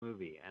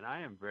and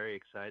I am very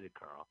excited,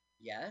 Carl.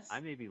 Yes. I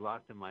may be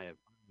lost in my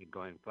apartment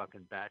going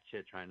fucking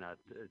batshit trying to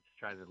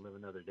live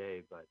another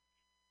day, but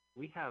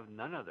we have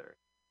none other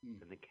Hmm.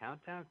 than the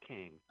Countdown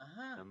King,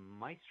 Uh-huh. the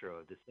maestro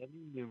of the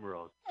 70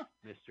 numerals,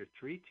 Mr.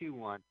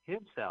 321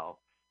 himself,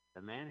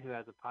 the man who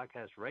has a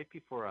podcast right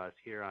before us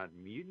here on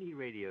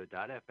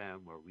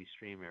MutinyRadio.fm, where we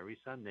stream every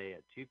Sunday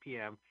at 2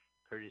 p.m.,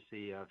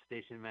 courtesy of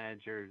station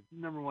manager,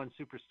 number one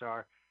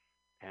superstar,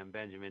 Pam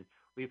Benjamin.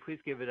 Will you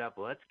please give it up?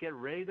 Let's get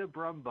ready to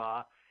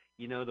brumba.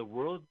 You know, the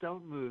world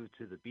don't move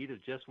to the beat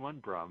of just one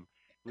drum.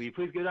 Will you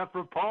please give it up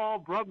for Paul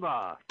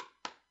Brumba?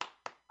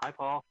 Hi,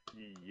 Paul.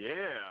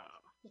 Yeah.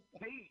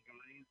 Hey,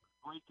 guys.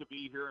 Great to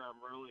be here. I'm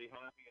really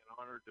happy and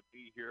honored to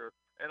be here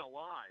and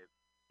alive.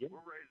 Yeah. We're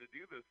ready to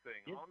do this thing.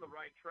 Yeah. On the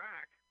right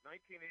track.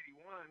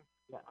 1981.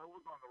 Yeah. I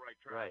was on the right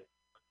track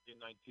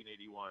in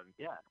 1981.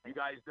 Yeah. You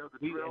guys know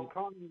the drill.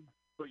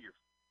 Put your...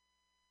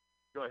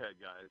 Go ahead,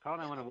 guys.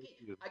 Colin, I want to wish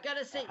you I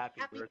gotta say,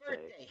 happy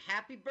birthday.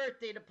 Happy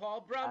birthday to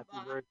Paul Brumba.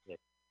 Happy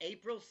birthday.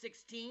 April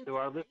 16th. To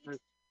our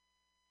listeners.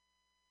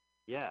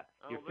 Yeah,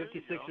 you're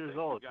 56 years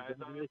old. Guys,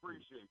 I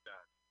appreciate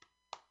that.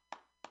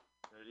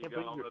 There you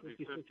go. I'm going to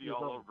be 50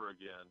 all over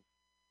again.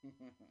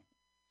 156.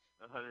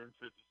 Yeah,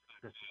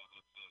 that's it.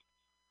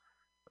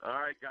 All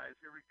right, guys,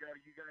 here we go.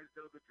 You guys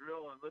know the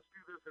drill, and let's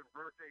do this in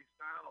birthday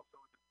style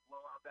so we can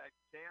blow out that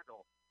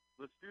candle.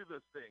 Let's do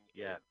this thing.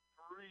 Yeah.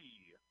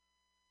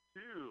 In 3,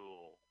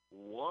 2,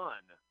 1,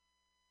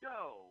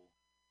 go.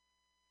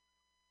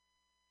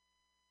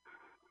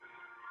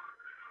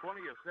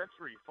 20th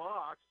Century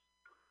Fox.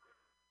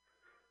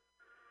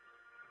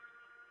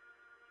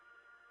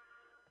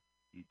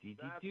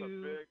 That's a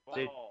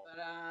big ball.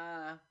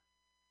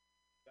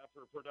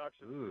 Zephyr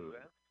Productions.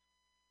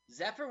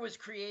 Zephyr was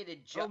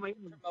created just to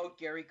promote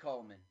Gary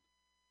Coleman.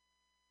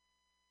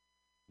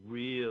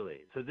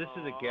 Really? So this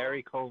is a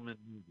Gary Coleman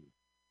movie.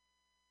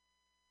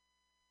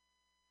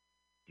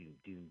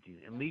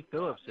 And Lee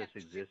Phillips just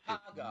exists.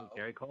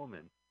 Gary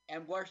Coleman.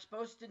 And we're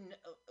supposed to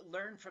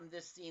learn from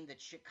this scene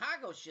that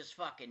Chicago's just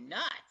fucking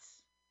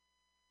nuts.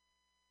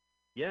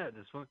 Yeah,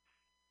 this one.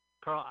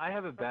 Carl, I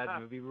have a bad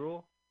movie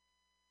rule.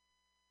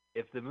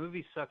 If the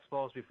movie sucks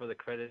balls before the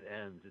credit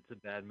ends, it's a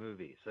bad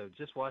movie. So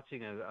just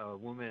watching a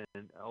woman,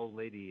 an old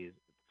lady,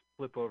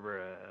 flip over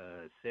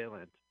a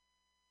assailant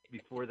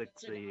before the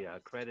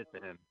credits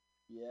end,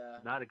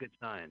 not a good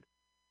sign.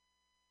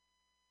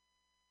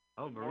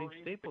 Oh, Maureen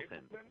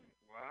Stapleton.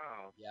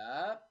 Wow.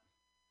 Yep.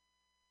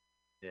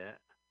 Yeah.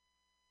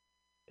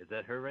 Is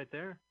that her right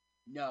there?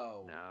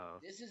 No. No.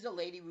 This is a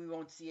lady we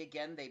won't see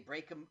again.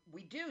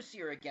 We do see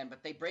her again,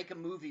 but they break a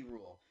movie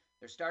rule.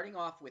 They're starting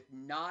off with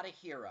not a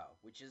hero,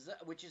 which is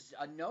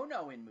a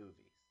no-no in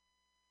movies.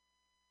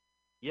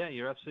 Yeah,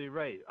 you're absolutely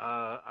right.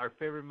 Our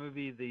favorite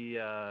movie,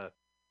 the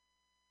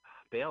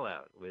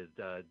Bailout with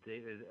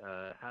David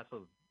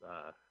Hassel.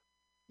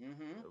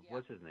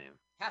 What's his name?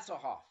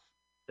 Hasselhoff.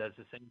 Does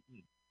the same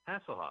thing.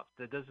 Hasselhoff.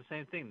 That does the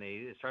same thing.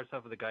 It starts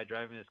off with a guy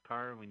driving his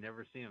car, and we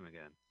never see him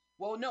again.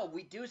 Well, no,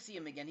 we do see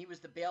him again. He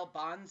was the bail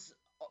bonds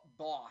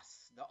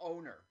boss, the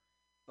owner.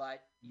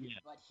 But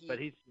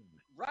he's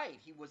right.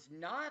 He was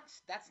not.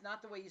 That's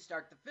not the way you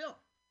start the film.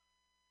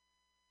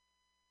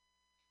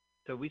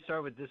 So we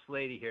start with this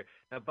lady here.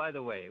 Now, by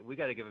the way, we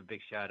got to give a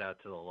big shout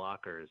out to the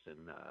lockers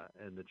in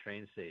the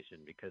train station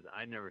because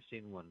I never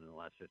seen one in the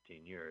last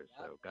 15 years.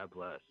 Yep. So God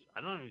bless.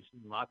 I don't even see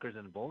lockers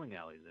in bowling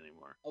alleys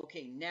anymore.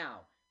 Okay,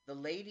 now the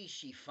lady,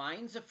 she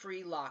finds a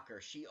free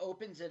locker. She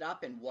opens it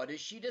up, and what does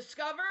she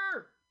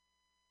discover?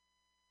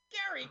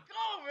 Gary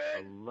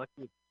Coleman.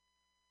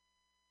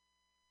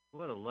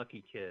 What a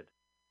lucky kid.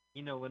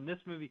 You know, when this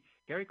movie,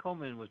 Gary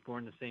Coleman was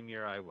born the same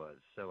year I was.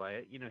 So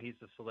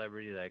he's a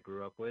celebrity that I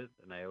grew up with,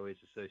 and I always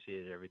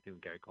associated everything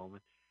with Gary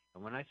Coleman.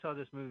 And when I saw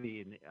this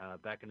movie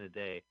back in the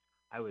day,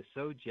 I was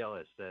so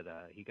jealous that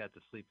he got to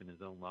sleep in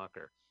his own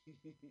locker.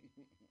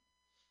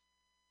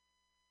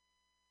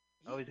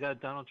 He's got a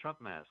Donald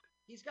Trump mask.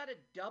 He's got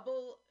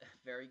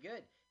very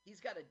good. He's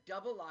got a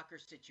double locker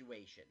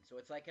situation. So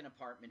it's like an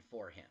apartment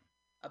for him,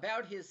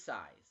 about his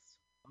size.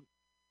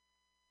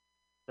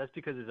 That's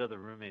because his other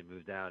roommate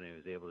moved out and he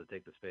was able to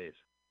take the space.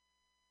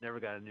 Never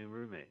got a new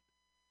roommate.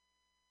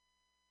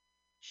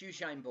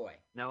 Shoeshine boy.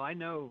 Now, I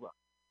know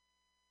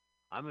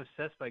I'm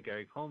obsessed by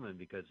Gary Coleman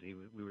because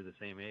we were the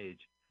same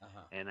age.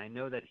 Uh-huh. And I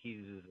know that he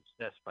was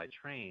obsessed by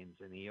trains,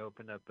 and he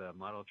opened up a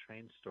model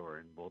train store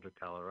in Boulder,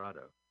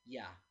 Colorado.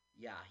 Yeah,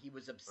 he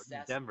was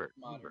obsessed with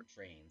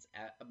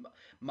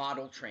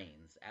model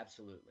trains,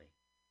 absolutely.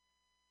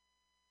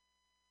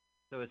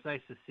 So it's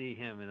nice to see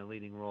him in a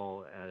leading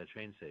role at a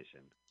train station.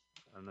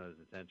 I know it's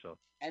essential.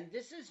 And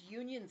this is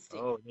Union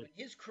Station. Oh, when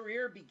his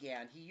career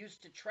began, he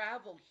used to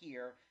travel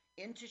here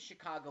into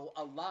Chicago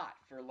a lot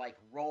for like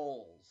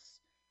roles,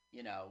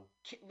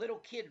 little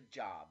kid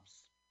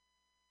jobs.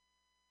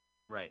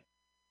 Right.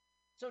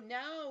 So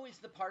now is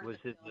the part of the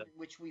film in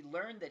which we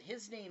learn that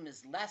his name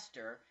is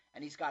Lester,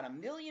 and he's got 1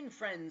 million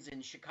friends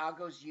in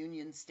Chicago's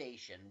Union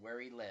Station,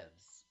 where he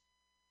lives.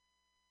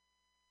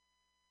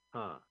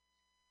 Huh.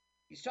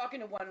 He's talking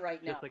to one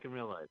right now. Just like in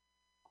real life.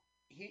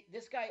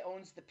 This guy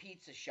owns the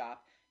pizza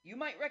shop. You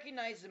might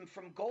recognize him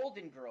from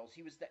Golden Girls.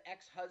 He was the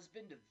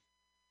ex-husband of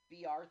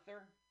B.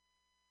 Arthur.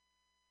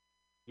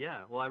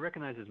 Yeah, well, I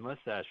recognize his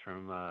mustache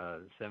from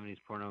 70s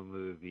porno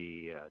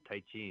movie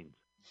Tight Jeans.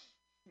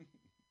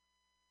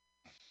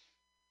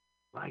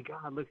 My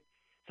God, look.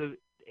 So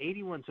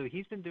 81. So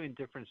he's been doing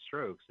Different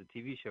Strokes, a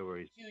TV show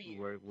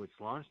which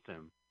launched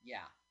him.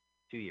 Yeah.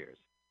 2 years.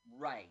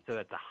 Right. So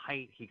at the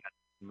height, he got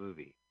the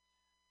movie.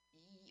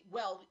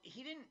 Well,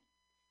 he didn't.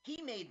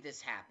 He made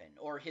this happen,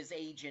 or his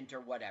agent,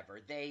 or whatever.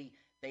 They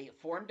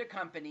formed a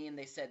company and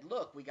they said,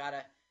 "Look, we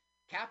gotta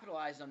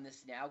capitalize on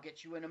this now.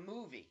 Get you in a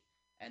movie."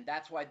 And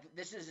that's why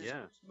this is his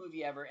first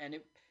movie ever.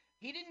 And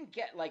he didn't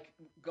get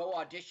go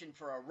audition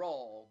for a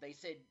role. They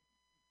said,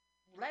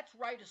 "Let's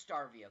write a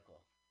star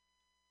vehicle."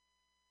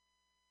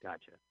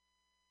 Gotcha.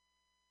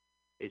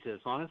 He said,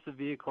 as long as the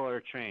vehicle are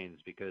trains,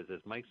 because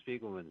as Mike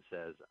Spiegelman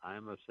says,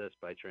 I'm obsessed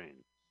by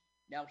trains.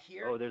 Now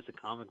here. Oh, there's a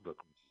comic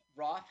book.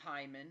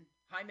 Hyman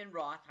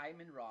Roth.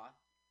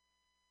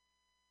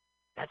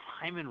 That's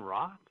Hyman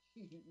Roth?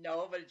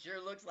 No, but it sure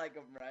looks like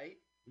him, right?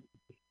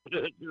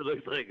 It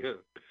looks like him.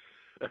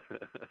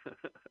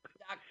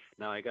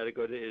 Now I got to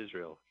go to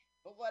Israel.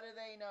 But what do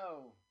they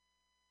know?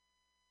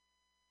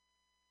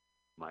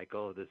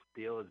 Michael, this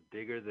deal is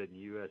bigger than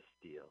U.S.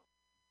 Steel.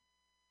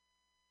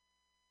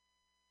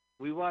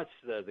 We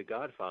watched The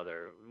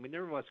Godfather. We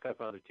never watched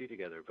Godfather 2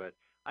 together, but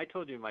I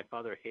told you my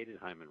father hated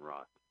Hyman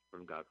Roth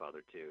from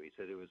Godfather 2. He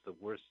said it was the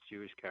worst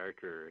Jewish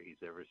character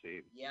he's ever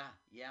seen. Yeah.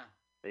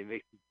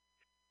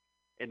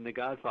 In The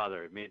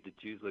Godfather, it made the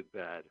Jews look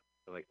bad.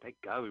 They're like, thank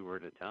God we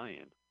weren't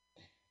Italian.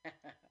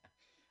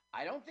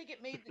 I don't think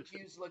it made the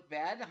Jews look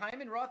bad.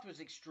 Hyman Roth was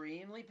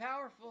extremely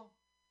powerful.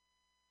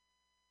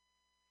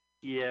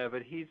 Yeah,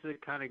 but he's the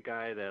kind of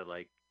guy that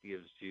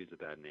gives Jews a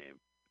bad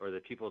name, or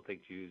that people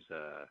think Jews.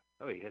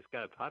 He has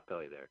got a pot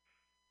belly there.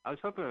 I was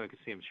hoping I could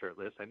see him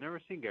shirtless. I've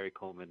never seen Gary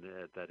Coleman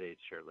at that age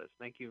shirtless.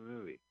 Thank you,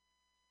 movie.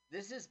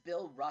 This is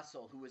Bill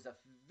Russell, who was a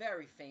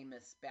very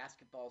famous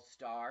basketball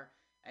star,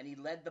 and he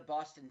led the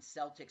Boston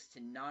Celtics to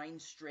 9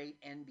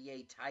 straight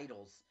NBA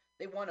titles.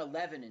 They won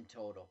 11 in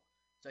total,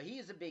 so he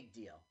is a big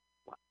deal.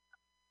 Wow.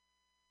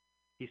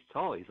 He's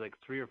tall. He's like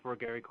 3 or 4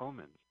 Gary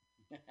Colemans.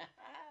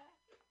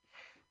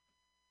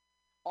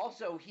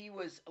 Also, he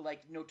was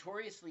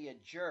notoriously a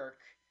jerk,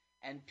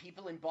 and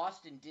people in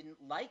Boston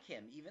didn't like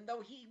him, even though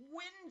he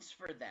wins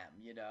for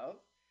them,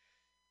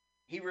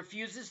 He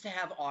refuses to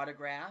have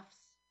autographs.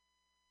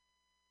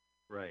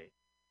 Right.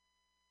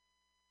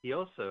 He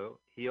also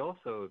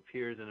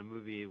appears in a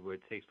movie where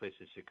it takes place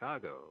in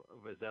Chicago.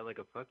 Was that like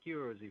a fuck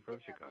you, or was he from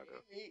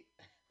Chicago?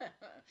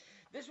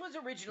 This was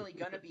originally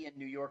going to be in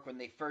New York when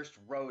they first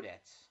wrote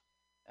it.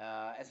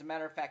 As a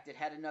matter of fact, it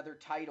had another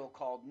title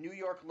called New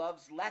York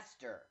Loves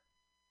Lester.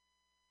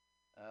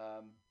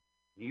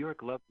 New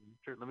York Love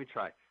Lester. Let me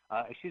try.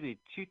 Excuse me,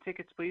 2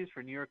 tickets, please,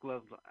 for New York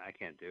Love. I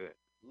can't do it.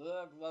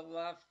 Love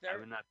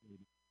Lester. I'm not.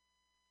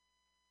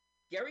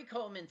 Gary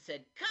Coleman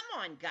said,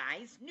 "Come on,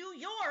 guys, New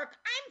York.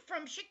 I'm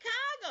from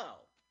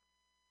Chicago."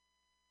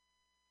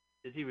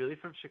 Is he really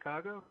from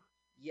Chicago?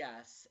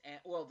 Yes,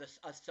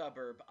 a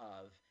suburb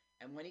of.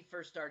 And when he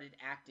first started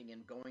acting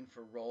and going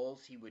for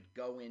roles, he would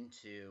go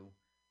into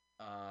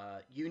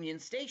Union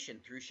Station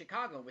through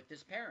Chicago with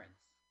his parents.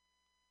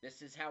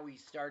 This is how he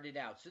started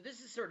out. So this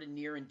is sort of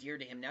near and dear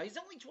to him. Now, he's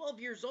only 12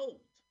 years old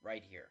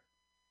right here.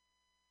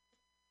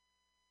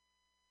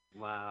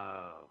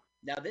 Wow.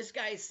 Now, this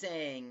guy's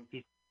saying,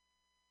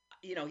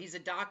 he's a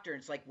doctor. And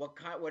it's like, what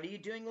are you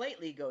doing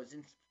lately? He goes,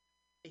 and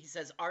he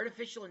says,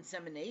 artificial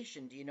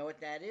insemination. Do you know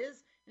what that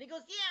is? And he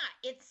goes,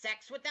 yeah, it's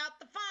sex without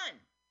the fun.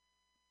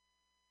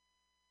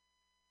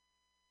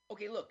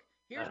 Okay, look,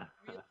 here's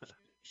real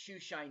shoe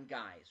shine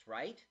guys,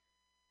 right?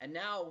 And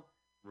now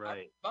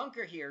right.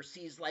 Bunker here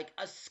sees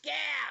a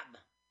scab.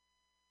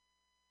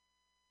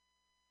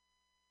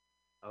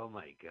 Oh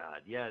my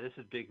God. Yeah, this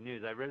is big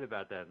news. I read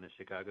about that in the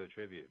Chicago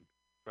Tribune.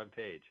 Front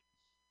page.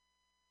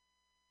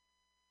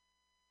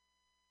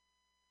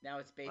 Now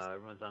it's basically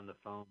everyone's on the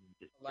phone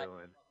just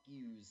going.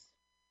 Use.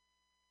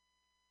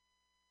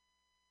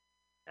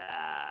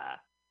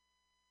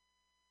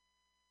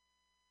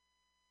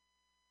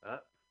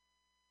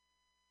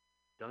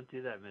 Don't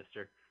do that,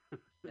 mister.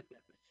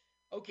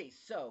 Okay,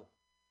 so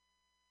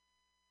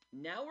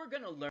now we're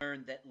going to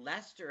learn that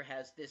Lester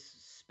has this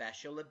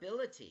special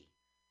ability.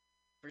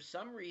 For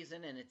some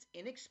reason, and it's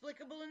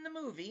inexplicable in the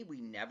movie,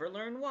 we never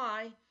learn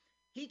why,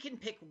 he can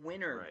pick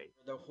winners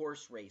for the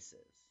horse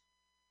races.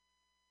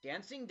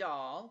 Dancing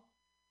Doll,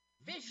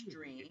 Fish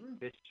Dream,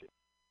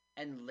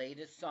 and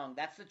latest song.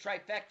 That's the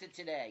trifecta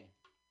today.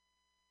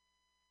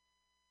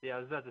 Yeah, I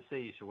was about to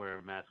say you should wear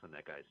a mask when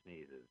that guy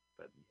sneezes,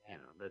 but,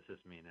 that's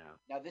just me now.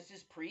 Now, this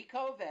is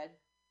pre-COVID.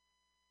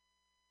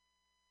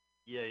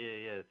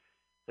 Yeah.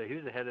 So he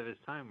was ahead of his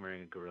time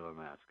wearing a gorilla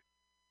mask.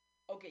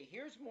 Okay,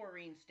 here's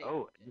Maureen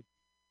Stapleton. Oh,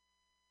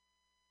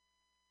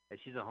 and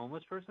she's a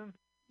homeless person?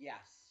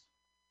 Yes.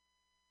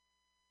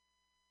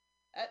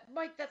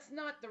 Mike, that's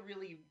not the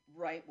really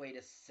right way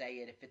to say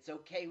it. If it's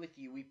okay with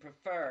you, we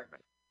prefer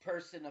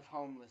person of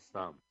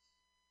homelessness.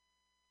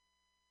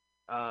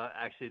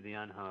 Actually, the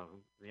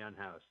unhoused. The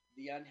unhoused.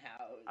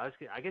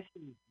 I guess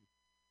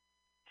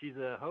she's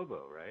a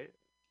hobo, right?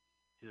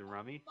 She's a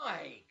rummy.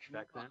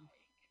 Back then.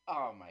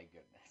 Oh my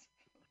goodness.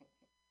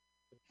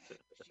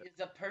 She is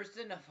a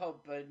person of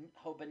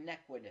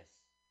hobonequitous.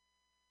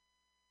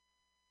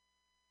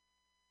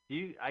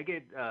 I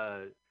get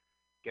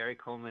Gary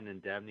Coleman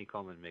and Dabney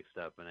Coleman mixed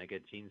up, and I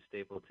get Gene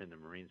Stapleton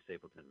and Maureen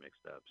Stapleton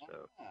mixed up.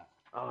 So,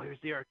 here's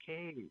the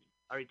arcade.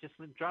 All right, just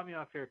drop me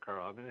off here,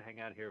 Carl. I'm gonna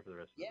hang out here for the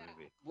rest of the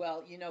movie.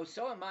 Well,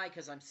 so am I,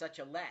 because I'm such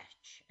a lech.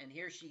 And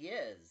here she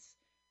is,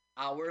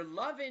 our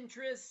love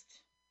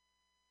interest.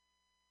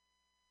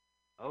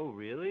 Oh,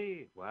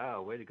 really?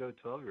 Wow, way to go,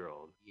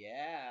 12-year-old.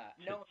 Yeah.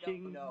 No,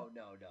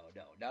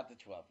 not the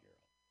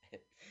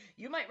 12-year-old.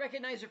 You might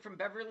recognize her from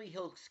Beverly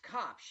Hills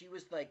Cop. She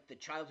was like the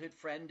childhood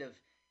friend of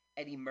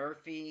Eddie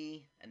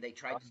Murphy, and they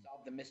tried to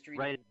solve the mystery.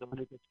 Right, the one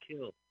who gets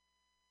killed.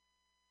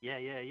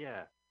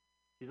 Yeah.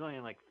 She's only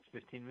in like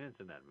 15 minutes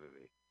in that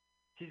movie.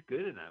 She's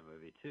good in that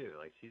movie too.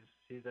 Like she's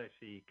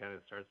actually kind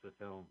of starts the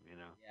film,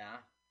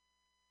 Yeah.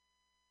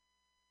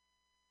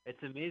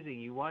 It's amazing.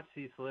 You watch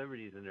these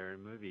celebrities in their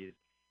movies,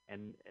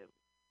 and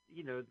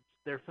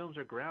their films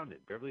are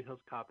grounded. Beverly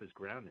Hills Cop is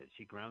grounded.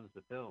 She grounds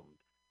the film.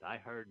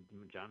 Die Hard,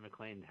 John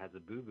McClane has a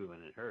boo-boo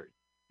and it hurts.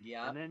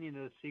 Yeah. And then,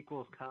 the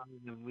sequels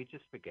come and we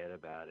just forget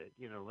about it.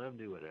 Let them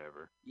do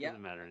whatever. Yep.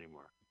 Doesn't matter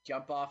anymore.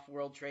 Jump off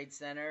World Trade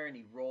Center and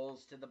he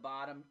rolls to the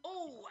bottom.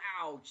 Oh,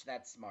 ouch.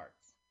 That's smart.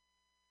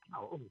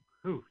 Oh,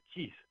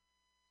 jeez.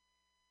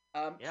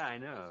 Yeah, I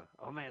know.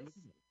 Oh, man.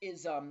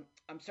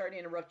 I'm sorry to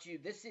interrupt you.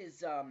 This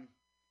is,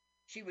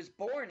 she was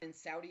born in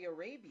Saudi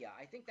Arabia.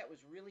 I think that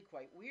was really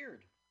quite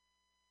weird.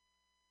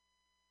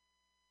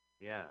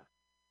 Yeah.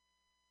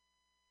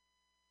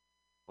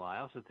 Well, I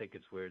also think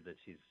it's weird that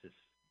she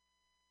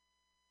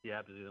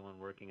happens to be the one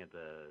working at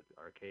the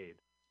arcade.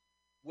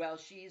 Well,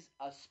 she's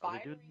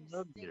aspiring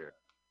singer,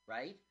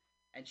 right?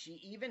 And she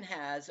even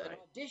has an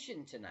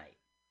audition tonight.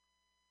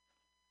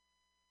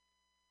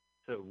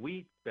 So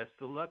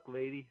best of luck,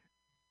 lady.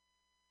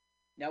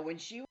 Now, when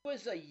she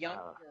was a young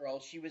girl,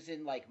 she was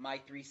in like My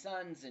Three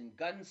Sons and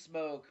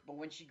Gunsmoke. But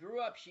when she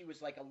grew up, she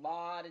was like a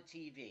lot of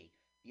TV.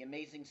 The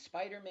Amazing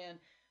Spider-Man.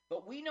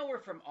 But we know her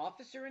from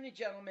Officer and a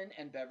Gentleman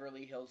and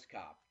Beverly Hills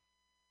Cop.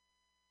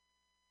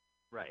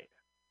 Right.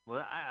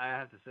 Well, I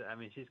have to say, I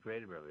mean, she's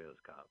great in Beverly Hills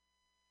Cop.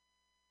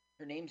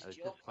 Her name's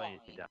Jill Klein.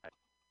 She died.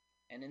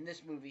 And in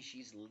this movie,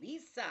 she's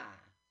Lisa.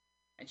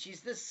 And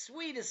she's the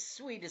sweetest,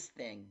 sweetest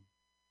thing.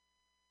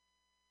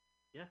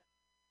 Yeah.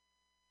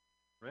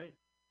 Right.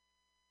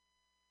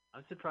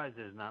 I'm surprised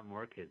there's not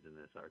more kids in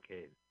this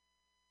arcade.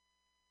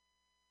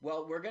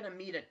 Well, we're going to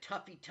meet a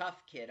tough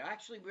kid.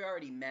 Actually, we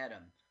already met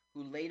him,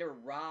 who later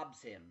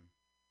robs him.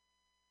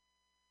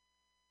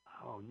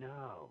 Oh,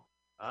 no.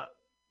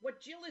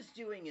 What Jill is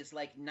doing is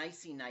like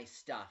nicey nice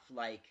stuff,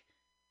 like,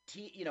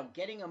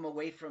 getting him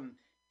away from,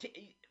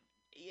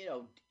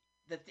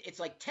 it's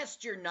like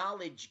test your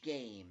knowledge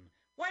game.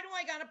 Why do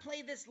I got to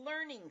play this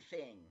learning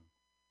thing?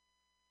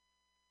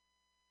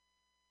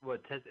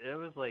 What? It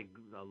was like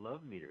a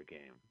love meter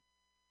game.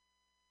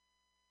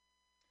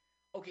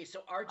 Okay,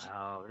 so Archie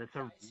tries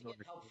to get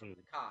help from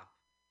the cop,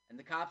 and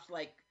the cop's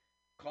like,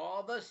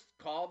 call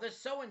the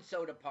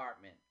so-and-so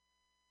department.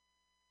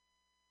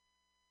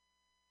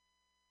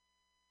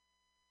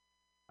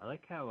 I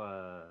like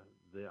how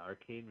the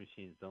arcade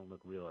machines don't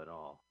look real at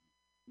all.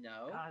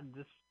 No. God,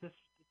 this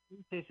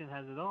station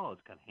has it all.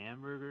 It's got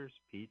hamburgers,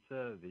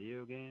 pizza,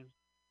 video games.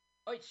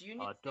 Oh, it's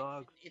Union hot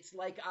dogs. Station. It's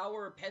like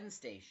our Penn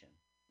Station.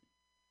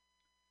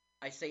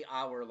 I say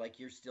our like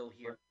you're still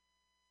here.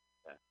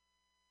 Yeah.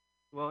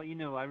 Well,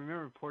 I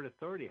remember Port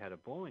Authority had a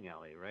bowling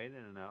alley, right?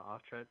 And an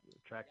off-track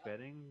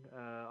betting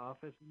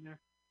office in there.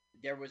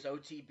 There was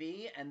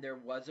OTB, and there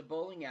was a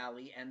bowling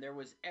alley, and there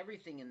was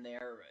everything in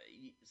there.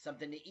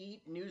 Something to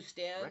eat,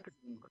 newsstands.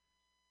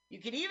 You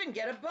could even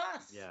get a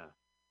bus. Yeah.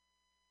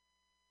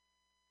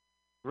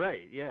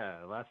 Right,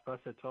 yeah. Last bus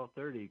at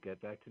 12:30,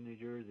 get back to New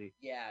Jersey.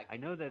 Yeah. I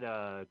know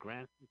that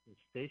Grand Central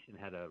Station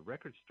had a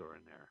record store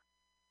in there.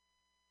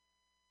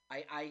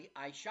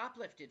 I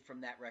shoplifted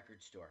from that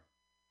record store.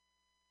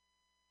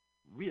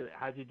 Really?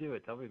 How'd you do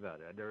it? Tell me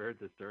about it. I never heard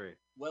the story.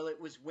 Well, it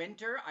was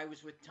winter. I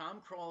was with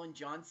Tom Kroll and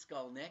John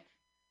Skolnick.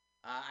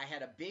 I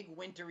had a big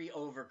wintry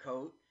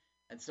overcoat.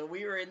 And so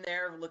we were in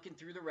there looking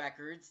through the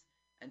records.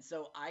 And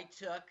so I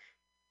took,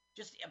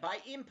 just by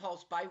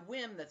impulse, by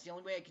whim, that's the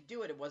only way I could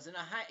do it. It wasn't a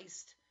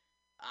heist.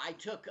 I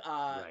took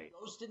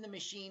Ghost in the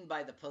Machine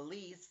by the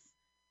Police,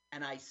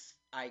 and I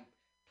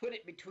put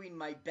it between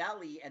my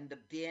belly and the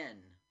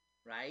bin,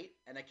 right?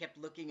 And I kept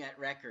looking at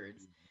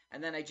records.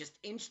 And then I just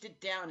inched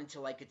it down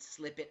until I could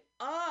slip it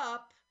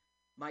up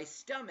my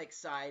stomach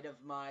side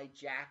of my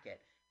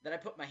jacket. Then I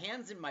put my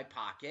hands in my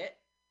pocket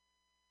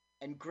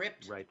and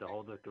gripped to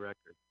hold up the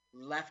record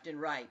left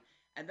and right.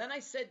 And then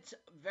I said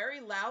very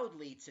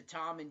loudly to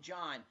Tom and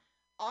John,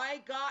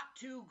 I got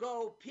to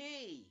go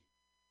pee.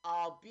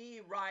 I'll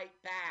be right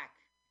back.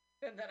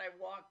 And then I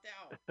walked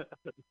out.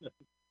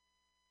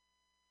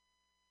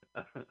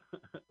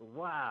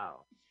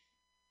 Wow.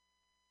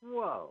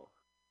 Whoa.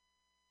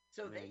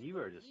 So Man, they you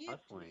are just believed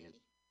hustling. me,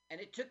 and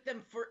it took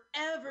them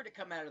forever to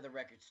come out of the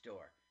record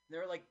store. And they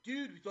were like,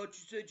 "Dude, we thought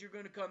you said you're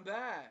going to come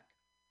back."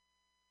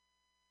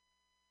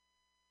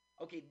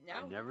 Okay,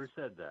 I now never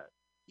said that.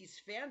 he's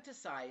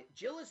fantasized.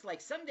 Jill is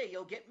like, "Someday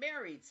you'll get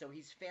married," so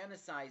he's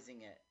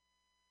fantasizing it.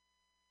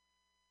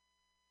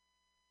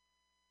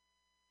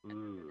 And they're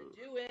going Ooh.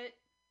 to do it.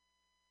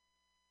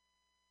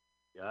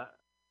 Yeah.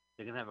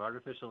 They can have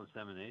artificial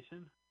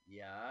insemination?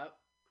 Yep.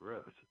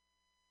 Gross.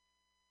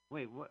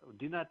 Wait, what?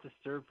 Do not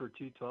disturb for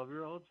two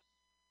 12-year-olds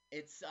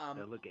It's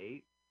that look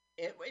 8?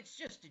 it's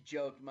just a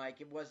joke, Mike.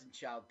 It wasn't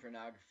child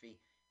pornography.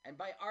 And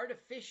by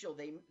artificial,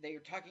 they are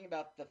talking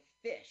about the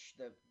fish.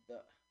 The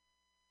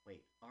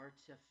wait,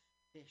 artificial.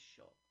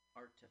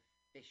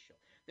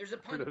 There's a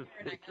pun there,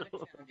 and I haven't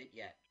Artificial. found it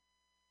yet.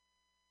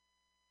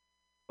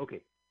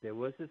 Okay, there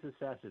was this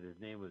assassin. His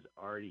name was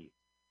Artie,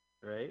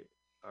 right?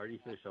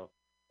 Artificial.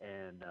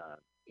 And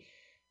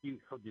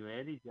he'll do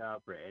any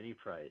job for any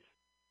price.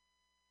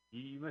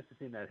 You must have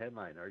seen that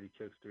headline. Artie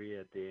chokes 3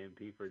 at the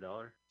AMP for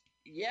 $1.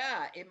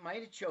 Yeah, it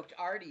might have choked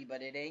Artie,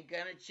 but it ain't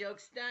gonna choke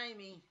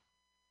Stymie.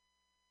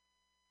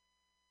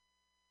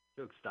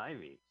 Choke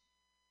stymie.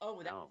 Oh,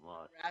 that Now was I'm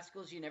lost.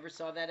 Rascals. You never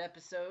saw that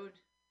episode?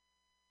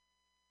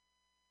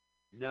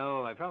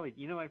 No, I probably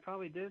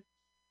did.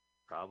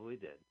 Probably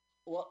did.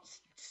 Well,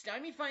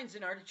 Stymie finds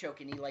an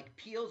artichoke and he like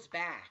peels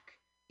back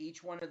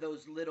each one of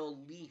those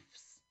little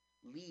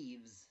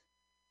leaves,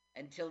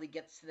 until he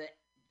gets to the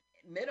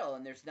middle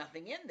and there's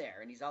nothing in there,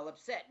 and he's all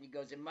upset and he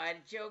goes, "It might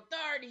have choked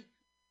Artie.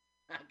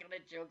 Not gonna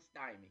choke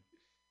Stymie."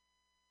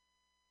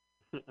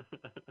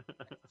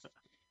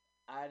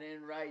 I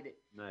didn't write it.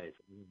 Nice.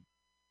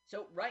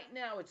 So right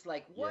now it's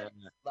like, what is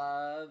Yeah.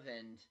 love?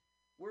 And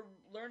we're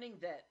learning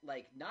that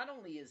like not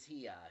only is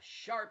he a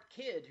sharp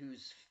kid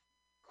who's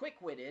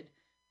quick-witted,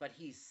 but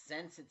he's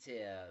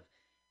sensitive.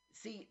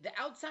 See, the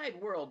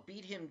outside world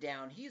beat him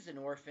down. He's an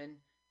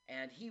orphan,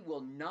 and he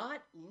will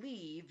not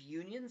leave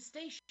Union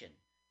Station.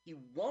 He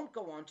won't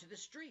go onto the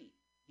street.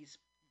 He's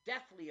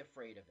deathly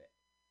afraid of it.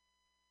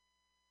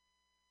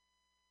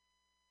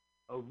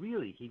 Oh,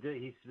 really? He's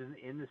been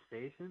in the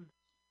station?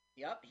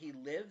 Yep, he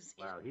lives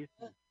Wow, in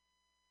the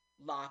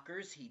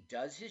lockers. He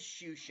does his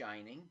shoe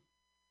shining.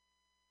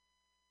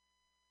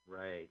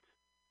 right.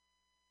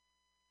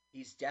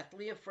 He's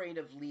deathly afraid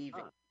of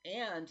leaving, Huh.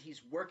 and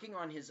he's working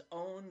on his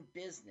own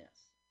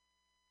business.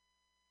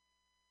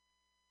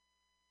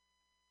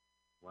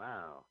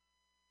 Wow.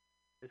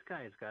 This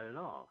guy has got it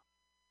all.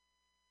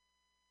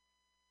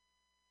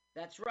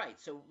 That's right.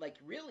 So, like,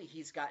 really,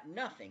 he's got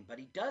nothing, but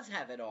he does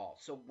have it all.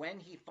 So, when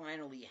he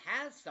finally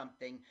has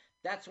something,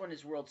 that's when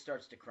his world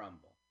starts to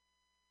crumble.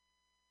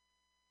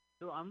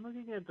 So I'm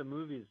looking at the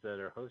movies that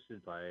are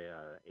hosted by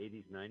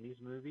 80s,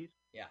 90s movies,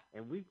 Yeah.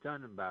 and we've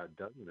done about a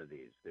dozen of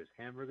these. There's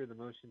Hamburger the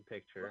Motion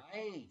Picture.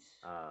 Right.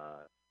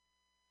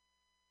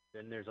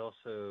 Then there's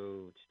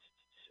also,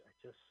 I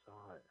just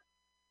saw it.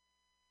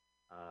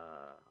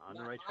 On the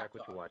Not Right Track, Hot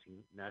which we're Dog.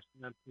 watching, National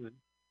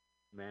Lampoon,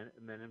 Men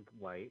in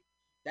White,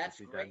 That's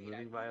we've great. done Moving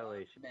I love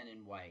Violation, Men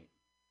in White.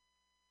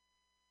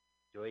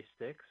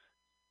 Joysticks.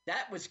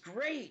 That was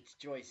great,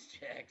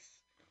 joysticks.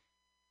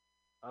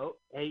 Oh,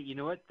 hey, you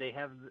know what? They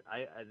have.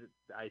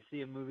 I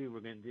see a movie. We're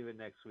gonna do it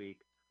next week.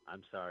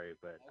 I'm sorry,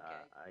 but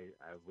Okay.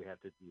 we have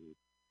to do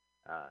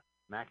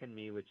Mac and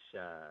Me, which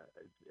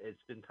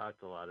it's been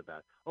talked a lot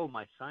about. Oh,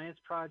 my science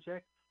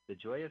project, The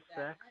Joy of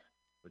Sex,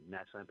 with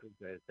National Lampoon's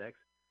Joy of Sex,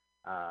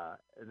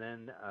 and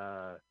then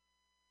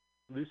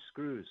Loose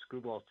Screws,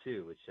 Screwball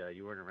 2, which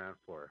you weren't around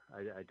for.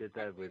 I did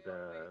that with.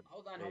 Wait.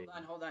 Hold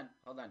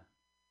on.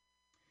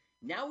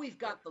 Now we've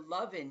got the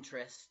love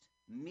interest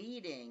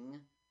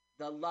meeting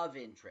the love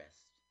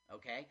interest.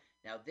 Okay?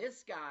 Now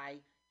this guy,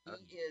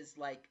 he is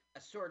like a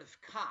sort of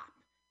cop.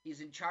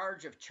 He's in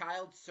charge of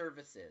child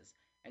services.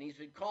 And he's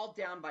been called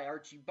down by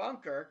Archie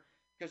Bunker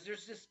because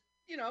there's this,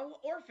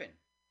 orphan.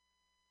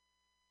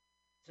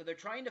 So they're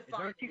trying to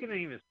find. Aren't you gonna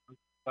even smoke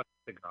a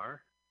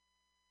cigar?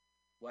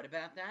 What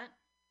about that?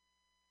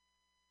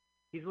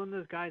 He's one of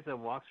those guys that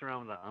walks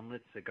around with an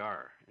unlit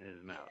cigar in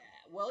his mouth.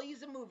 Yeah, well,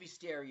 he's a movie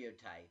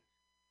stereotype.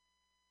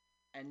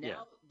 And now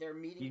Yeah. they're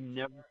meeting. You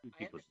never see I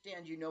people.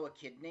 understand you know a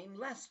kid named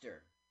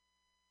Lester.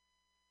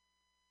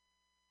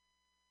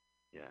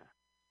 Yeah.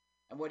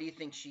 And what do you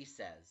think she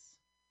says?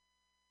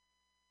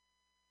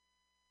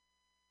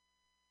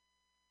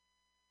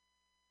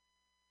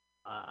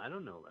 I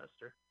don't know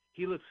Lester.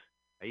 He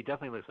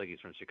definitely looks like he's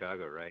from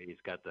Chicago, right?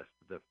 He's got the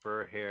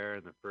fur hair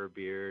and the fur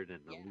beard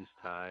and the Yeah. loose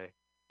tie.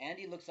 And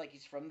he looks like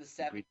he's from the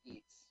He breathes-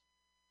 70s.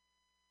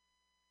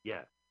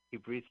 Yeah. He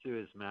breathes through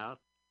his mouth.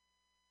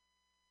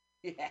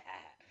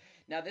 Yeah.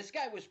 Now, this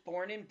guy was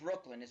born in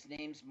Brooklyn. His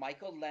name's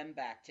Michael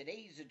Lembach.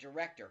 Today, he's a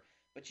director,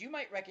 but you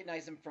might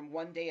recognize him from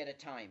One Day at a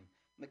Time.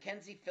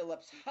 Mackenzie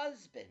Phillips'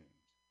 husband.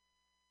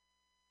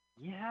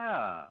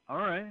 Yeah. All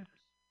right.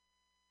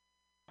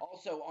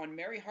 Also, on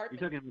Mary You're Hartman,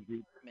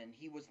 talking.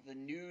 he was the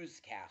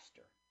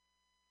newscaster.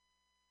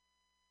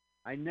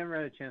 I never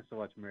had a chance to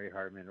watch Mary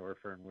Hartman or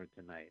Fernwood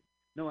Tonight.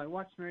 No, I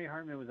watched Mary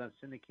Hartman was on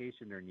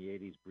syndication during the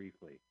 '80s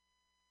briefly,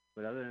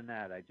 but other than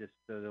that,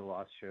 those are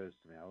lost shows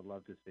to me. I would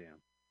love to see them.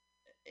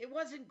 It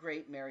wasn't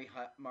great, Mary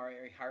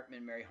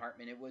Hartman. Mary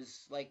Hartman. It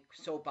was like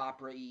soap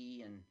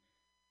opera-y and.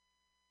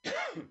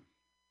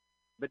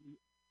 But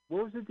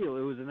what was the deal?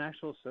 It was an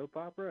actual soap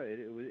opera.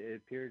 It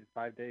appeared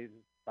 5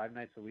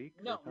 nights a week.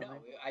 No,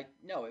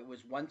 no, it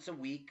was once a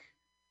week,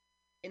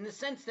 in the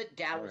sense that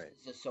Dallas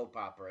is a soap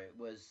opera. It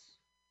was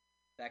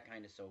that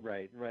kind of soap.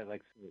 Right,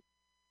 like,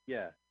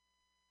 yeah.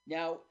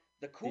 Now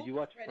the cool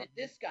credit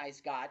this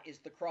guy's got is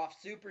the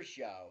Croft Super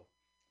Show.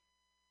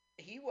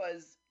 He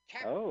was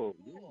Captain Cool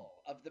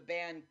of the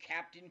band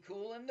Captain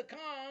Cool and the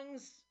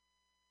Kongs.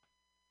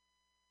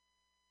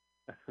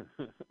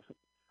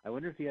 I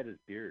wonder if he had his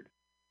beard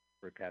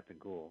for Captain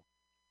Cool.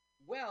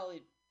 Well,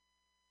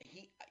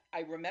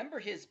 I remember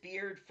his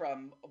beard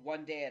from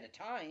One Day at a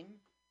Time.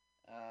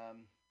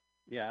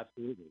 Yeah,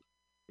 absolutely.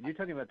 And you're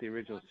talking about the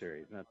original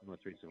series, not the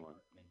most recent one.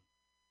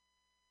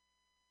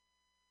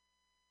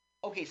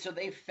 Okay, so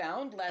they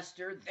found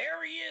Lester.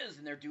 There he is,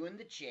 and they're doing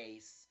the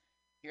chase.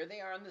 Here they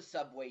are on the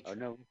subway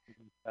train.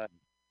 Oh,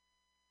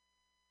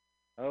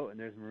 no. And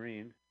there's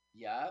Maureen.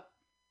 Yep.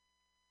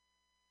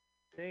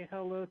 Say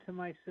hello to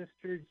my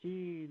sister,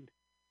 Jean.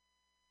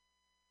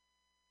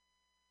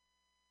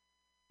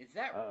 Is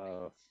that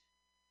right?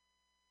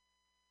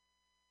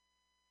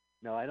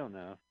 No, I don't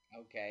know.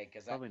 Okay,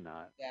 because probably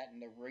not. That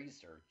in the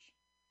research.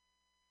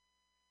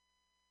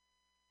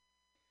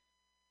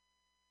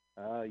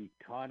 Oh, you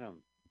caught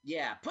him.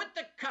 Yeah, put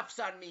the cuffs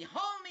on me.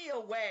 Haul me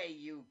away,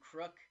 you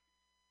crook.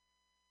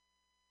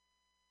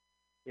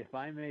 If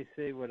I may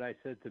say what I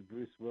said to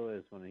Bruce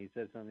Willis when he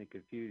said something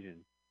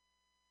confusion,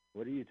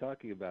 what are you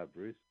talking about,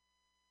 Bruce?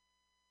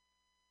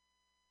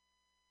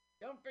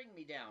 Don't bring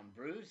me down,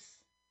 Bruce.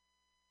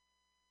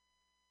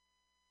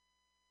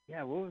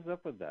 Yeah, what was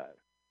up with that?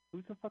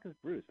 Who the fuck is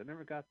Bruce? I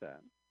never got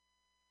that.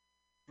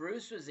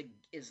 Bruce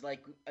is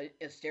like a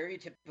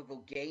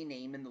stereotypical gay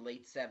name in the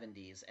late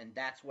 70s, and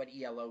that's what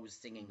ELO was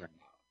singing about.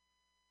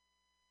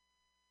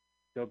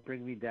 Don't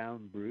bring me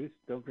down, Bruce.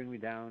 Don't bring me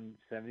down,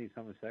 70s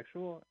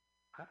homosexual.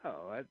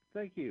 Oh,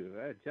 thank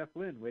you. Jeff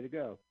Lynne, way to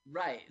go.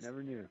 Right.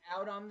 Never knew.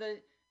 Out on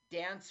the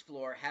dance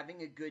floor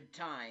having a good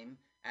time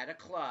at a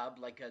club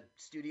like a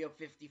Studio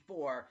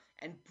 54,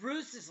 and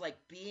Bruce is like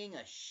being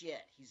a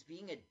shit. He's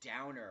being a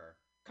downer.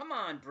 Come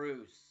on,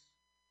 Bruce.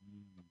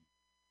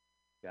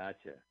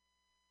 Gotcha.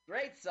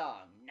 Great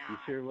song. Nah. You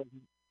sure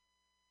wasn't?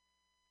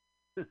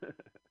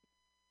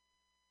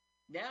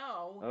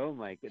 Now. Oh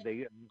my God!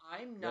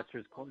 I'm not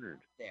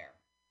cornered there.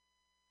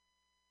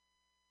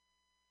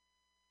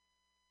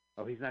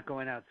 Oh, he's not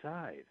going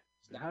outside.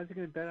 So how's he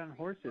going to bet on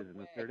horses in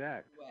the third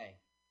act?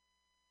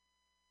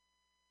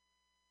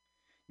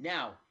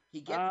 Now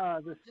he gets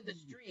to the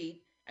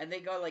street, and they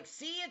go like,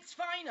 "See, it's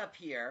fine up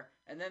here,"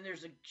 and then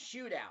there's a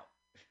shootout.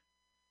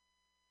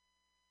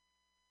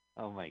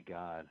 Oh my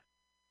God!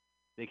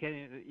 They can't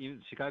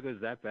even.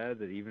 Chicago's that bad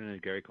that even in a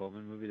Gary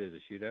Coleman movie there's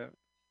a shootout.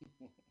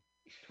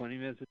 20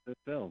 minutes into the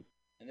film.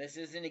 And this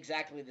isn't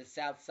exactly the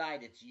South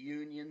Side; it's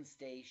Union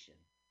Station.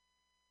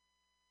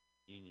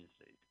 Union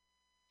Station.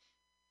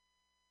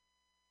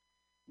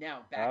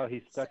 Now back.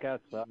 He's stuck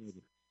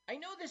outside. I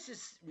know this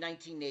is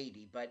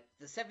 1980, but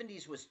the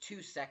 70s was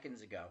 2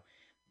 seconds ago.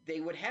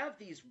 They would have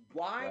these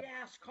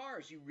wide-ass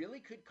cars. You really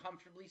could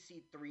comfortably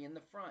see 3 in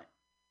the front.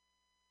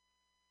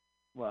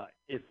 Well,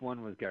 if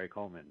one was Gary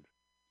Coleman.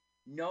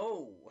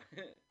 No.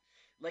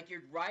 Like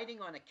you're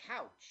riding on a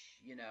couch,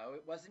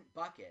 It wasn't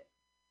Bucket.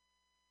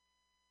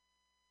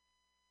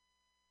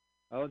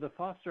 Oh, the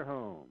foster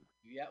home.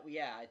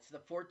 Yeah. It's the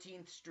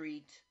 14th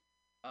Street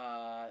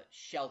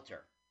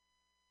shelter.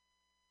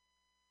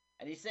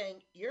 And he's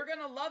saying, "You're going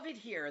to love it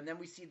here." And then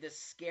we see this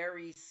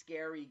scary,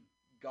 scary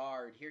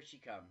guard. Here she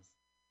comes.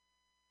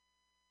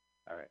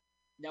 All right.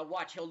 Now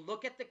watch. He'll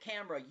look at the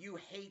camera. You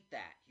hate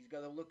that. He's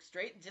going to look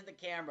straight into the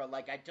camera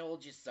like, "I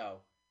told you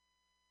so."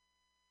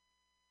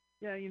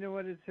 Yeah, you know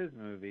what? It's his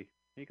movie.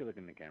 He could look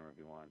in the camera if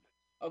he wants.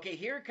 Okay,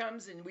 here it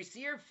comes, and we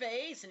see her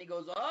face, and he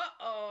goes,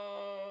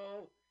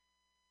 "Uh-oh."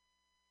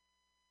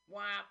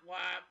 Wah,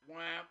 wah,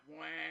 wah,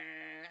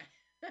 wah.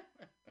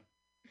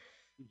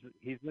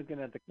 He's looking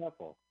at the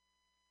couple.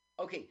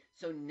 Okay,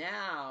 so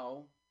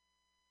now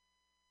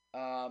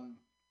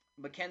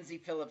Mackenzie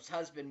Phillips'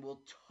 husband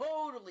will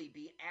totally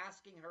be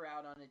asking her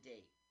out on a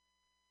date.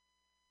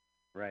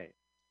 Right.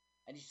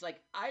 And she's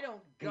like, "I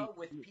don't go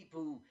with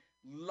people who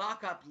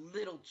lock up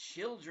little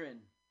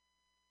children."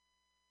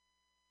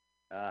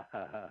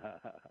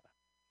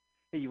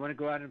 Hey, you want to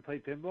go out and play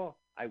pinball?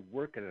 I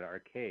work at an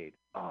arcade.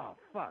 Oh,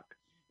 fuck.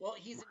 Well,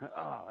 he's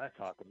that's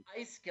awkward.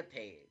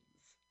 Ice-capades.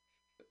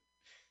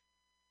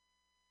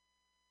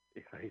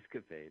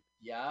 Ice-capades.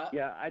 Yeah.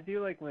 Yeah, I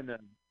do like when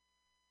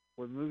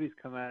movies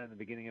come out in the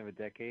beginning of a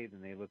decade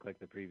and they look like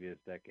the previous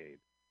decade.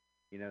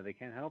 They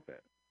can't help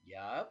it.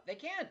 Yeah, they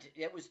can't.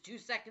 It was 2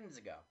 seconds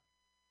ago.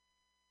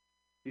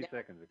 2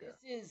 seconds ago.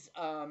 This is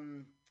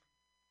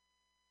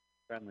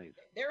Friendly's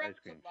they're ice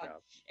out cream to lunch,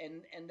 shop.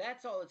 and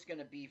that's all it's going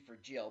to be for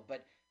Jill.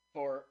 But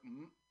for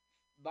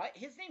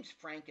his name's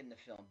Frank in the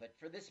film, but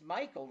for this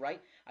Michael,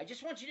 right? I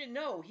just want you to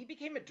know he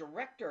became a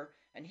director,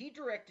 and he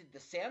directed the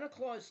Santa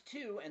Claus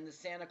 2 and the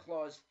Santa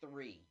Claus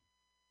 3.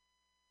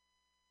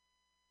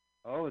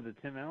 Oh, the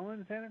Tim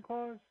Allen Santa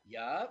Claus?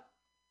 Yup.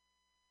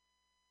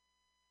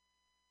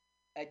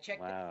 I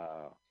checked.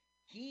 Wow.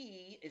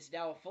 He is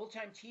now a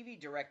full-time TV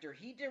director.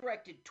 He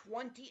directed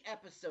 20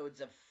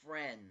 episodes of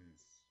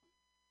Friends.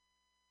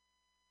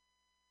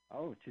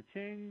 Oh,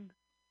 cha-ching.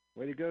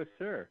 Way to go,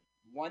 sir.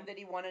 One that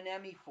he won an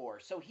Emmy for.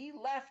 So he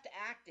left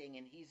acting,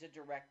 and he's a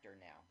director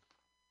now.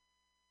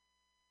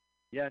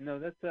 Yeah, no,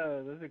 those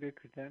are good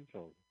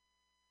credentials.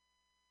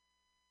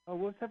 Oh,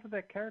 what's up with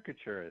that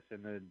caricaturist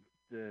and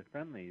the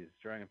friendlies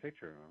drawing a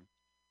picture of him?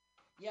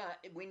 Yeah,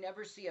 we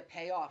never see a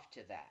payoff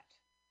to that.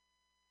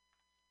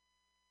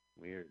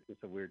 Weird.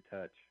 It's a weird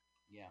touch.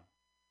 Yeah.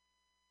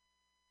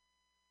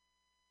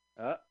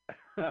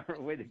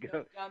 Way to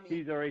go.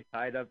 He's already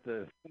tied up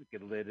the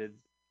fucking lidded.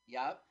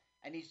 Yep.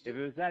 And he's if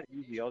it was that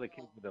easy, all the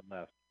kids would have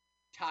left.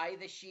 Tie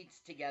the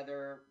sheets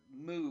together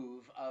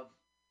move of,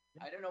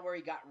 I don't know where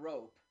he got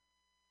rope.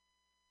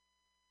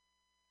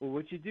 Well,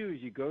 what you do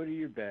is you go to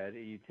your bed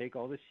and you take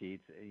all the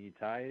sheets and you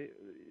tie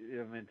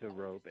them into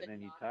rope and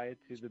then you tie it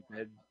to the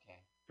bed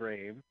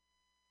frame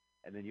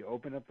and then you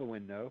open up the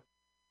window.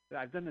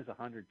 I've done this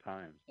 100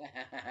 times.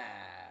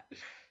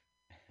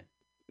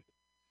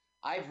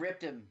 I've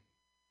ripped him.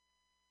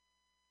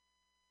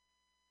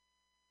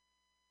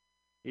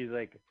 He's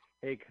like,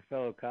 hey,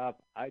 fellow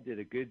cop, I did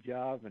a good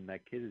job, and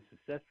that kid is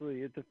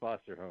successfully into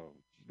foster home.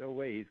 No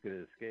way he's going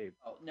to escape.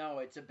 Oh, no,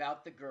 it's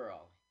about the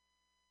girl.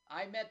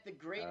 I met the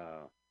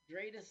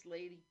greatest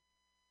lady.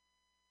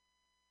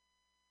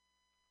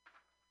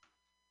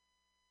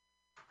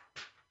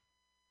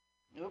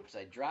 Oops,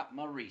 I dropped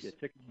Maurice.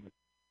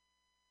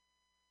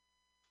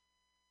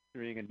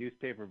 Reading a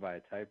newspaper by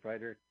a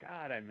typewriter.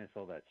 God, I miss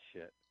all that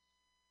shit.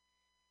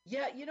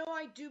 Yeah,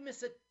 I do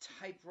miss a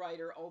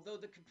typewriter, although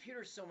the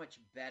computer's so much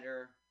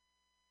better.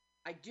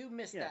 I do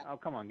miss that. Oh,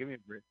 come on, give me a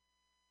break.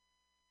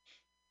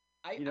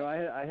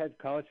 I had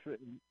college.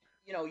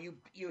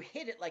 You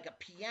hit it like a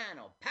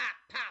piano. Pop,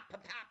 pop,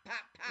 pop, pop,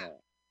 pop,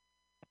 pop.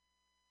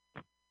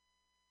 Yeah.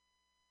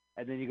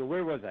 And then you go,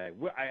 where was I?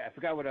 I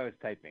forgot what I was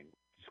typing.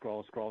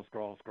 Scroll, scroll,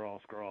 scroll, scroll,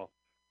 scroll.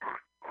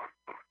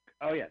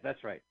 Oh, yeah,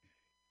 that's right.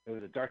 It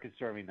was a dark and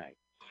stormy night.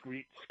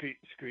 Screech, screech,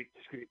 screech,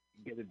 screech.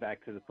 Get it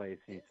back to the place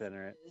and you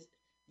center it.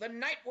 The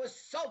night was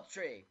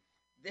sultry.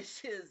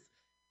 This is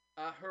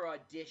her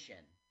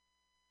audition.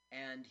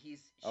 And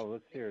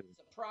let's hear it.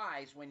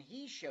 Surprised when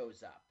he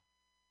shows up.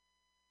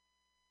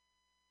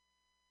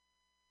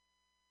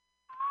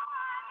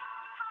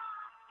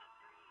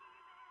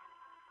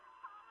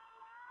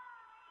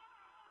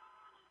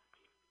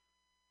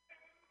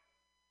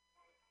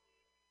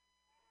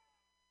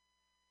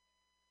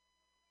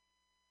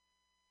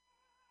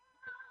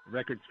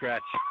 Record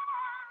scratch.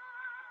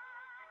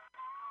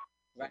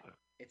 Right.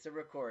 It's a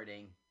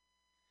recording.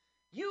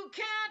 You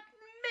can't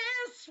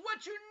miss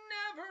what you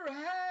never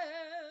had.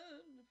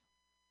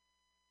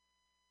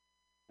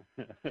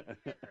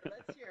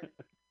 Let's hear it.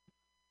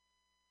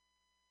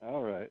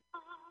 All right. It's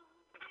her lip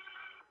syncing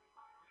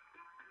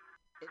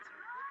audition.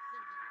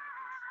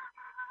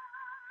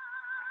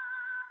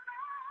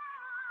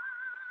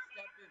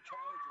 Stubbed her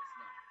toe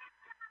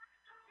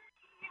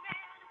just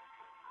now.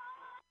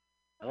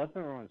 I love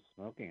everyone's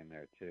smoking in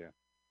there, too.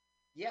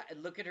 Yeah,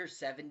 and look at her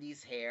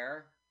 70s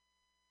hair.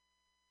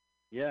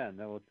 Yeah,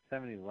 no, it's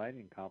 70s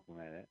lighting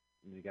compliment it.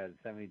 And you got a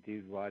 70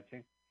 dude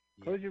watching.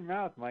 Yeah. Close your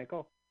mouth,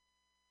 Michael.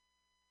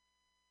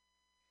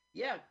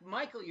 Yeah,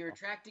 Michael, you're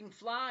attracting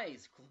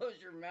flies.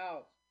 Close your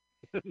mouth.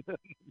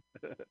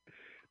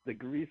 The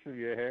grease from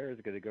your hair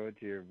is going to go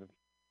into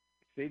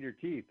your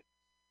teeth.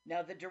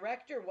 Now, the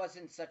director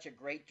wasn't such a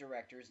great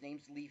director. His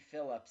name's Lee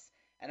Phillips.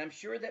 And I'm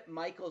sure that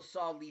Michael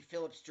saw Lee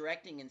Phillips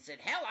directing and said,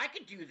 hell, I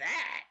could do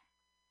that.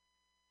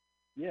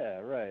 Yeah,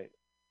 right.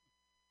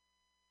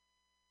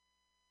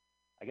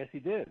 I guess he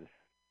did.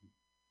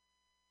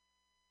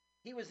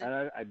 He was.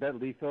 And I bet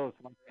Lee Phillips,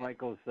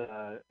 Michael's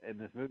in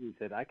this movie,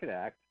 said, I could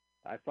act.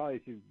 I probably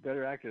she's a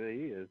better actor than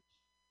he is.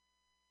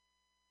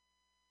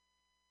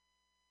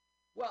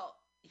 Well,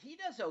 he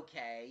does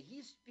okay.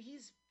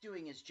 He's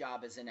doing his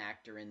job as an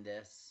actor in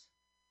this.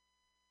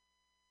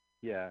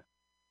 Yeah.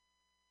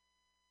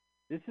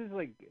 This is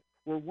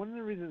one of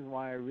the reasons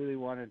why I really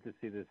wanted to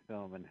see this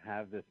film and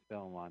have this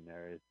film on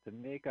there is to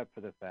make up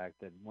for the fact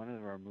that one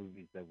of our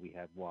movies that we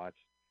had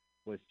watched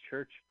was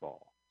Church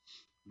Ball.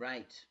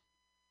 Right.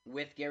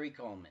 With Gary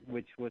Coleman.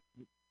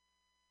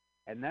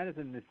 And that is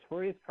a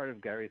notorious part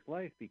of Gary's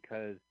life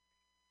because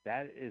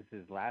that is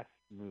his last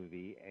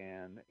movie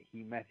and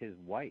he met his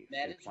wife,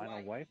 his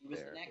final wife he was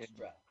there. An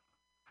extra.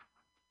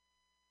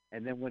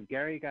 And then when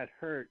Gary got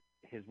hurt,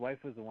 his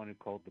wife was the one who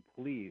called the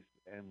police,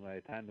 and by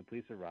the time the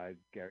police arrived,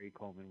 Gary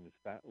Coleman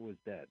was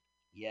dead.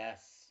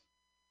 Yes.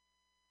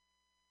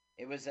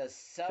 It was a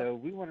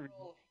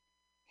subdural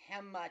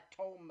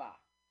hematoma,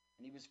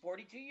 and he was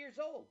 42 years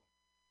old.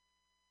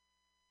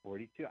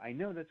 42? I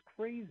know, that's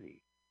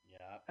crazy.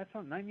 Yeah. That's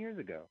not 9 years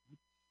ago.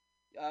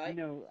 Uh, I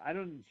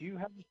don't. Do you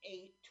have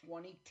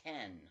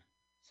 2010.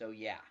 So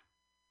yeah.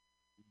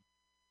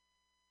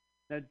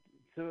 that?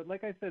 So,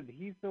 like I said,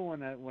 he's the one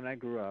that when I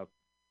grew up,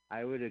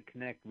 I would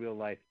connect real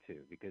life to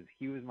because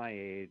he was my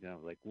age, and I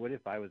was like, what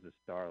if I was a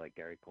star like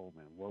Gary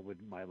Coleman? What would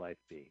my life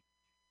be?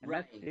 And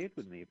that Right. stayed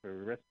with me for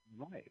the rest of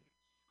my life.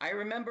 I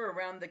remember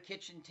around the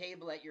kitchen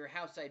table at your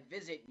house, I'd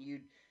visit, and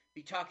you'd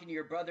be talking to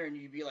your brother, and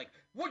you'd be like,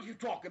 "What are you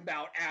talking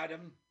about,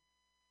 Adam?"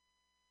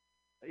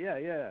 Yeah,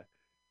 yeah.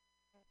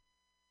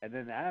 And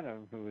then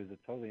Adam, who was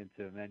totally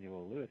into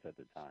Emmanuel Lewis at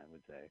the time,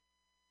 would say,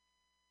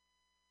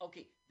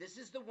 Okay, this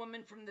is the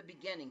woman from the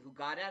beginning who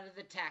got out of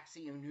the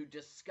taxi and who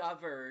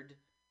discovered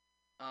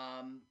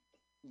um,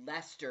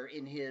 Lester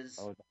in his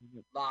 "Oh,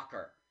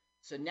 locker.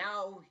 So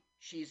now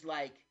she's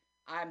like,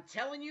 "I'm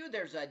telling you,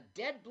 there's a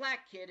dead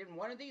black kid in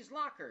one of these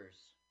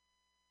lockers."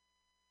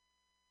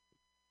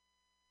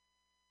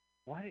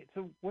 why?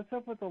 So, what's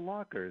up with the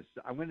lockers?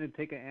 I'm going to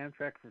take an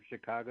Amtrak from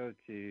Chicago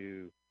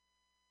to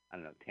I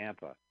don't know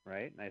Tampa,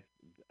 right?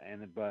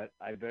 But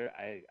I've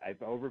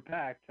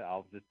overpacked.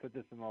 I'll just put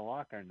this in the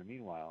locker in the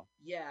meanwhile.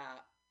 Yeah,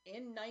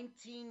 in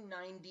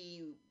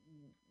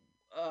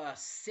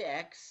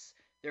 1996,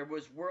 there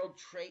was World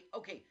Trade.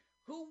 Okay,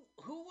 who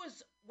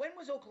was when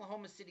was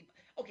Oklahoma City?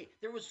 Okay,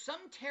 there was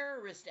some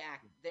terrorist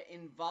act that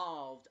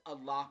involved a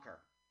locker.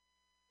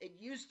 It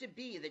used to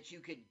be that you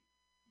could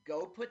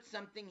go put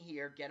something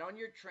here, get on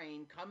your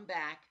train, come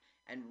back,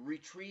 and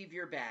retrieve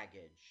your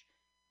baggage.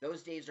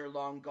 Those days are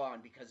long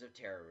gone because of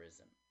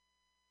terrorism.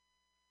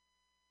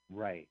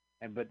 Right.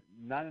 But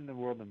not in the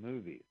world of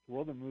movies. The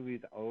world of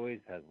movies always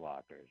has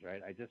lockers,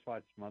 right? I just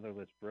watched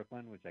Motherless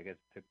Brooklyn, which I guess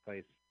took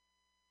place,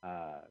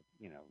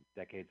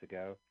 decades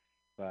ago.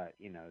 But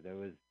there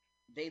was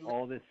They live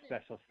all this in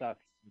special stuff.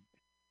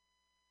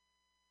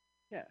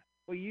 Yeah.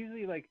 Well,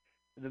 usually, like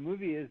the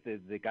movie is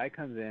the guy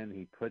comes in,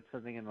 he puts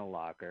something in the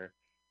locker,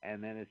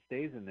 and then it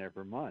stays in there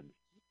for months.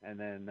 And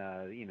then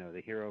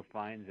the hero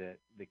finds it,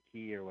 the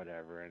key or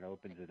whatever, and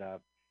opens it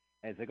up,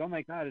 and it's like, oh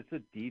my god, it's a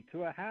deed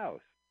to a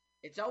house.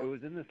 It's It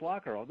always was in this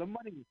locker. All the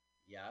money.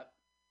 yep.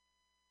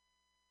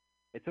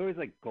 It's always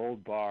like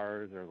gold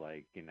bars or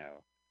like $1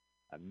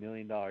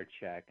 million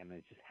check, and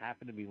it just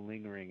happened to be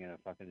lingering in a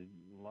fucking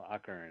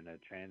locker in a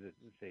transit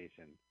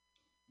station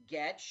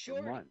Get for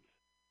shorty. months.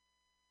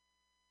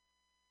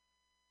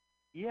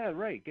 Yeah,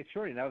 right. Get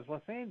shorty. That was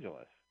Los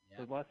Angeles.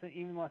 So Yep.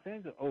 Even Los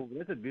Angeles. Oh,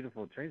 that's a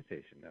beautiful train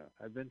station, though.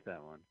 I've been to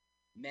that one.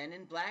 Men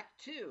in Black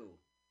 2.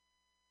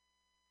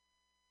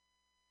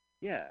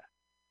 Yeah.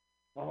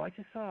 Oh, I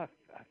just saw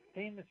a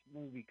famous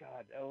movie.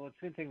 God, oh, it's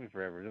gonna take me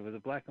forever. It was a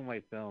black and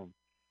white film,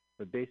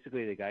 but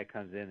basically the guy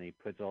comes in and he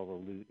puts all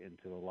the loot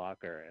into a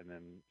locker and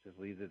then just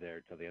leaves it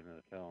there till the end of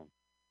the film.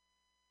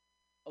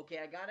 Okay,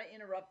 I gotta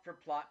interrupt for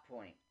plot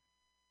point.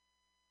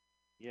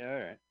 Yeah, all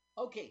right.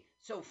 Okay,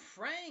 so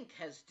Frank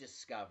has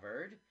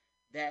discovered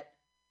that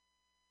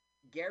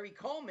Gary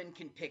Coleman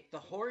can pick the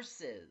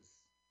horses.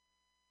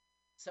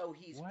 So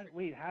What?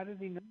 Wait, how did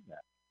he know that?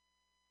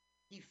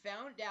 he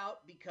found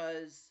out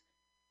because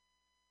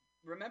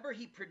remember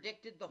he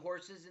predicted the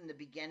horses in the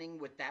beginning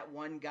with that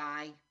one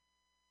guy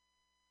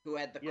who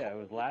had the Yeah, it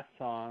was last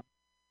song.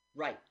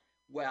 right.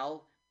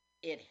 Well,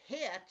 it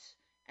hit,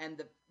 and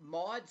the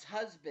Maud's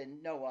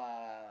husband, no,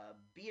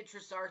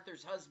 Beatrice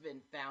Arthur's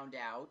husband found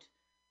out.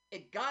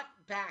 It got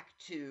back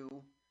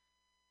to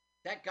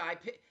that guy.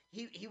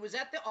 He was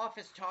at the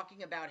office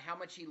talking about how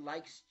much he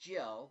likes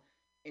Jill,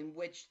 in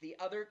which the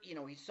other,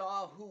 he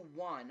saw who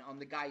won on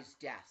the guy's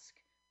desk.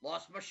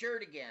 Lost my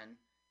shirt again.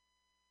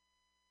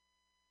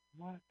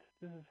 What?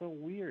 This is so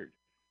weird.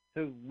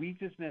 So we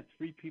just met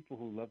three people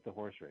who love the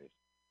horse race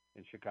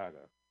in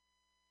Chicago.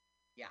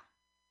 Yeah.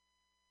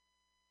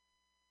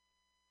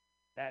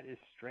 That is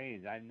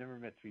strange. I've never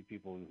met three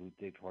people who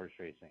dig horse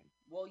racing.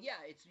 Well, yeah,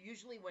 it's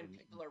usually when And,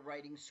 people are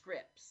writing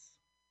scripts.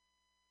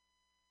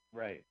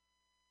 right.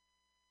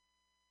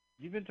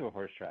 You've been to a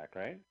horse track,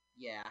 right?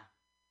 Yeah.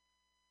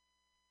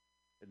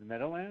 In the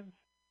Meadowlands?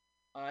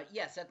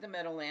 Yes, at the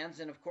Meadowlands,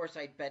 and of course,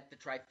 I bet the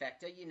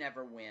trifecta. You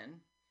never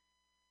win.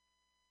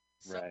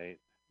 So Right.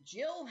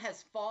 Jill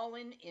has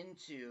fallen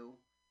into,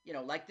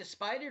 like the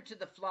spider to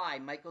the fly.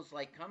 Michael's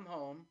like, "Come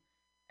home,"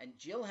 and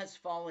Jill has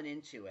fallen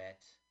into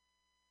it.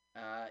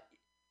 Uh,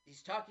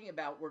 he's talking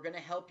about, "We're going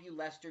to help you,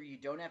 Lester. You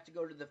don't have to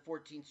go to the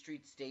 14th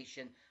Street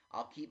station.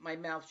 I'll keep my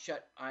mouth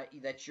shut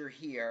that you're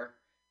here."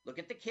 Look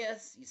at the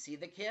kiss. You see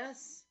the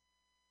kiss?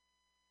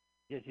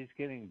 Yeah, she's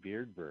getting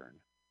beard burn.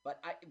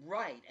 But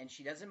right, and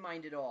she doesn't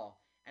mind at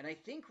all. And I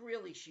think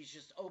really she's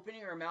just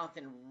opening her mouth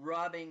and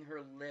rubbing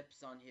her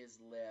lips on his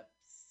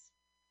lips.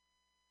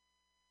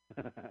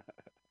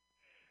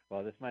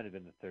 Well, this might have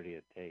been the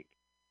 30th take.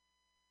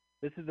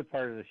 This is the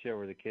part of the show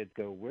where the kids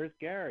go, "Where's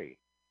Gary?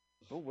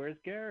 Oh, where's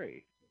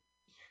Gary?"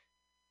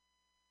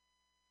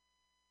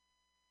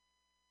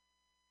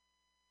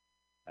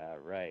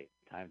 Right.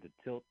 Time to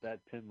tilt that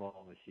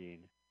pinball machine.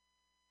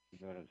 You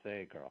know what I'm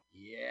saying, Carl?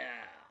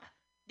 Yeah.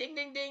 Ding,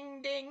 ding,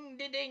 ding, ding,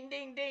 ding, ding,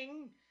 ding,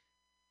 ding.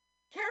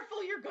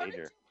 Careful, you're going to...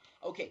 Later.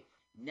 Okay,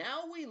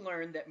 Now we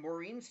learn that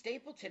Maureen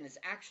Stapleton is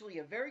actually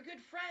a very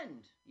good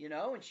friend,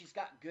 and she's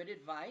got good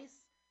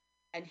advice.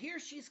 And here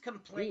she's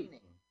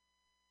complaining.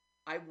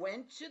 I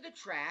went to the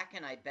track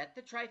and I bet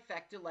the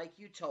trifecta like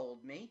you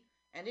told me,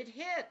 and it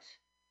hit.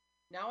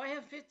 Now I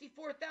have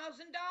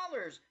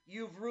 $54,000.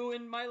 You've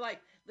ruined my life.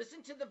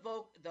 Listen to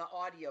the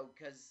audio,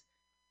 because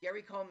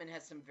Gary Coleman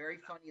has some very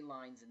funny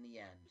lines in the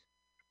end.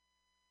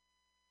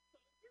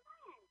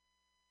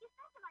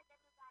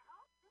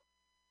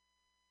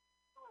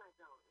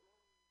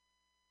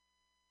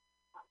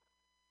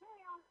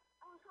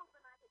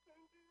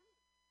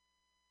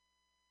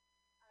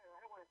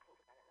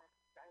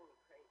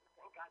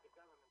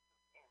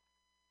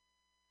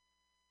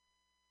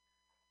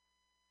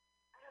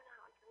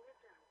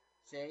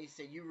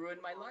 Say, you ruined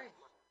my life.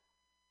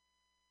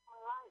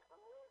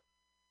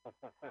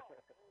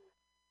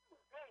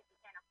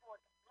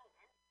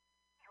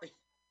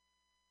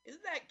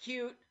 Isn't that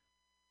cute?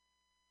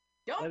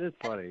 That is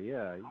funny,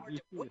 yeah.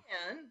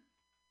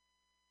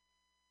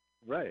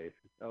 Right.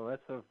 Oh,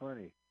 that's so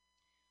funny.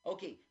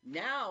 Okay,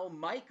 now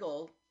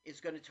Michael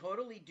is going to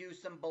totally do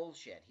some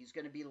bullshit. He's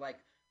going to be like,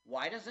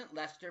 why doesn't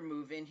Lester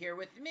move in here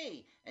with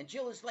me? And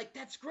Jill is like,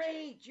 that's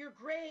great. You're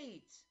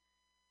great.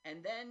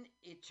 And then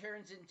it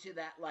turns into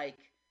that, like,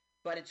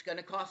 but it's going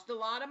to cost a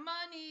lot of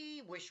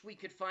money. Wish we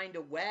could find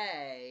a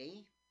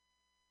way.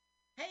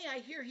 Hey, I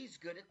hear he's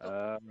good at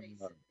the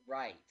racing.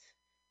 Right.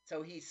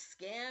 So he's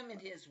scamming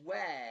his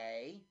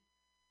way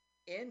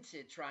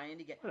into trying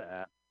to get...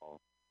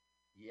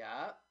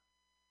 Yeah.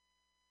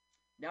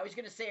 Now he's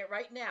going to say it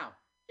right now.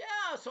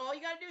 Yeah, so all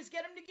you got to do is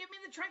get him to give me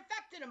the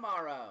trifecta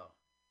tomorrow.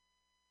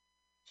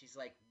 She's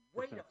like,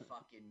 wait a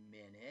fucking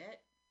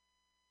minute.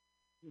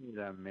 Wait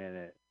a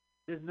minute.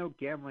 There's no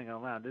gambling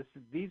allowed.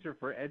 These are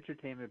for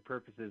entertainment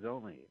purposes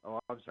only. Oh,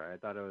 I'm sorry. I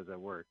thought it was at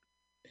work.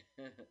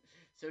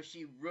 So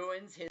she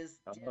ruins his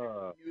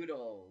dinner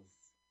noodles.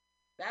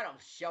 That'll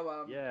show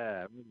him.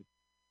 Yeah.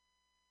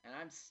 And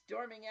I'm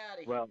storming out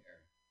of here.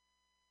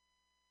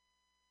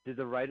 Did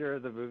the writer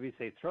of the movie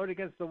say, throw it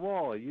against the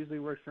wall? It usually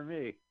works for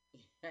me.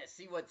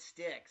 See what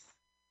sticks.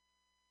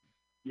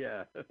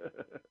 Yeah.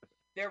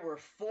 There were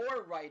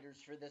 4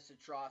 writers for this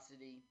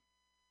atrocity.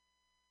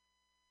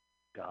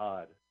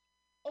 God.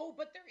 Oh,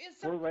 but there is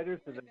something 4 writers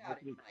about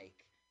it,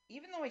 Mike.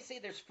 Even though I say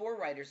there's 4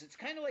 writers, it's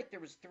kind of like there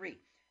was 3.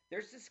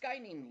 There's this guy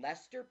named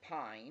Lester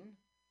Pine,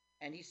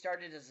 and he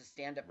started as a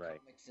stand-up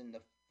comics in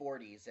the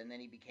 40s, and then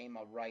he became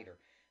a writer.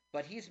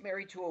 But he's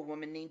married to a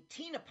woman named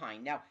Tina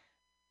Pine. Now,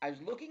 I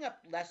was looking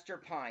up Lester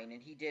Pine,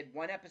 and he did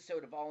 1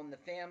 episode of All in the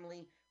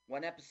Family,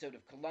 1 episode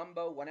of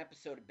Columbo, 1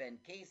 episode of Ben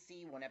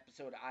Casey, 1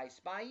 episode of I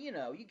Spy. You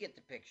get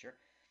the picture.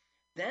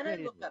 Then I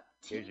look up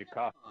Tina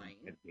Pine.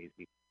 Ben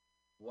Casey.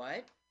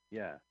 What?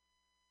 Yeah.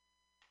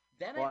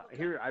 Then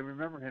I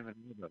remember him in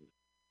those.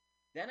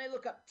 Then I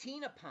look up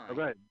Tina Pine. Oh,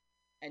 go ahead.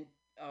 And,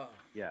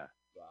 yeah.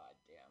 God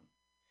damn.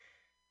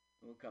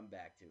 We'll come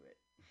back to it.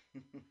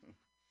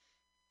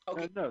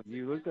 Okay. No,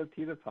 you looked up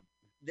Tina Pine.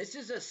 This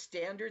is a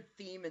standard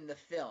theme in the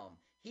film.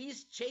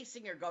 He's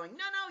chasing her going,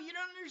 no, you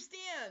don't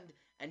understand.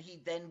 And he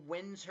then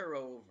wins her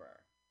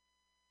over.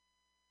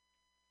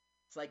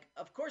 It's like,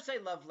 of course I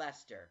love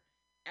Lester.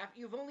 After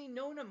you've only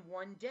known him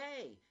 1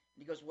 day. And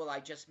he goes, well,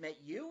 I just met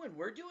you and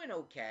we're doing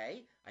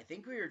okay. I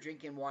think we were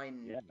drinking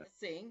wine and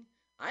kissing.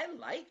 I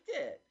liked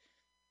it.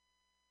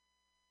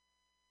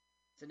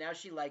 So now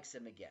she likes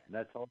him again.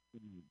 That's all she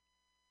needs.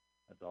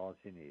 That's all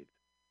she needs.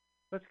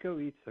 Let's go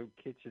eat some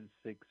kitchen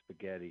sink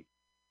spaghetti.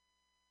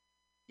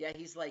 Yeah,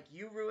 he's like,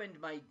 you ruined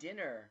my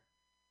dinner.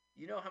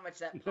 You know how much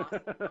that pasta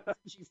costs?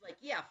 She's like,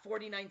 yeah,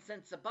 49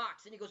 cents a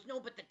box. And he goes, no,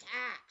 but the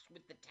tax,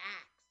 with the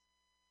tax.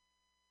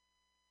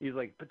 He's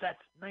like, but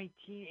that's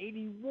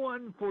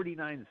 1981,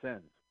 49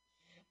 cents.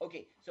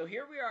 Okay, so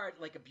here we are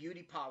at like a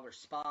beauty parlor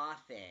spa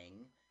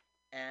thing.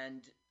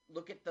 And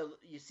look at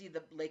you see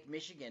the Lake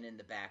Michigan in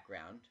the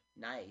background.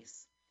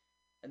 Nice.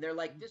 And they're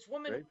like, this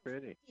woman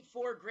pretty.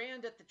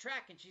 $54,000 at the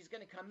track, and she's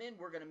going to come in.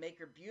 We're going to make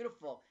her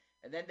beautiful.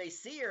 And then they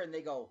see her, and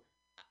they go,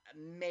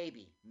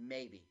 maybe.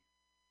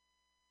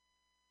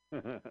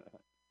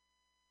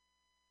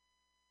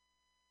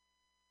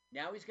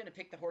 Now he's going to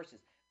pick the horses.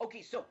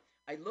 Okay, so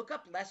I look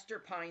up Lester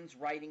Pine's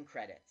writing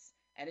credits,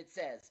 and it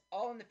says,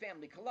 All in the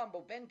Family,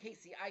 Columbo, Ben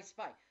Casey, I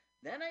Spy.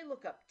 Then I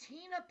look up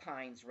Tina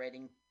Pine's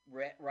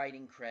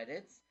writing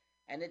credits,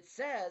 and it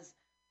says,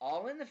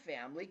 All in the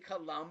Family,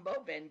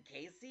 Columbo, Ben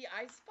Casey,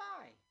 I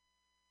Spy.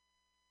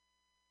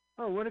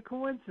 Oh, what a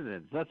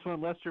coincidence. That's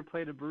when Lester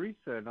played a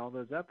barista in all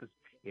those episodes.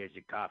 Here's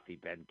your coffee,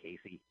 Ben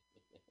Casey.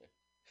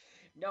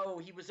 No,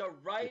 he was a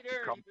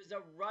writer. He was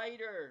a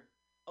writer.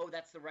 Oh,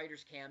 that's the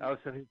writer's cameo. Oh,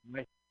 so his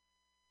wife...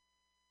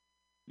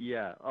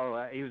 Yeah.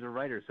 Oh, he was a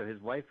writer, so his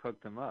wife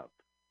hooked him up.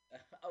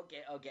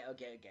 Okay.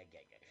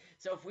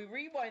 So if we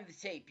rewind the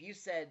tape, you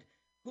said,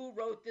 who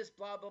wrote this,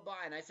 blah, blah, blah.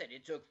 And I said,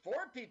 it took 4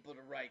 people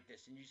to write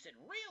this. And you said,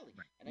 really?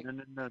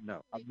 And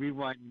No. I'm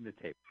rewinding the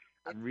tape.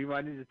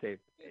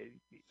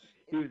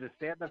 He was a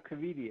stand-up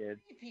comedian,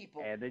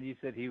 and then you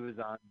said he was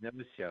on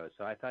those shows,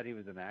 so I thought he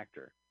was an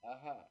actor.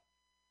 Uh-huh.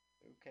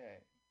 Okay.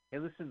 Hey,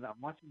 listen, I'm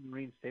watching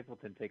Maureen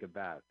Stapleton take a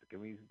bath. Can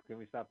we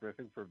stop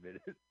riffing for a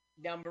minute?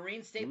 Now,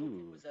 Maureen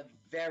Stapleton Ooh, was a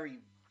very,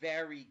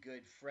 very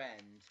good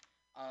friend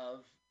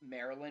of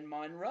Marilyn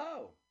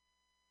Monroe.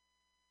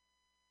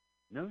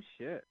 no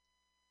shit.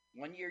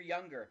 1 year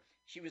younger.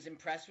 She was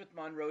impressed with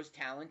Monroe's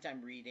talent,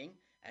 I'm reading,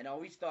 and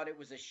always thought it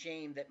was a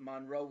shame that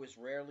Monroe was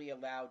rarely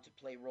allowed to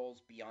play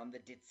roles beyond the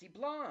ditzy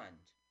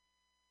blonde.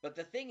 But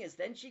the thing is,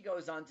 then she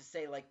goes on to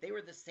say, like, they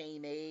were the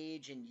same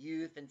age and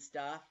youth and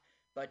stuff,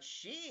 but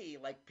she,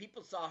 like,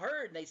 people saw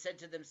her and they said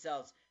to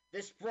themselves,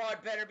 this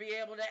broad better be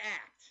able to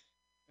act.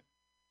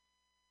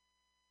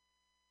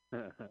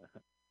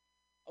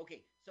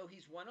 Okay, so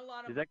he's won a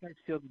lot of Did that guy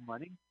steal the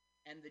money?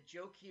 and the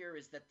joke here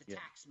is that the Yeah.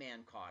 tax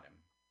man caught him.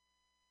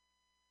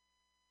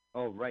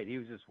 Oh, right. He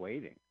was just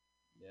waiting.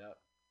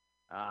 Yep.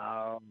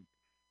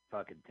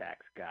 Fucking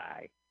tax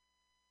guy.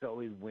 He's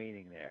always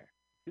waiting there.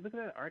 See, look at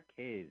that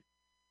arcade.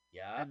 I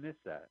Yeah. miss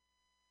that.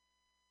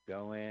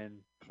 Go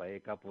in, play a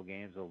couple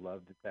games of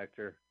Love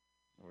Detector,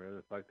 or whatever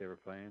the fuck they were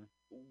playing.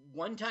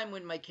 One time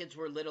when my kids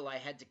were little, I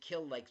had to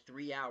kill like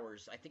 3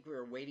 hours. I think we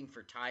were waiting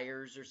for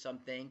tires or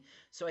something.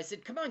 So I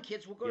said, come on,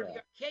 kids, we'll go to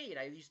the arcade.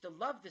 I used to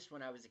love this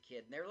when I was a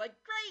kid. And they were like,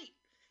 great.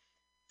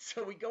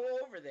 So we go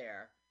over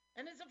there.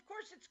 And of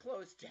course it's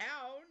closed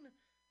down.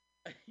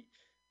 I mean,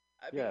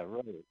 Yeah,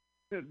 right.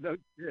 No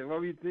shit. What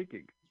were you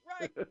thinking?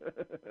 right.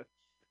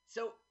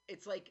 So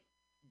it's like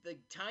the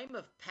time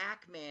of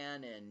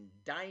Pac-Man and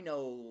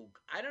Dino,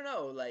 I don't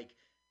know, like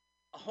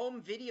home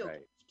video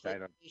Right.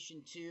 games,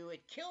 PlayStation 2,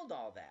 it killed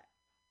all that.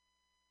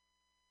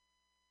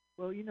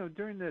 Well,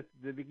 during the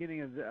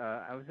beginning of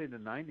I would say the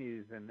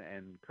 '90s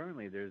and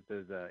currently there's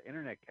those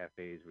internet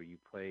cafes where you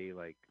play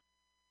like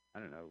I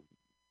don't know,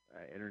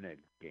 internet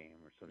game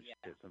or some Yeah.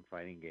 shit, some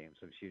fighting game,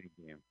 some shooting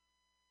game.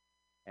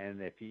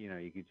 And if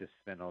you could just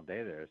spend all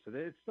day there. So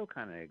it still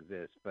kind of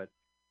exists, but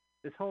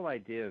this whole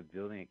idea of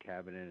building a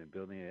cabinet and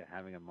building it,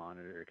 having a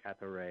monitor, a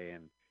cathode ray,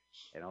 and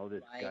all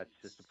this Right. guts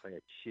just to play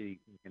a shitty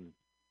fucking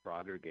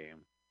Frogger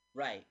game,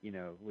 Right.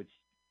 which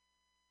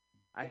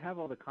I have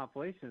all the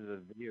compilations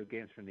of video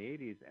games from the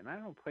 '80s, and I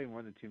don't play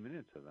more than 2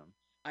 minutes of them.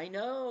 I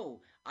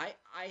know. I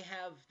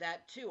have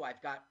that too.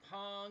 I've got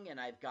Pong and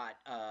I've got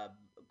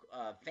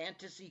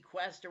Fantasy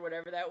Quest or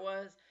whatever that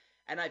was,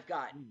 and I've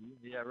got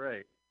Yeah,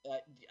 right.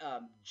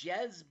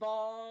 Jez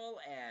Ball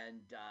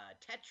and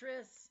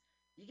Tetris.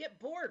 You get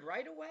bored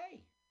right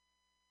away.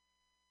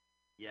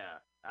 Yeah,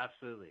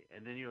 absolutely.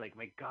 And then you're like,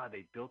 my God,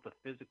 they built a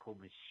physical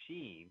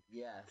machine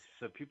Yes.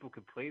 so people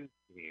could play this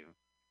game,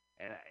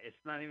 and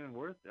it's not even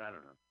worth it. I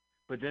don't know.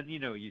 But then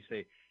you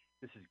say,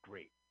 this is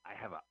great. I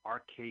have an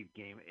arcade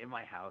game in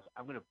my house.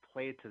 I'm gonna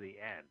play it to the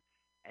end,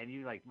 and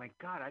you're like, my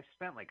God, I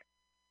spent like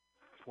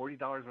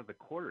 $40 worth of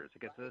quarters to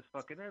get to this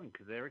fucking end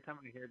because every time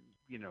I hear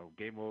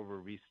game over,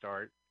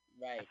 restart,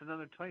 Right. that's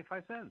another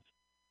 25 cents.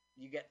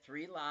 You get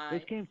 3 This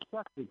lives. game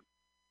sucks.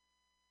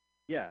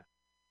 Yeah,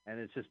 and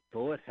it's just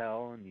bullet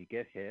hell, and you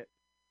get hit.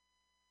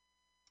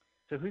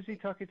 So who's he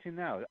talking to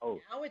now?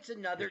 Oh, Now it's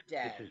another this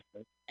day. is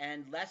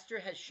And Lester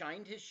has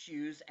shined his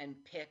shoes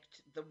and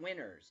picked the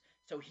winners.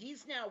 So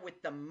he's now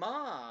with the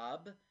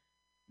mob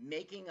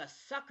making a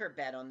sucker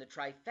bet on the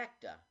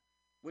trifecta,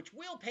 which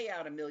will pay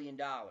out $1 million.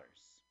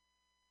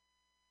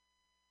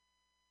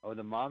 Oh,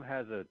 the mob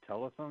has a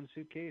telephone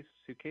suitcase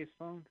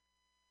phone.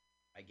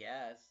 I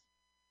guess.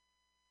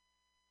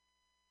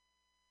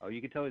 Oh, you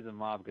can tell he's a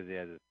mob because he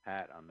has his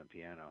hat on the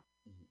piano.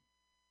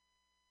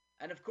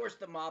 And of course,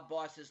 the mob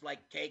boss is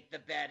like, take the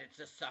bet, it's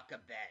a sucker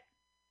bet.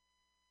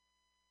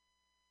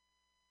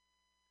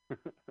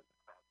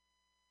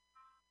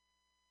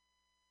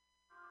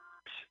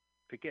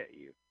 Forget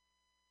you.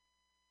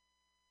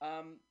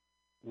 Um,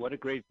 What a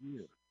great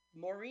view.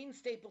 Maureen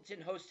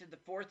Stapleton hosted the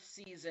 4th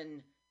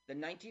season, the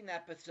 19th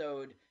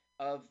episode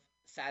of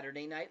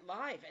Saturday Night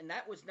Live, and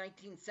that was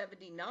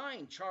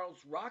 1979, Charles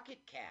Rocket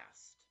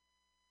Cast.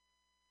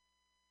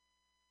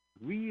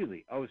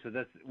 Really? Oh, so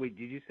that's wait.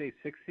 Did you say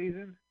 6th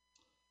season?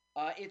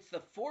 It's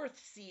the 4th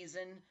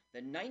season,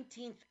 the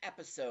 19th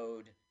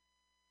episode,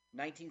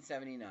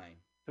 1979.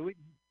 So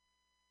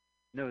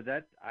no,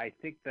 I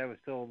think that was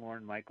still a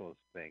Lorne Michaels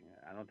thing.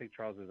 I don't think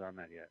Charles was on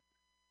that yet.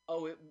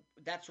 Oh,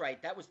 that's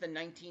right. That was the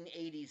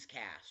 1980s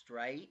cast,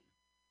 right?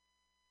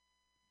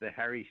 The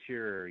Harry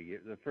Shearer,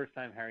 the first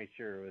time Harry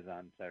Shearer was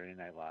on Saturday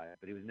Night Live,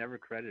 but he was never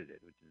credited,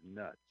 which is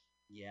nuts.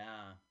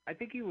 Yeah. I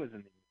think he was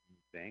in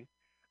the thing.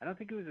 I don't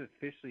think he was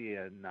officially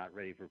a not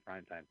ready for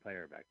primetime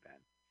player back then,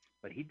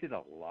 but he did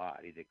a lot.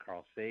 He did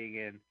Carl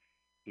Sagan.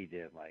 He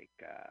did like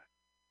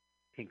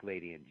Pink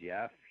Lady and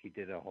Jeff. He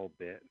did a whole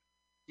bit.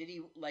 Did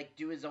he like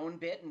do his own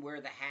bit and wear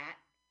the hat?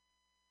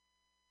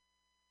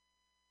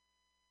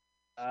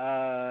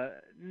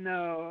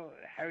 No,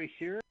 Harry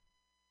Shearer.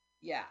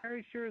 Yeah.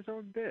 Harry Shearer's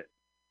own bit.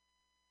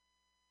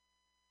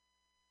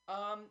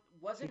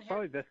 Wasn't He's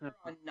probably Harry best enough.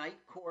 on Night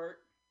Court?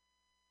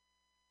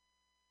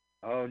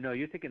 Oh no,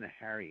 you're thinking of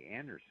Harry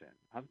Anderson.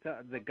 I'm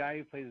the guy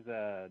who plays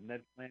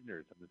Ned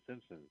Flanders on The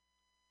Simpsons.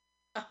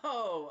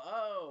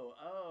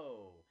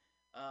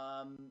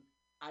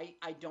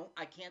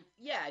 I can't.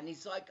 Yeah, and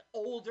he's like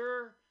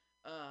older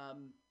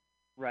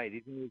Right,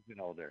 he's always been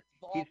older.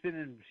 Ball. He's been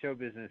in show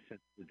business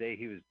since the day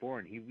he was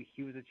born.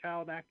 He was a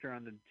child actor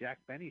on the Jack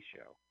Benny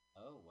show,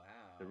 Oh wow.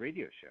 the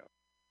radio show.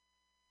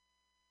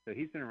 So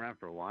he's been around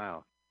for a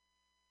while.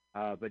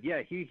 But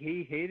yeah, he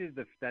hated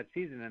that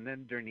season, and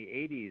then during the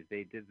 '80s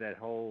they did that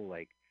whole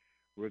like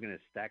we're gonna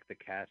stack the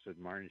cast with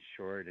Martin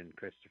Short and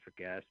Christopher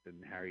Guest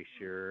and Harry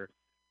Shearer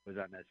was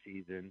on that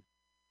season.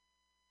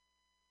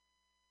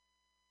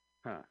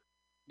 Huh.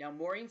 Now,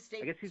 Maureen I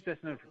State guess he's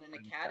best known for won an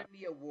fun stuff.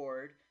 Academy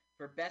Award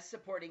for Best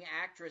Supporting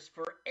Actress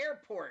for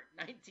Airport,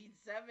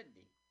 1970.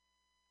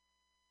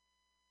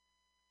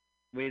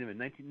 Wait a minute,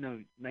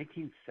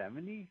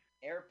 1970?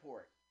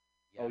 Airport.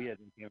 Oh yeah,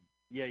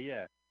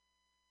 yeah.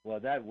 Well,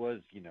 that was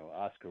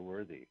Oscar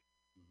worthy.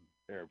 Mhm.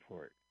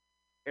 Airport.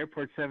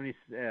 Airport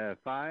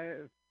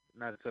 75,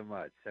 not so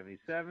much.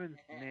 77,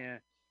 nah.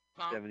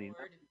 79,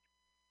 Concord.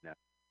 no.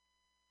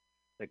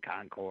 The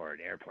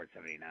Concorde, Airport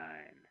 79.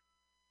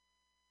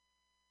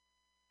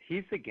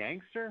 He's the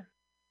gangster?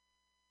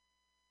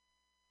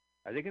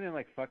 Are they gonna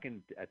like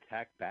fucking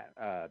attack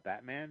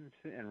Batman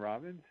and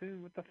Robin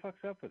soon? What the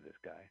fuck's up with this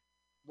guy?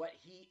 What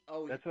he?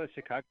 Oh, That's what a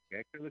Chicago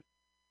gangster looks.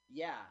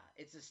 yeah.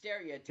 It's a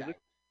stereotype. He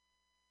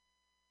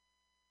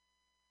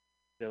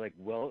They're like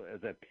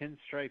a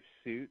pinstripe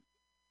suit,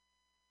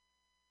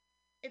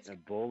 It's a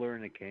bowler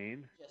and a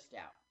cane. just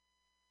out.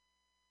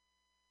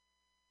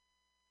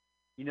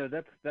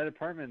 That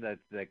apartment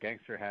that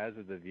gangster has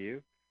with the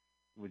view,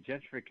 with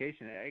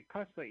gentrification, it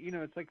costs like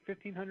it's like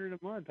 $1,500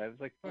 a month. I was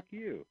like, fuck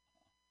you.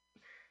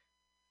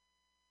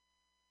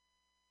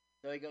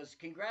 So he goes, That's a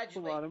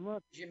congratulations, lot of money.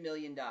 $1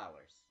 million.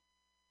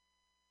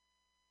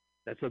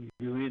 That's $1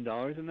 million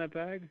in that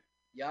bag.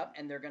 Yup,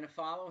 and they're going to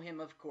follow him,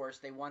 of course.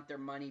 They want their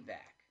money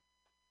back.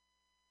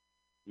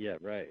 Yeah,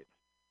 right.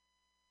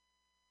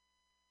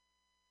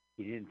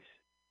 He didn't.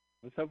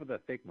 What's up with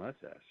that fake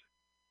mustache?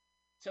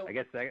 So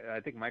I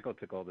think Michael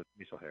took all the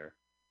facial hair.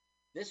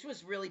 this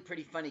was really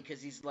pretty funny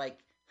because he's like,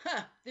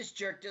 this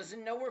jerk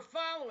doesn't know we're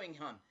following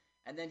him.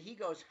 And then he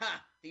goes,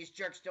 these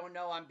jerks don't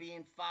know I'm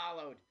being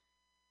followed.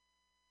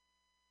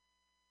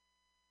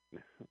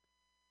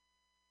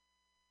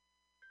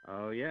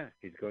 Oh yeah,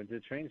 he's going to the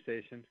train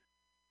station.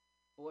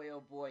 Boy,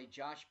 oh boy,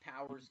 Josh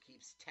Powers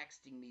keeps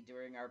texting me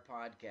during our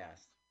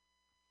podcast.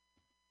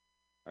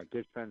 Our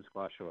good friend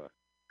Squashua.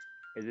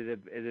 Is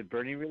it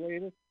Bernie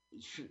related?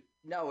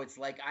 No, it's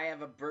like, I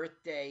have a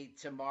birthday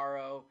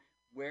tomorrow.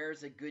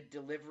 Where's a good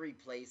delivery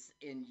place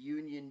in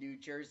Union, New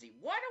Jersey?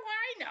 What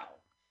do I know?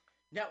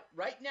 Now,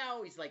 right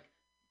now, he's like,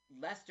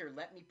 Lester,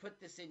 let me put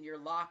this in your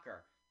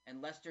locker.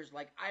 And Lester's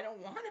like, I don't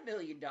want $1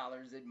 million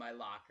in my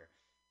locker.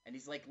 And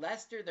he's like,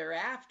 Lester, they're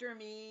after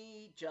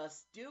me.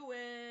 Just do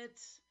it.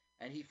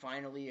 And he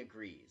finally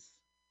agrees.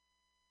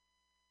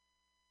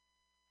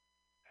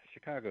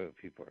 Chicago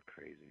people are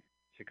crazy.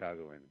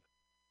 Chicagoans.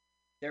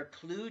 They're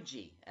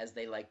kludgy, as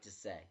they like to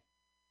say.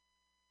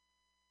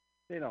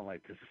 They don't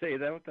like to say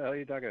that. What the hell are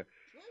you talking about?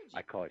 Kludgy.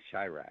 I call it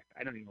Chirac.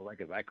 I don't even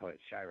like it, but I call it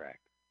Chirac.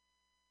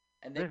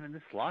 And they, Listen,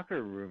 this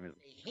locker room is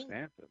they hate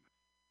expansive.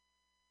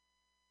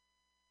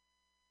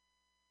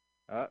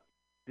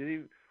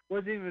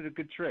 Wasn't even a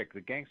good trick.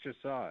 The gangster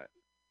saw it.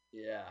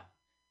 Yeah.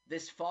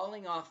 This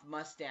falling off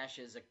mustache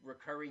is a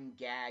recurring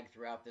gag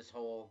throughout this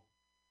whole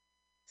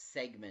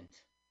segment.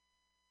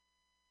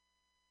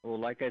 Well,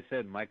 like I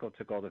said, Michael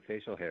took all the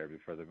facial hair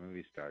before the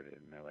movie started,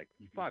 and they're like,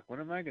 "Fuck, what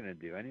am I gonna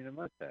do? I need a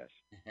mustache."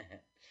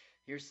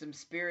 Here's some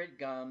spirit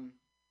gum.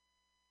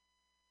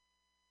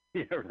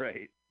 Yeah,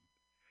 right.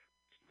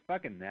 It's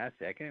fucking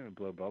nasty. I can't even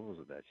blow bubbles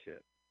with that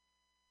shit.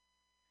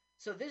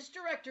 So this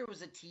director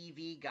was a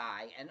TV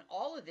guy, and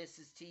all of this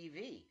is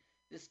TV.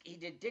 He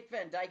did Dick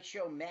Van Dyke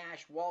Show,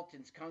 MASH,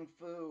 Waltons, Kung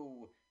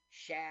Fu,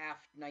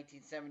 Shaft,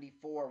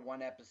 1974,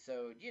 one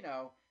episode.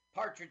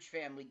 Partridge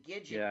Family,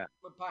 Gidget. Yeah.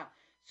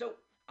 So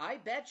I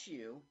bet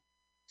you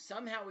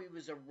somehow he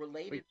was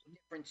related to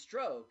Different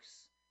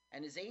Strokes,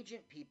 and his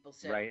agent people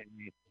said, Right.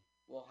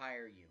 we'll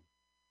hire you.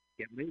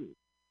 Get me.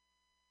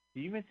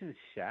 Did you mention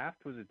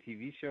Shaft was a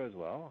TV show as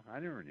well? I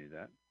never knew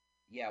that.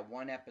 Yeah,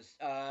 one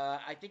episode.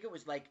 I think it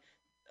was like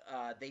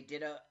they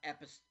did a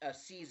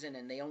season,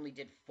 and they only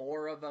did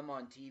 4 of them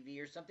on TV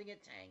or something.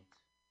 It tanked.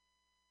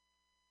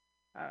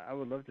 I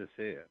would love to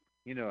see it.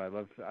 I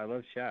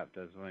love Shaft.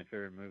 That's my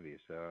favorite movie,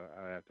 so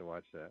I have to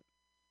watch that.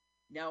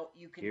 Now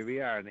you can. Here we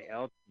are in the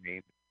L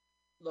train.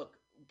 Look,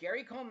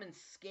 Gary Coleman's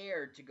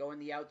scared to go in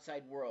the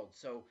outside world,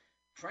 so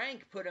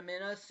Frank put him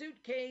in a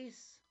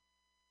suitcase.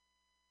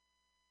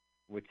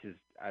 Which is,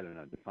 I don't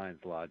know,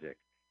 defines logic.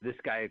 This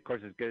guy, of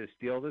course, is going to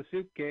steal the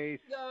suitcase.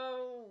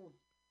 Go!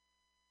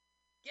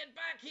 Get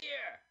back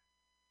here!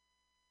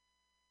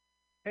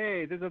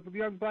 Hey, there's a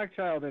young black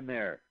child in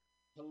there.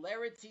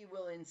 Hilarity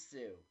will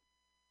ensue.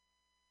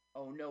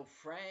 Oh no,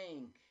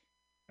 Frank.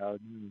 Oh,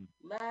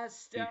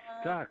 Lester. he's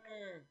stuck.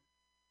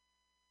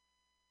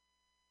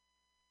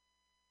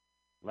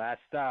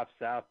 Last stop,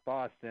 South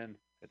Boston.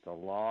 It's a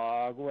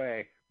long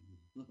way.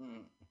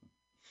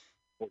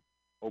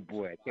 Oh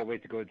boy, I can't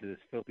wait to go into this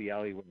filthy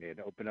alleyway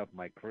and open up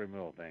my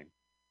criminal thing.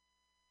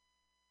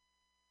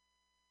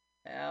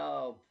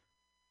 Help.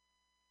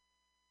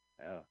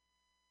 Oh.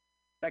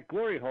 That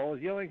glory hole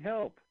is yelling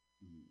help.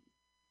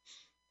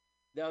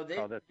 No,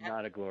 Oh, that's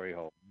not a glory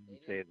hole. You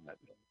say that.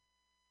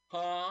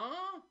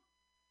 Huh?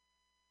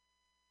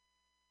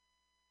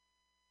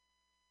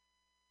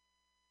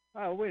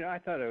 Oh, wait, I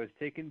thought I was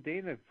taking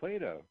Dana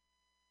Plato.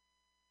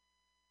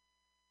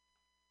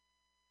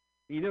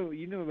 You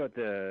know about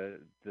the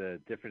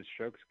different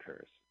strokes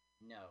curse.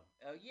 No.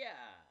 Oh yeah.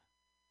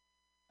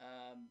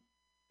 Um,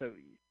 So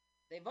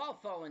they've all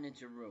fallen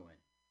into ruin.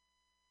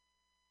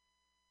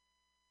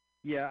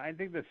 yeah, I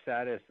think the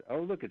saddest.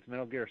 Oh, look, it's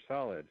Metal Gear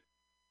Solid.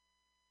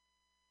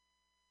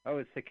 Oh,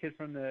 it's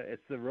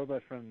it's the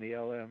robot from the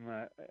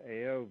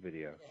LMAO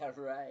video. Yeah,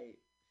 right.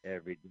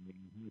 Everyday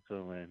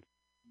insulin.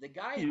 The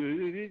guy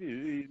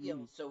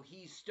steal, so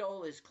he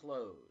stole his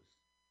clothes.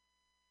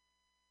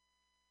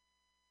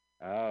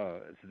 Oh,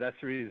 so that's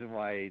the reason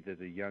why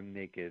there's a young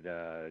naked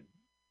man.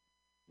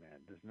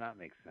 Does not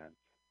make sense.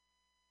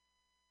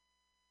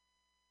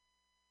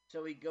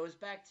 So he goes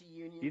back to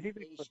Union Do you think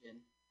Station,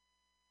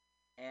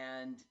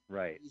 and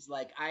right? he's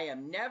like, "I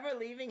am never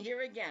leaving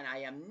here again. I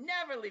am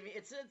never leaving."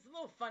 It's a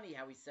little funny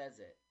how he says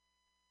it.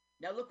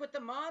 Now look what the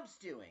mob's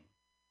doing.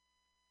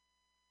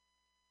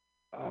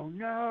 Oh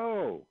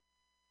no!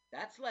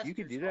 That's Lester's You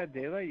could do that,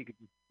 daylight. You could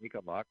just make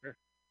a locker.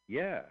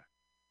 Yeah.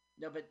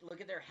 No, but look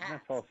at their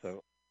hats. That's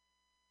also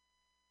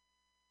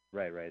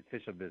right.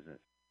 Official business.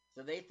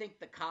 So they think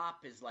the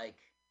cop is like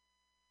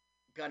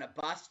gonna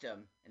bust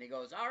him, and he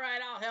goes, "All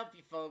right, I'll help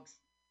you, folks."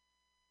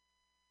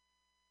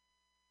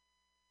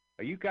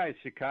 Are you guys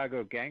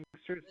Chicago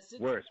gangsters?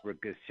 Worse, we're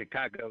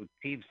Chicago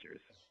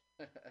Teamsters.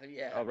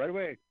 Yeah. Oh, right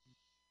away.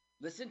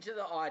 Listen to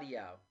the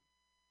audio.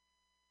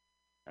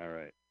 All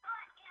right.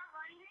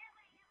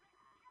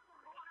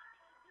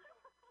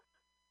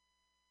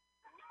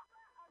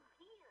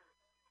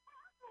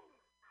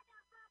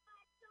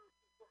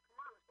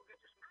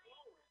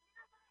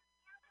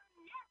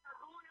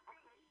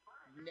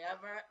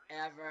 Never,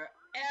 ever,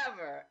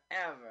 ever,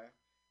 ever.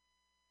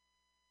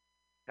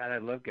 God, I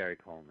love Gary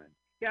Coleman.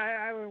 Yeah,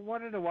 I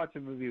wanted to watch a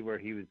movie where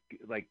he was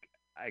like,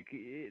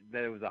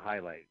 that it was a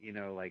highlight. You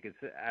know, like it's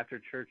after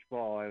Church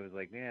Ball. I was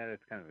like, yeah,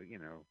 that's kind of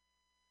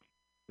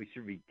we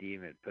should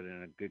redeem it, put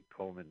in a good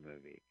Coleman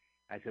movie.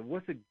 I said,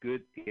 what's a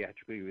good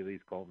theatrically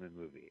released Coleman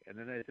movie? And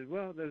then I said,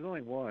 well, there's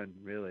only one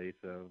really,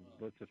 so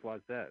let's just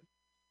watch that.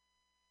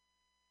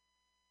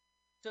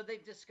 So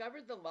they've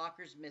discovered the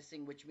locker's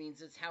missing, which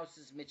means his house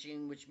is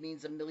missing, which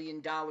means $1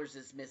 million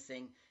is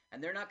missing,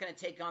 and they're not going to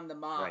take on the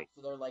mob. Right.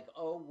 So they're like,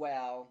 oh,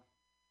 well.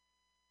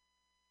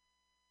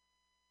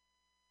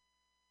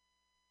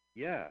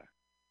 Yeah.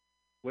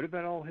 What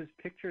about all his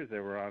pictures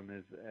that were on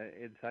his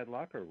inside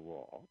locker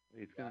wall?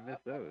 He's going to miss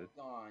those.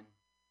 Gone.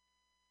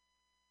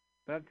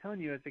 But I'm telling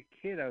you, as a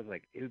kid, I was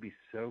like, it would be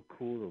so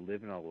cool to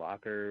live in a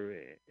locker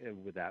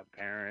without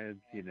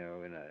parents, in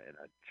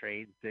a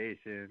train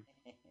station.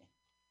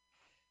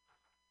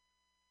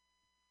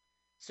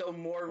 So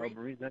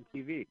Maureen's on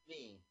TV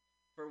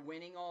for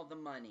winning all the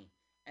money.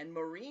 And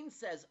Maureen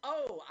says,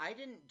 oh, I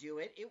didn't do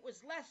it. It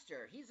was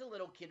Lester. He's a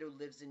little kid who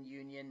lives in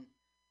Union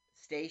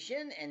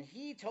Station, and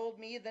he told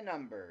me the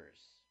numbers.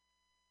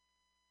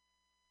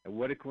 And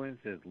what a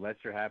coincidence.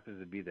 Lester happens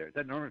to be there. Is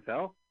that Norman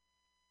Fell?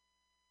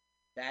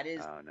 That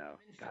is oh, no.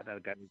 God,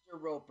 that guy...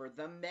 Mr. Roper,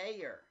 the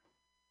mayor.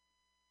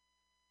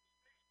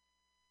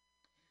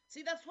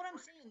 See, that's what I'm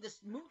saying. This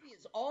movie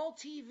is all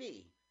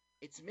TV.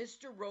 It's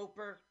Mr.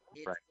 Roper.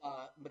 It's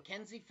right.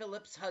 Mackenzie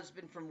Phillips'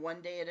 husband from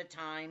One Day at a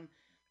Time.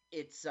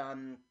 It's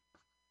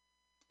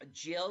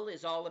Jill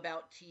is all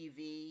about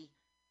TV.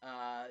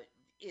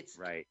 It's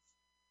right.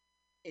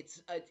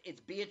 It's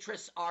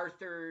Beatrice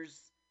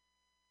Arthur's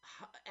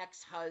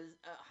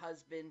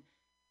ex-husband,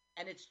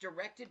 and it's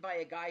directed by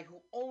a guy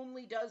who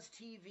only does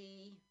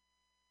TV.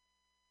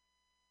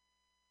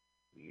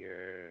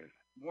 Weird.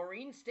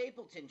 Maureen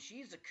Stapleton,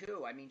 she's a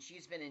coup. I mean,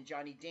 she's been in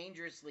Johnny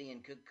Dangerously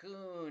and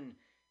Cocoon.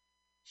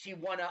 She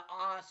won an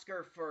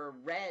Oscar for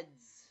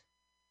Reds.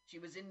 She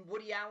was in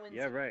Woody Allen's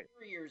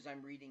Interiors,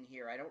 I'm reading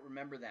here. I don't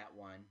remember that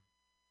one.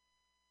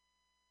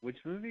 Which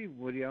movie?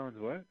 Woody Allen's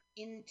what?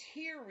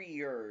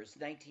 Interiors,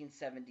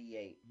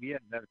 1978. Yeah,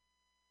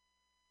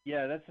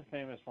 that's a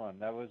famous one.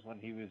 That was when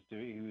he was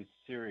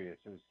serious.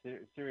 It was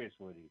Serious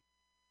Woody.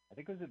 I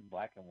think it was in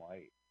black and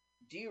white.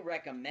 Do you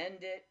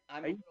recommend it?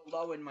 I'm a little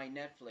low in my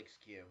Netflix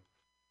queue.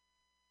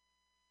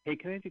 Hey,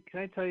 can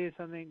I tell you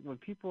something? When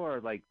people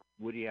are like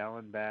Woody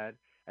Allen bad,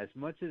 as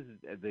much as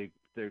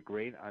they're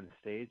great on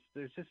stage,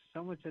 there's just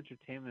so much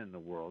entertainment in the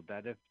world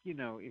that if you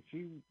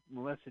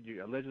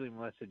allegedly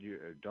molested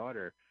your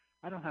daughter,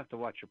 I don't have to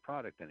watch your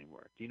product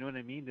anymore. Do you know what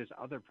I mean? There's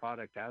other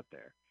product out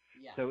there.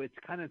 Yeah. So it's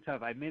kind of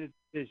tough. I made a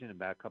decision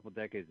about a couple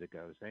decades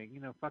ago saying,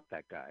 fuck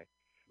that guy.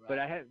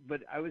 Right.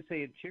 But I would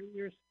say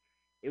Interiors,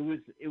 it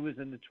was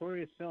a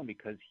notorious film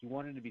because he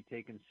wanted to be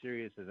taken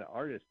serious as an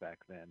artist back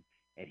then.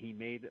 And he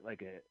made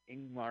like a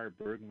Ingmar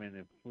Bergman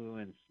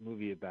influenced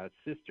movie about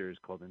sisters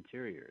called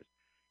Interiors,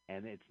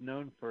 and it's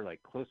known for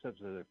like close-ups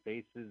of their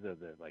faces, of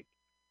their like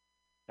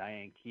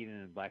Diane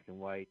Keaton in black and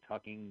white,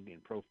 talking in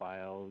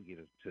profile,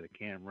 to the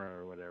camera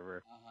or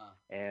whatever.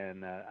 Uh-huh.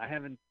 And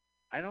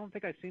I don't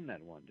think I've seen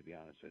that one, to be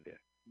honest with you.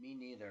 Me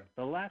neither.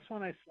 The last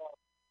one I saw,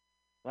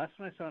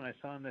 and I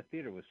saw in the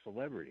theater, was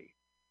Celebrity,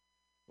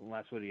 the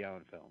last Woody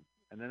Allen film.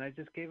 And then I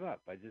just gave up.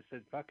 I just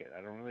said, fuck it.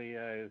 I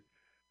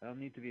don't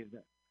need to be.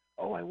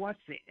 Oh, I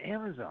watched the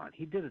Amazon.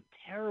 He did a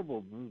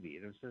terrible movie.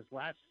 It was his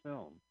last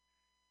film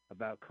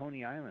about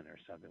Coney Island or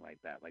something like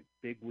that, like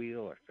Big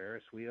Wheel or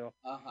Ferris Wheel.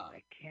 Uh-huh.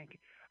 I can't.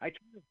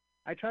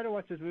 I try to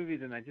watch his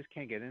movies and I just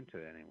can't get into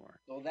it anymore.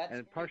 Well, that's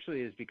and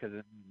partially is because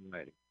of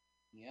writing.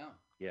 Yeah.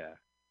 Yeah.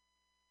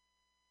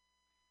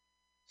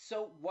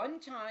 So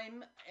one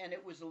time, and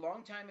it was a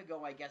long time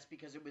ago, I guess,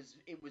 because it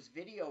was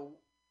video.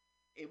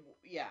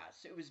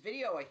 So it was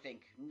video, I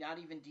think, not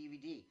even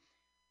DVD.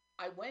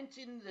 I went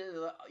in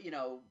the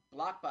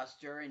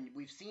Blockbuster, and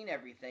we've seen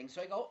everything.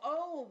 So I go,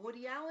 oh, a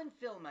Woody Allen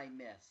film I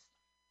missed.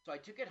 So I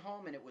took it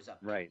home, and it was a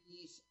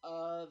piece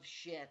of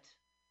shit.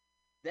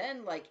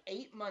 Then, like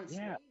 8 months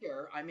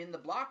later, I'm in the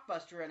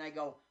Blockbuster, and I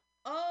go,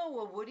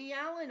 oh, a Woody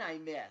Allen I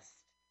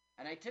missed.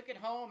 And I took it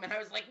home, and I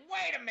was like,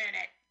 wait a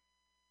minute.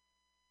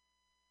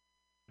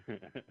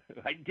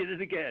 I did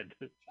it again.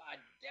 God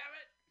damn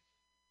it.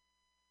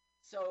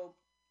 So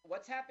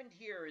what's happened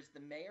here is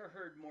the mayor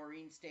heard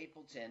Maureen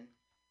Stapleton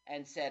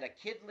and said, a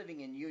kid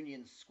living in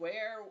Union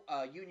Square,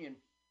 Union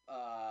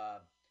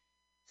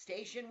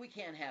Station, we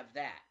can't have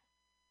that.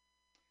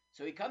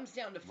 So he comes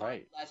down to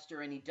find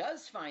Lester, and he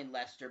does find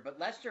Lester, but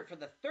Lester, for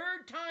the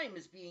third time,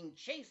 is being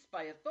chased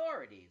by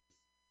authorities.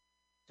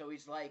 So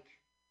he's like,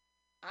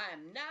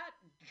 I'm not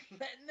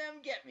letting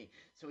them get me.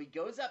 So he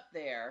goes up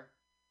there.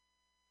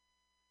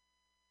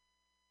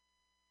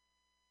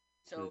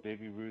 So the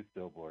Baby Ruth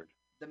billboard.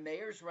 The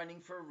mayor's running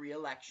for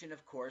re-election,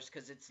 of course,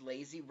 because it's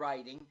lazy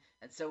writing.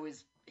 And so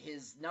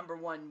his number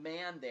one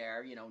man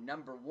there,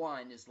 number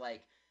one, is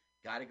like,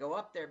 got to go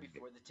up there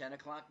before the 10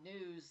 o'clock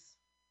news.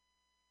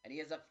 And he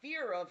has a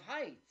fear of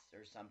heights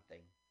or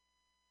something.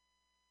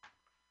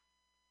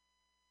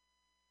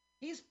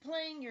 He's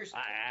playing your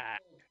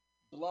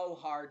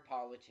blowhard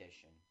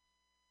politician.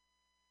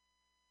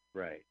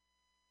 Right.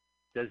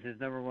 Does his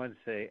number one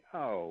say,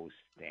 oh,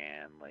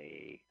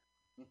 Stanley?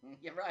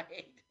 You're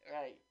right.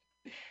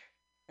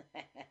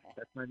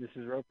 That's my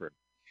Mrs. Roper.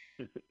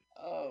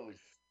 Oh,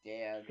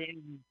 Stan.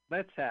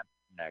 Let's have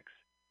sex.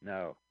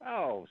 No.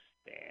 Oh,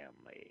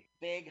 Stanley.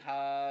 Big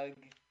hug.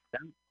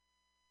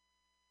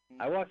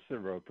 I watched The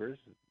Ropers,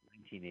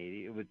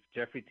 1980. It was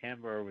Jeffrey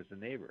Tambor was the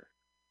neighbor.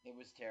 It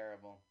was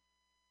terrible.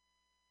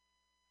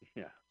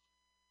 Yeah.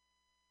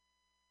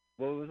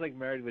 Well, it was like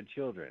Married with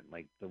Children.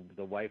 Like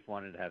the wife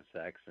wanted to have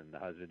sex and the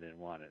husband didn't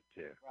want it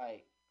too.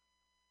 Right.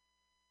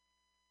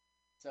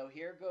 So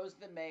here goes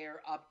the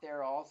mayor up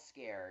there all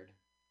scared.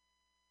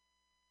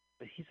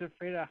 But he's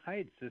afraid of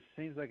heights. This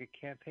seems like a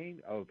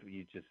campaign. Oh,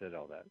 you just said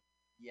all that.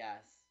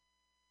 Yes.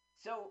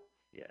 So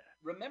yeah.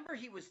 Remember,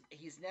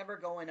 he's never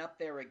going up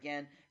there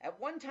again. At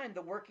one time,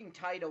 the working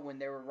title when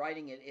they were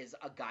writing it is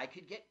 "A guy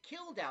could get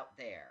killed out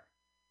there,"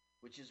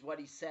 which is what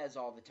he says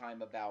all the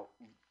time about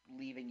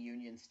leaving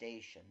Union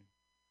Station.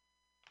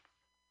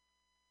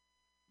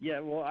 Yeah,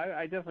 well,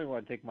 I definitely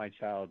want to take my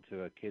child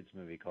to a kids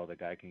movie called "A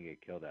Guy Can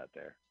Get Killed Out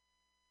There."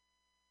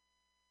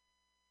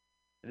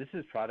 And this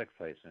is product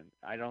placement.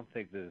 I don't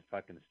think the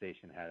fucking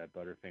station had a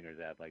Butterfingers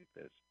ad like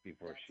this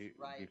before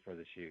before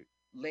the shoot.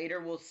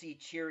 Later, we'll see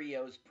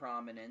Cheerios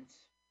prominent.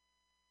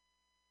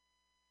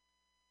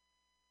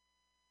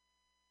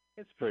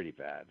 It's pretty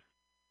bad.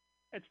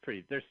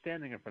 They're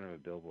standing in front of a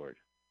billboard.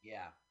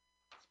 Yeah,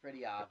 it's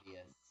pretty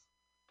obvious.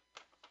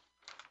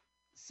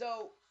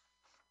 So,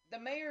 the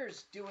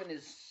mayor's doing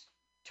his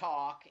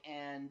talk,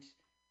 and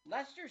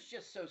Lester's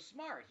just so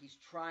smart. He's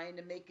trying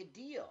to make a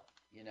deal,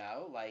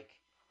 like...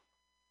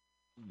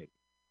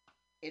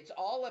 It's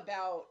all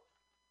about...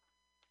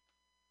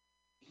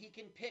 He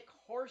can pick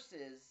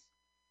horses...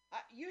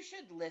 you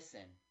should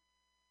listen.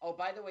 Oh,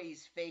 by the way,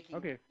 he's faking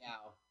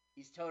now.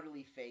 He's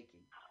totally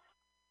faking.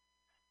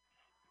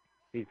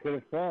 He's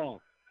gonna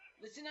fall.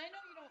 Listen, I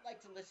know you don't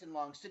like to listen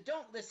long, so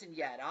don't listen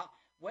yet.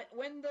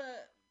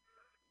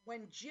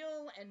 When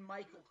Jill and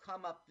Michael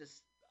come up,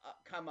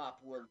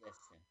 we'll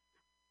listen.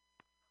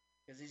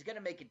 Because he's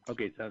gonna make a deal.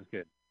 Okay, sounds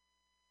good.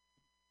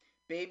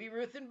 Baby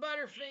Ruth and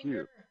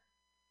Butterfinger.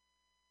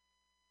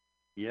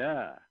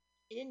 Yeah.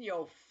 In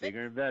your face.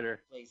 Bigger and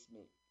better. Place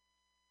me.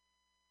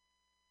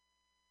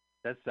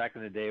 That's back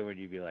in the day when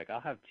you'd be like,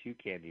 I'll have 2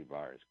 candy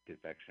bars,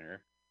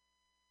 confectioner.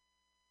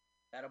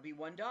 That'll be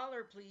 $1,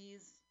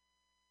 please.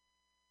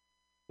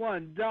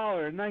 $1,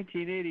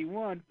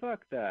 1981.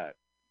 Fuck that.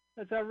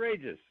 That's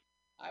outrageous.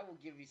 I will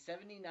give you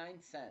 79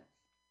 cents.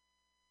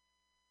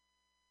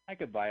 I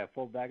could buy a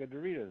full bag of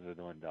Doritos with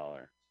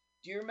 $1.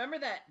 Do you remember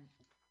that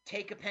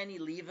take a penny,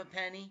 leave a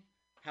penny?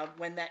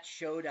 When that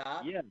showed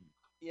up? Yeah.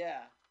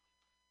 Yeah.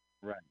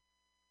 Right.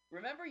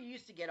 Remember you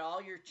used to get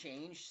all your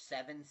change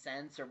 7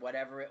 cents or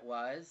whatever it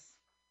was?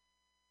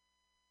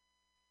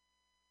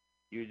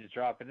 You would just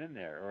drop it in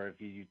there, or if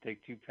you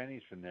take 2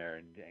 pennies from there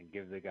and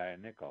give the guy a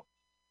nickel.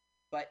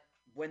 But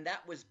when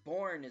that was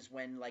born is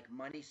when like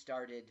money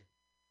started.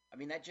 I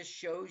mean, that just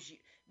shows you.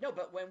 No,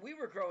 but when we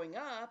were growing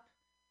up,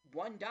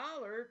 $1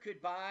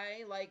 could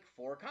buy like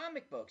 4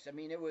 comic books. I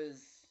mean, it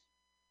was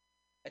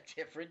a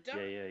different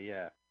time.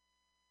 Yeah.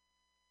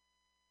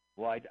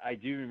 Well, I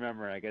do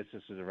remember. I guess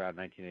this was around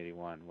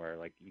 1981, where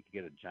like you could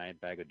get a giant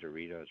bag of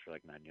Doritos for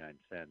like 99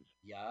 cents.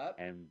 Yup.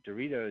 And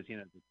Doritos,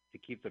 to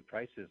keep the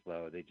prices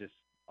low, they just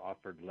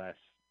offered less,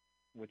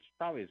 which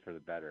probably is for the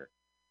better.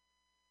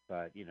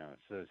 But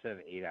so instead of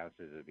 8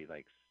 ounces, it'd be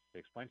like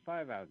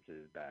 6.5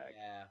 ounces bag.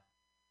 Yeah.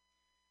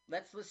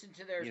 Let's listen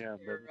to their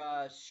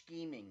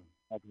scheming.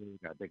 Okay,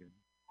 got bigger.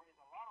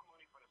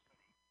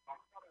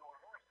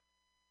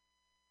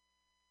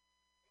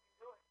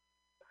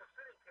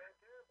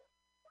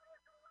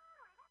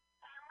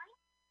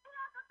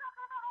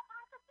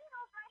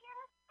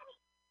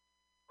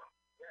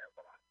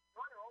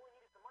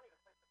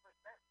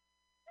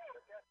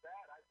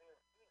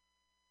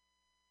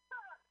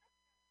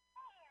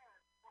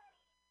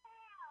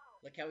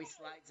 Look how he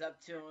slides up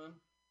to him.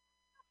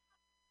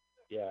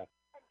 Yeah.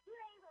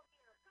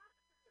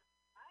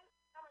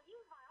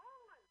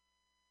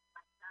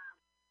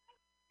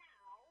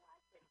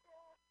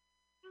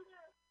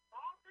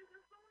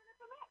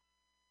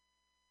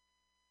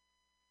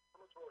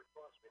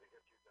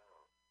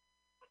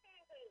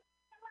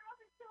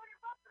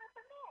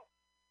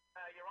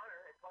 Your Honor,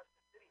 it cost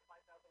the city $5,000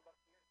 a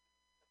year.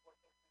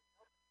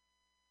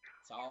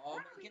 It's all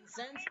making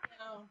sense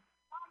now.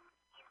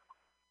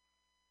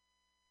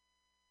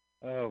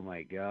 Oh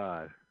my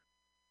God,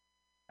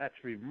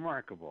 that's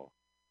remarkable.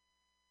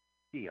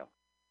 Deal.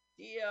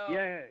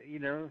 Yeah,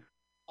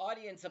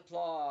 Audience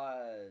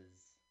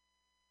applause.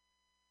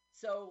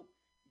 So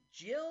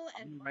Jill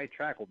and my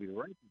track will be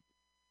right.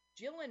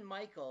 Jill and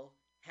Michael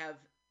have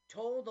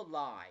told a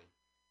lie.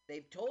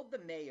 They've told the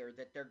mayor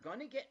that they're going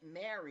to get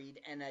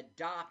married and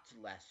adopt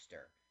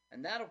Lester,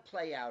 and that'll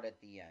play out at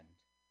the end.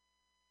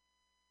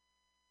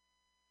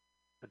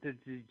 But they're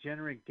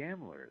degenerate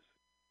gamblers.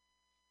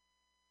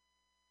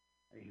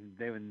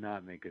 They would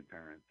not make good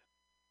parents.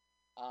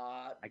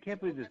 I can't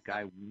believe this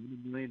guy won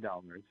 $1 million.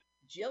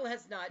 Jill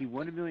has not. He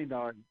won $1 million.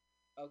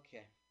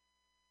 Okay.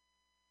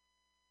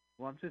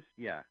 Well, I'm just,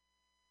 yeah.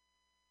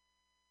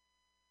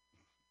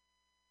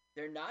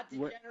 They're not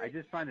degenerate I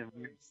just find it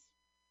weird.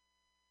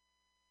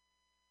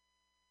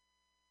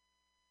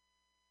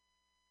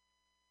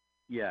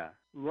 Yeah.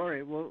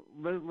 Lori, well,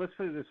 let's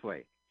put it this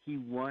way. He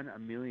won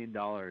 $1 million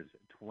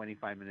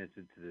 25 minutes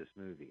into this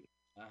movie.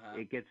 Uh-huh.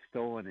 It gets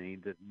stolen, and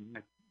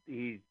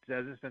he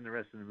doesn't spend the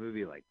rest of the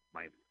movie like,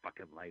 my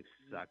fucking life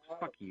sucks. No.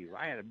 Fuck you.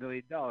 I had $1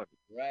 million.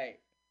 Right.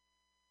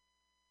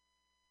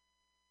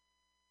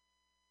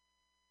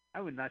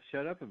 I would not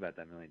shut up about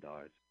that $1 million.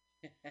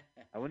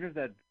 I wonder if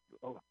that.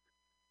 Oh.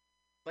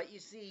 But you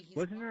see,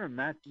 wasn't there a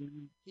match?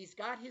 He's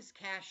got his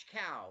cash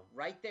cow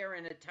right there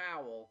in a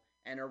towel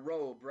and a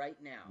robe right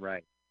now.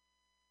 Right.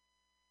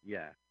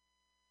 Yeah.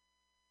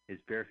 His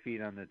bare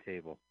feet on the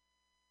table.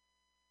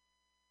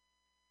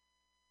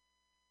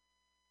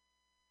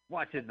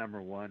 Watch it,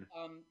 number one.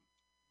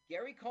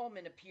 Gary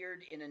Coleman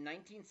appeared in a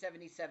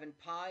 1977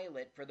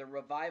 pilot for the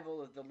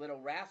revival of The Little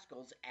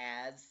Rascals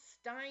as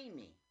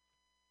Stymie.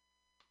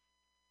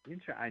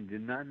 I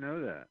did not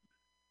know that.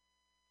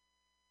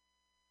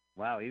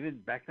 Wow, even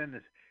back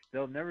then,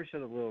 they'll never show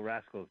The Little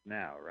Rascals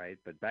now, right?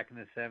 But back in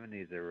the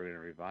 70s, they were going to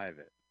revive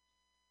it.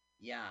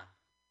 Yeah,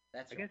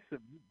 that's I guess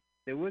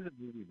there was a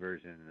movie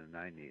version in the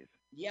 90s.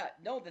 Yeah,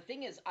 no, the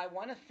thing is, I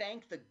want to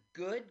thank the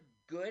good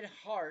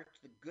heart,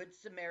 the good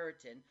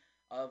Samaritan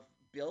of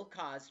Bill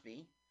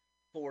Cosby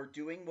for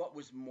doing what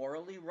was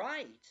morally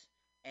right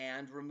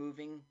and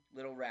removing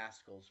Little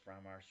Rascals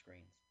from our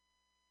screens.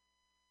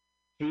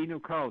 Hey,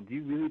 Carl, do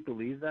you really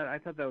believe that? I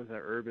thought that was an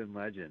urban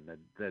legend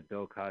that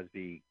Bill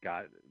Cosby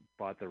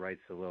bought the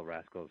rights to Little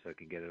Rascals so he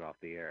could get it off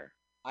the air.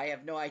 I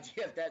have no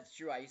idea if that's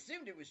true. I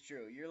assumed it was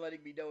true. You're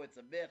letting me know it's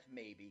a myth,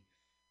 maybe.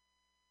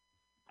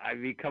 I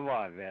mean, come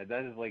on, man.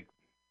 That is like,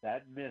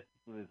 that myth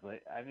was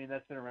like, I mean,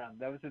 that's been around.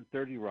 That was in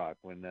 30 Rock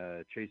when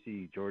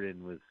Tracy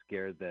Jordan was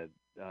scared that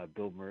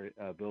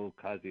Bill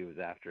Cosby was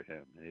after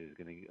him and he was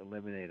going to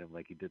eliminate him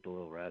like he did the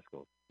Little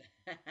Rascals.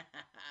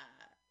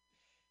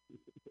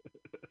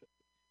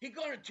 He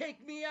gonna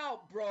take me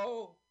out,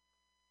 bro.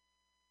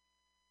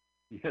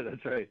 Yeah,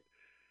 that's right.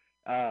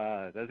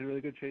 That's a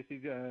really good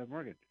Tracy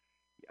Morgan.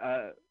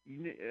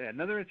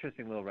 Another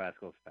interesting Little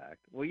Rascals fact.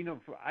 Well,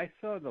 I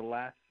saw the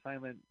last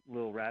silent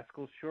Little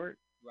Rascals short.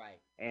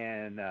 Right.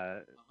 And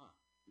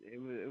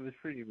it was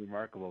pretty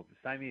remarkable.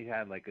 Stymie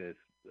had like this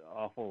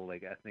awful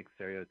like ethnic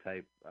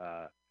stereotype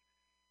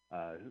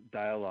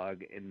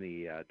dialogue in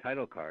the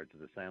title cards of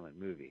the silent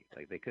movie.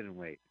 Like they couldn't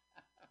wait.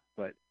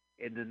 But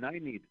in the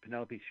 90s,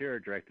 Penelope Shearer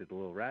directed The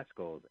Little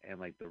Rascals, and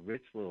like the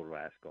rich Little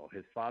Rascal,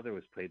 his father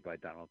was played by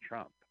Donald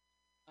Trump.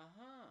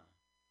 Uh-huh.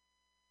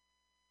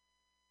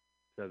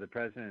 So the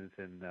president's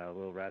in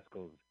Little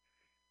Rascals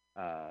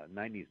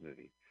 90s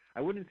movie.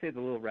 I wouldn't say the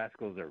Little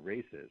Rascals are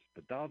racist,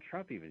 but Donald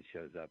Trump even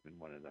shows up in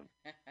one of them.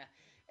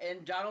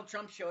 And Donald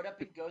Trump showed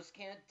up in Ghost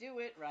Can't Do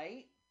It,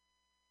 right?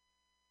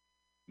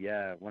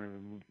 Yeah, one of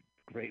the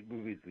great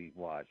movies we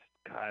watched.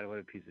 God, what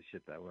a piece of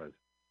shit that was.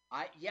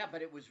 Yeah,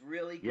 but it was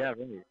really good Yeah,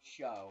 really.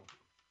 show.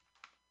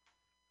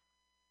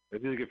 It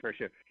was really good for a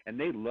show. And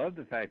they loved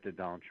the fact that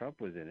Donald Trump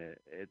was in it.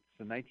 It's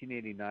a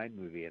 1989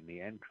 movie, and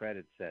the end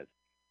credit says,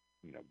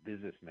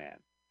 businessman,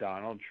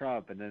 Donald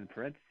Trump. And then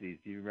parentheses,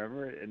 do you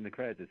remember in the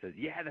credits it says,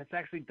 yeah, that's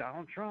actually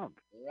Donald Trump.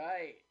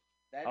 Right.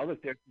 Oh,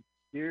 look, there's the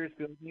Sears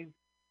building,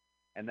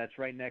 and that's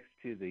right next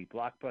to the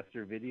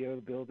Blockbuster Video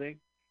building,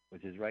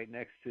 which is right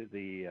next to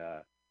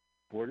the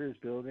Borders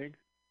building,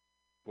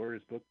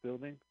 Borders Book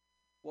building.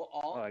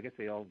 Well, I guess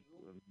they all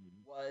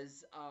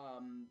was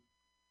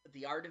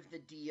The Art of the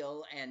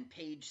Deal and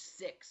Page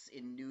 6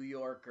 in New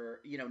York,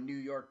 or New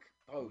York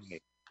Post.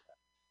 Okay.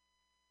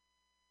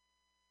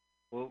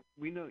 Well,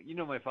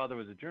 my father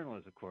was a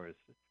journalist, of course.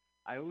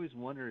 I always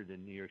wondered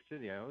in New York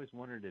City. I always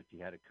wondered if he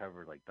had to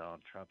cover like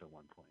Donald Trump at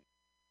one point.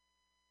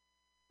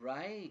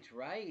 Right,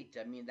 right.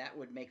 I mean, that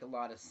would make a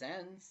lot of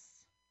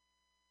sense.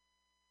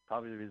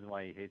 Probably the reason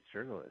why he hates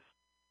journalists.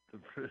 The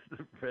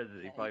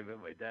president, he probably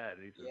met my dad,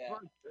 and he said,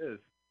 "Fuck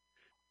this."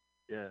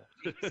 Yeah.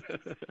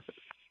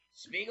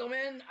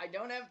 Spiegelman, I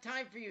don't have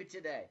time for you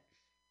today.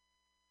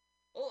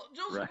 Oh,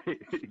 Joseph. Right.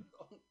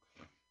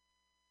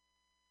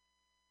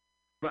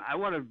 But I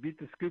want to beat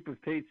the scoop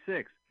of Page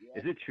 6.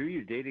 Yeah. Is it true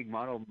you're dating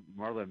model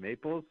Marla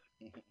Maples?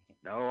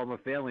 No, I'm a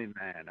failing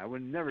man. I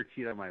would never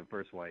cheat on my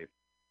first wife.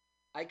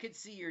 I could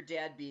see your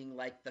dad being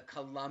like the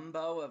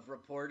Columbo of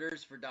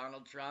reporters for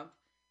Donald Trump.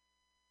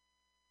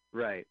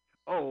 Right.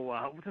 Oh,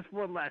 just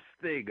one last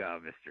thing,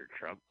 Mr.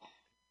 Trump.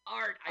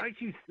 Art,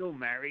 aren't you still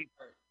married?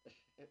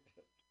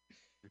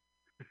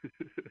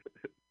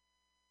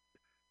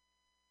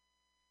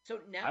 So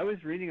now I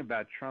was reading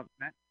about Trump.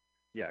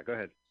 Yeah, go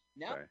ahead.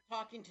 Now they're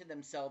talking to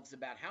themselves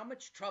about how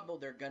much trouble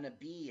they're going to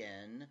be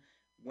in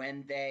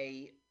when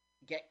they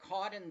get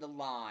caught in the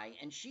lie,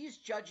 and she's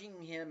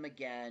judging him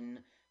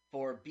again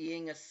for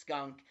being a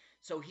skunk.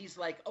 So he's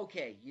like,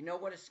 okay, you know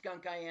what a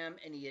skunk I am?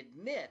 And he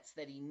admits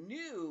that he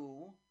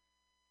knew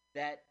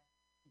that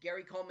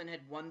Gary Coleman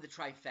had won the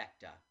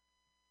trifecta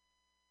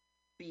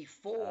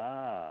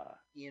before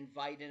he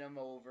invited him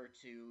over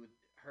to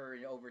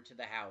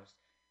the house.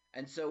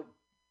 And so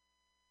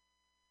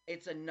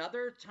it's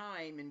another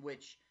time in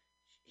which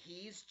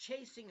he's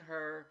chasing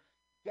her,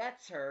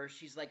 gets her,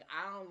 she's like,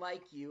 I don't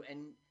like you,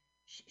 and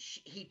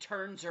he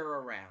turns her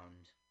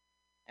around.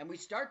 And we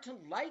start to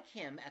like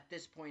him at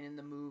this point in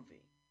the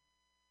movie.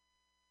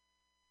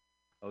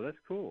 Oh, that's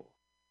cool.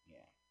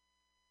 Yeah.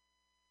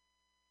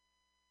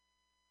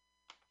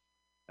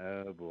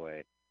 Oh,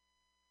 boy.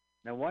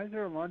 Now, why is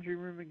there a laundry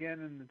room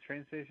again in the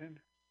train station?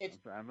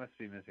 I must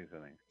be missing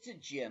something. It's a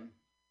gym.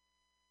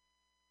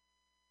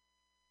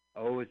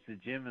 Oh, it's the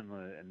gym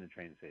in the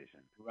train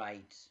station.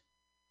 Right.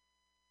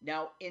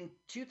 Now, in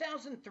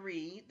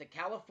 2003, the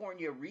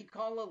California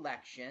recall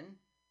election,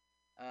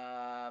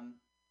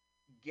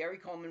 Gary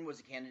Coleman was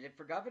a candidate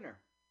for governor.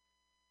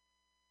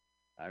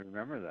 I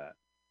remember that.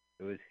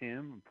 It was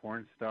him, a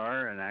porn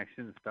star, an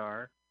action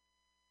star,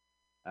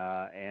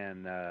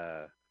 and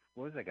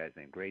what was that guy's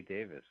name? Gray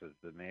Davis was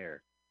the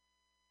mayor.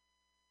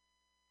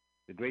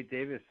 The Great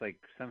Davis, like,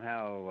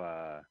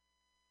 somehow,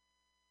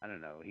 I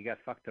don't know, he got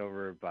fucked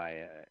over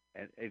by,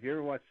 if you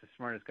ever watched The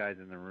Smartest Guys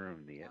in the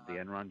Room, the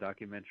Enron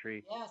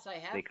documentary? Yes, I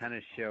have. They kind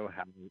of show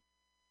how,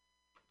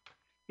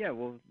 yeah,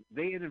 well,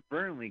 they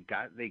inadvertently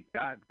got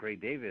Gray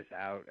Davis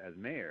out as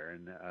mayor,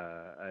 and,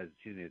 as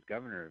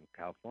governor of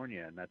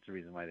California, and that's the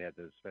reason why they had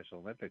those Special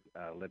Olympics.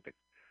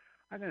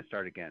 I'm going to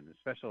start again. The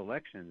special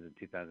elections in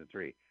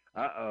 2003.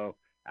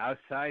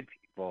 Outside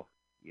people.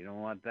 You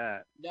don't want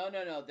that. No.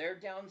 They're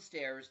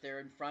downstairs.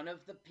 They're in front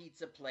of the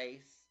pizza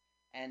place.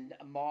 And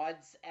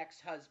Maud's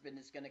ex-husband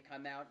is going to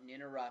come out and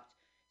interrupt.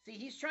 See,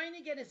 he's trying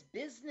to get his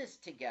business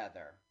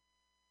together.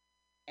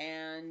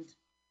 And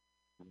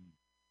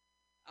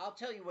I'll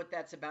tell you what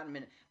that's about in a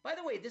minute. By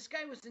the way, this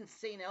guy was in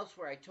St.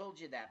 Elsewhere. I told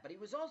you that. But he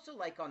was also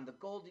like on The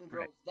Golden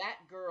Girls, right.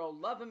 That Girl,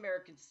 Love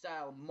American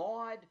Style,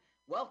 Maud,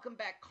 Welcome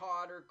Back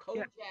Kotter,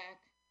 Kojak,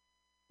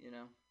 You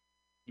know.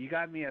 You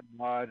got me at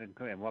Maud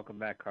and Welcome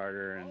Back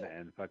Carter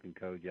and fucking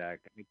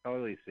Kojak. I can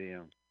totally see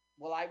him.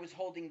 Well, I was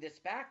holding this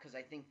back because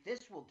I think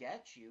this will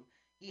get you.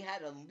 He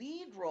had a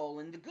lead role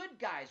in The Good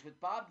Guys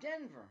with Bob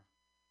Denver.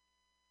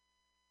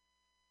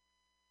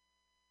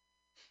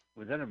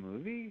 Was that a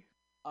movie?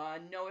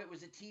 No, it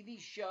was a TV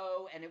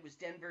show, and it was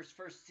Denver's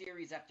first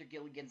series after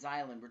Gilligan's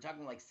Island. We're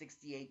talking like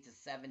 68 to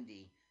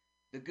 70.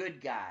 The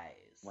Good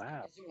Guys. Wow.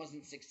 I guess it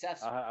wasn't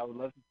successful. I would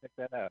love to check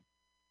that out.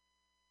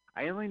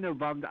 I only know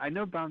I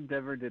know Bob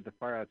Denver did the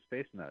Far Out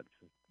Space Nuts,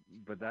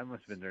 but that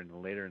must have been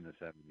later in the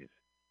 70s.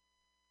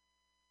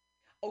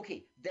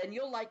 Okay, then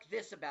you'll like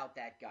this about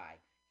that guy.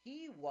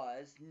 He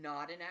was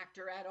not an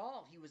actor at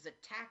all. He was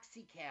a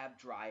taxi cab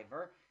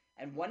driver,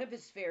 and one of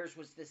his fares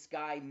was this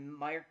guy,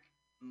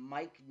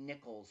 Mike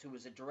Nichols, who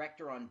was a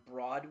director on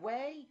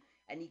Broadway,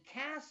 and he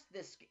cast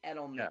this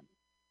Edelman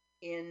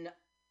in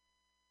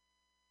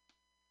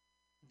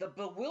The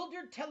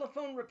Bewildered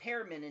Telephone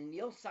Repairman in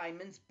Neil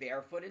Simon's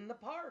Barefoot in the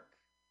Park.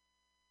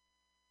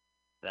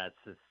 That's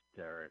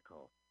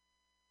hysterical.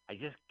 I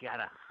just got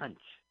a hunch.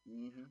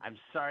 Mm-hmm. I'm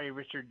sorry,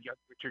 Richard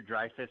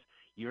Dreyfuss.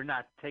 You're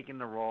not taking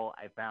the role.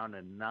 I found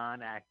a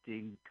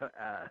non-acting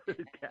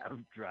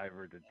cab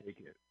driver to take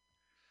it.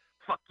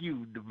 Fuck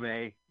you,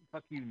 DeMay.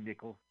 Fuck you,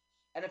 Nichols.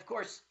 And of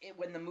course,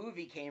 when the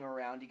movie came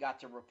around, he got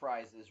to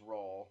reprise his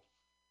role.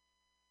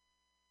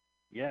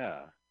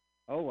 Yeah.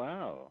 Oh,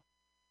 wow.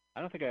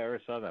 I don't think I ever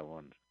saw that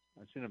one.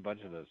 I've seen a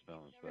bunch of those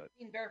films, Never but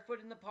seen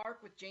Barefoot in the Park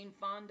with Jane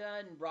Fonda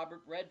and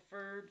Robert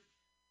Redford?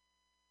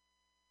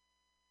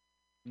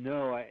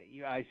 no,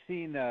 I've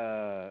seen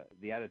the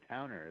Out of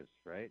Towners,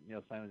 right?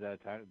 Neil Simon's Out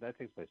of Towners. That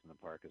takes place in the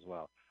park as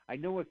well. I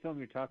know what film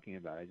you're talking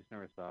about. I just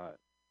never saw it.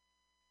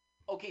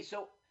 Okay,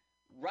 so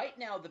right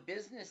now the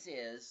business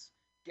is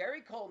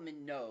Gary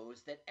Coleman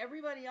knows that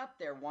everybody up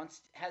there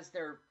has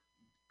their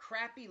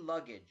crappy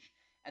luggage,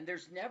 and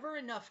there's never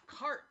enough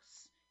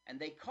carts, and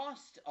they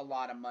cost a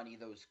lot of money,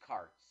 those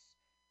carts.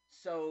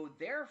 So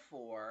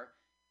therefore,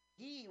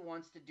 he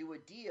wants to do a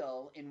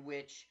deal in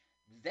which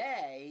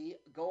they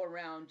go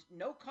around,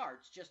 no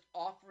carts, just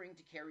offering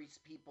to carry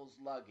people's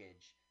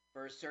luggage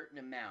for a certain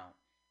amount,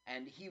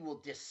 and he will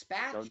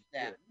dispatch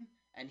them,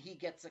 and he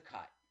gets a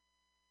cut.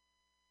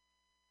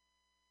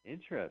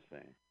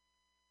 Interesting.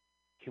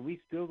 Can we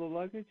steal the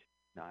luggage?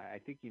 No, I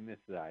think you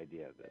missed the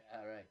idea of this.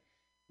 All right.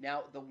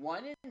 Now, the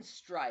one in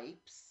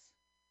stripes,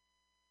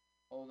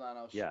 hold on,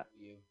 I'll show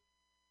you.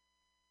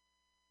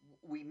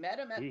 We met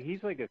him at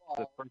He's like the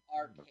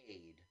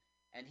arcade,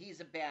 and he's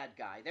a bad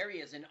guy. There he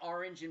is in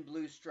orange and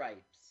blue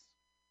stripes.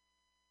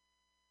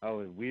 Oh,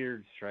 and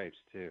weird stripes,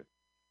 too.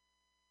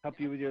 Help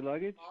you with your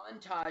luggage?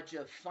 Montage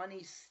of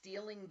funny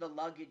stealing the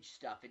luggage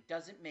stuff. It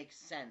doesn't make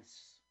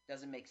sense.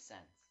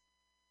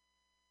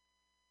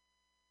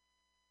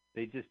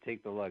 They just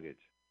take the luggage.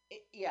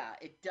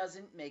 It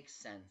doesn't make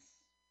sense.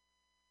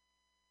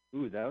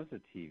 Ooh, that was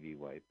a TV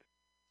wipe.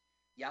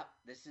 Yep,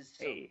 this is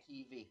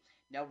TV.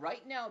 Now,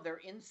 right now, they're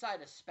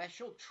inside a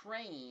special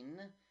train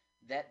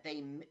that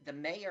the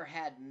mayor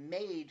had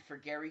made for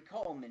Gary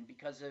Coleman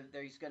because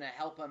he's going to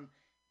help him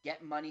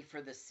get money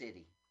for the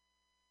city.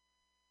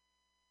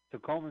 So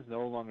Coleman's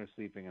no longer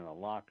sleeping in a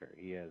locker.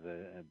 He has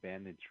an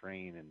abandoned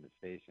train in the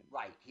station.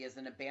 Right. He has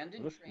an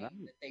abandoned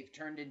train that they've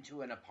turned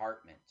into an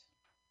apartment.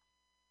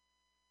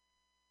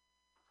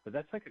 But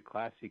that's like a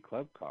classy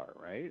club car,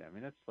 right? I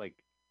mean, that's like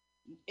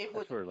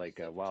that's where like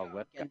a Wild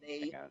West guy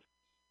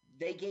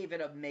they gave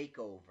it a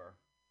makeover.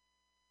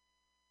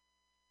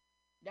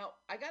 Now,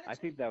 I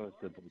think that was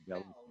the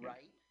Fell,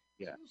 right?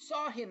 Yeah. You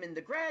saw him in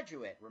The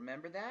Graduate.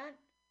 Remember that?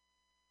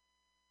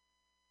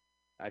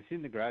 I've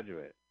seen The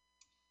Graduate.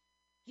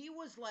 He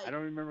was like... I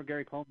don't remember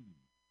Gary Coleman.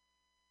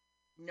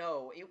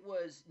 No, it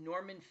was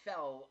Norman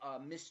Fell,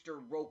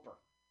 Mr. Roper.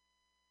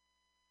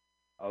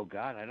 Oh,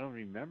 God, I don't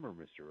remember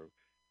Mr. Roper.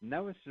 And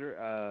that was,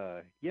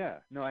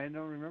 no, I don't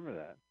remember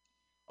that.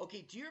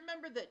 Okay, do you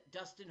remember that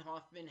Dustin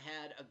Hoffman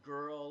had a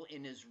girl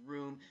in his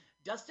room?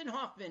 Dustin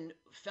Hoffman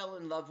fell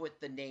in love with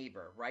the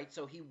neighbor, right?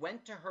 So he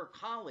went to her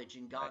college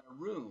and got a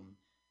room.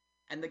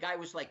 And the guy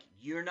was like,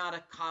 "You're not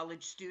a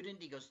college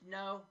student?" He goes,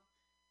 "No."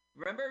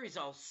 Remember, he's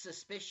all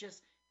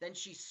suspicious. Then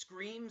she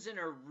screams in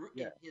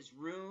his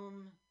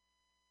room,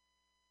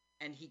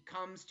 and he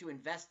comes to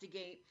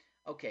investigate.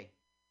 Okay.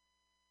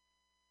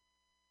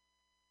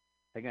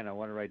 Again, I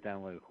want to write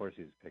down what horse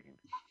he's picking.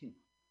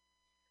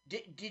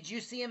 Did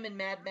you see him in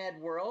Mad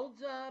World,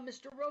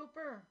 Mr.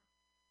 Roper?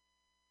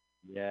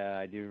 Yeah,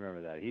 I do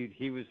remember that.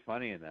 He was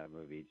funny in that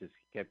movie. He just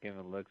kept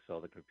giving looks to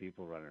all the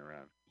people running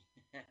around.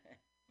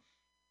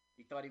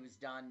 He thought he was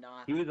Don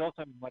Knotts. He was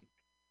also like,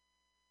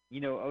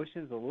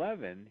 Ocean's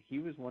 11. He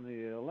was one of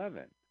the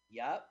 11.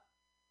 Yep.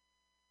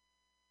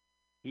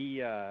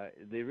 The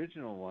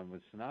original one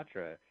was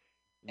Sinatra.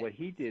 What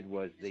he did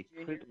was they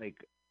put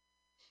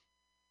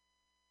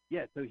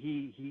so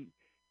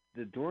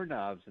the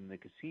doorknobs in the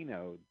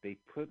casino, they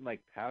put like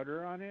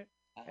powder on it,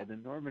 and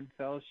then Norman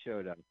Fell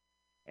showed up,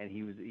 and he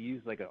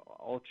used like an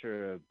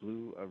ultra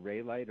blue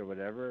array light or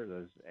whatever,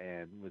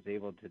 and was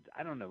able to,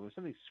 I don't know, it was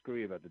something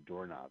screwy about the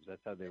doorknobs.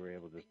 That's how they were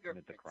able to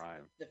commit the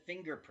crime. The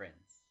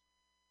fingerprints.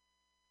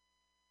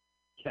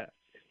 Yeah.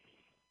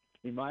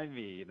 Remind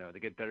me, to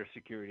get better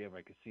security at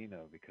my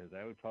casino, because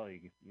I would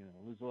probably,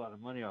 lose a lot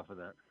of money off of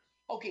that.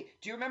 Okay,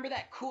 do you remember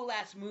that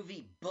cool-ass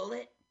movie,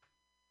 Bullet?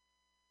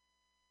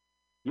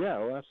 Yeah,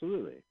 oh,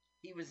 absolutely.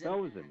 He was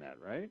in that,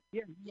 right?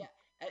 Yeah. Yeah,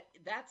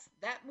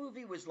 that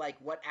movie was like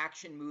what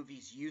action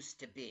movies used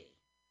to be.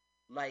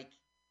 Like,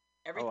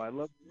 everything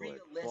was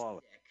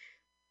realistic.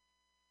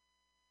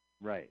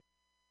 Right.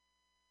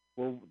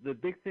 Well, the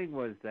big thing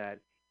was that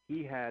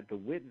he had the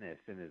witness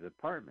in his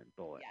apartment,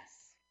 Bullet.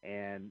 Yes.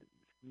 And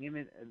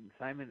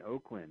Simon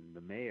Oakland,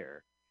 the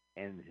mayor,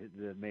 and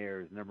the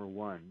mayor's number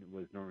one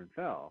was Norman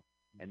Fell,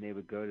 and they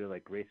would go to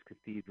like Grace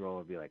Cathedral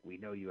and be like, "We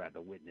know you had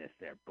the witness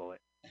there, Bullet."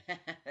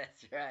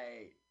 That's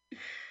right.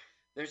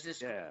 There's this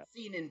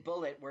scene in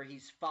Bullet where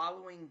he's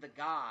following the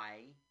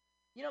guy.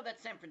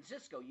 That's San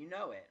Francisco. You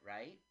know it,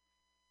 right?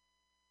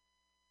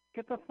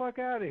 Get the fuck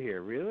out of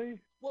here, really?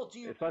 Well,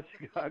 do you know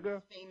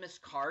Chicago? Famous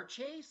car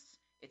chase?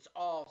 It's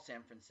all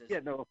San Francisco.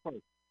 Yeah, no, of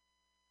course.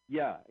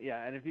 Yeah,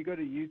 yeah, and if you go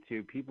to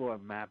YouTube, people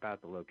map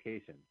out the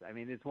locations. I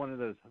mean, it's one of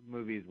those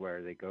movies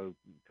where they go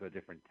to a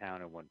different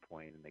town at one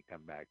point and they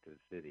come back to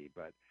the city,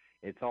 but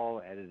it's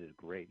all edited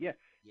great. Yeah,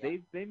 Yeah.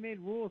 they made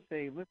rules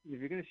saying, listen, if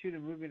you're going to shoot a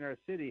movie in our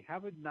city, how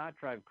about not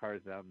drive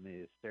cars down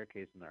the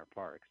staircase in our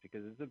parks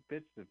because it's a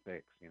bitch to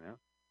fix, you know?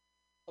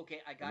 Okay,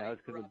 I And got that to was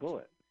because of interrupt you.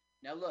 Bullet.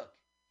 Now look,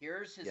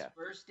 here's his Yeah,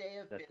 first day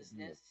of that's the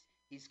deal. business.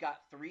 He's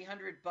got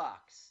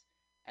 $300,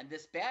 and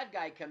this bad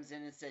guy comes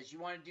in and says, "You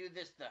want to do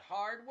this the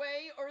hard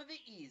way or the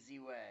easy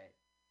way?"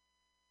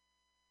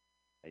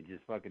 It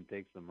just fucking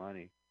takes the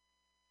money.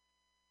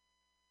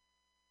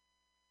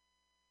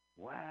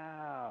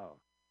 Wow,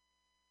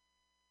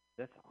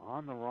 that's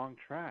on the wrong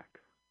track.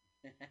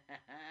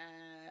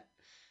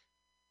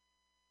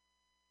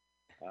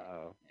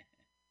 Uh-oh.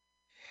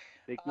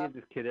 They um, gave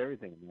this kid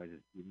everything, and they're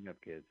just beating up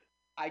kids.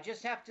 I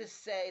just have to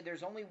say,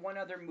 there's only one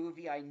other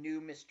movie I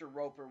knew Mr.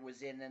 Roper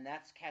was in, and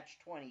that's Catch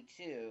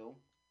 22.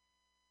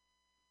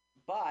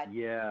 But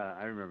Yeah,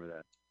 I remember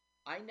that.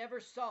 I never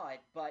saw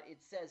it, but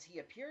it says he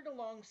appeared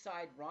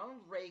alongside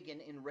Ronald Reagan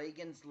in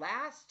Reagan's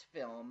last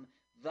film,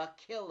 The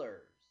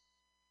Killers.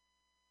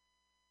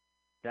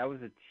 That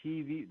was a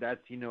TV. That's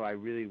I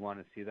really want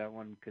to see that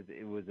one because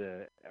it was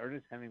a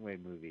Ernest Hemingway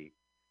movie,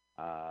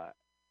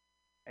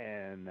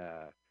 and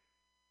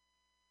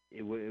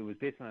it was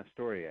based on a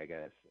story, I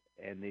guess.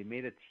 And they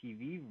made a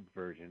TV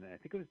version. I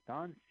think it was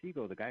Don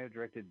Siegel, the guy who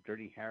directed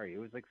Dirty Harry. It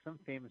was like some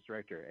famous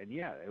director, and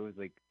yeah, it was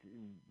like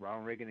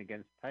Ronald Reagan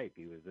against type.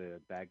 He was a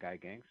bad guy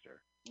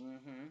gangster.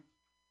 Mm-hmm.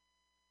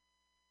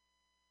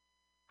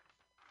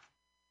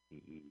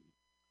 He-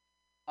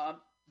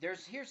 Um,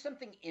 here's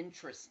something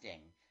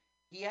interesting.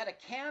 He had a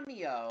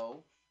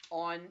cameo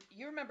on.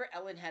 You remember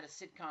Ellen had a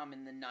sitcom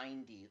in the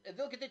 '90s.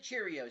 Look at the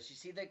Cheerios. You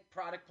see the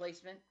product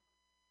placement.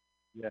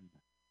 yeah,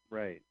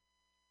 right.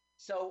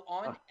 So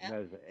on That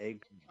was an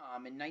egg.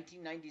 sitcom in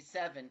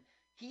 1997,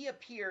 he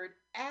appeared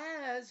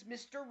as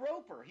Mr.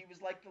 Roper. He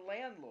was like the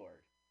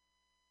landlord.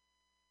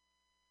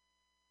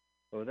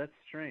 Oh, that's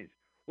strange.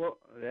 Well,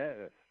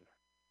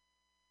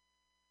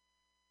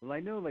 I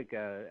know like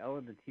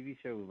Ellen, the TV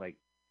show, like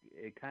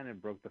it kind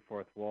of broke the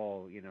fourth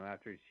wall.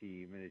 After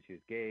she admitted she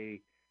was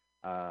gay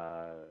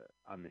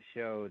on the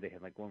show, they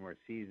had like one more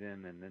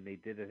season, and then they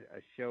did a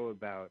show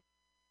about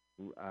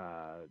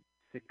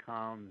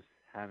sitcoms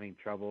having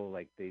trouble.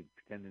 Like they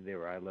pretended they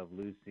were I Love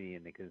Lucy,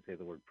 and they couldn't say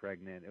the word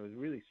pregnant. It was a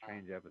really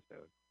strange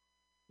episode.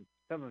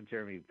 Some of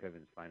Jeremy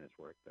Piven's finest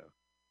work, though.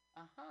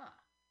 Uh-huh.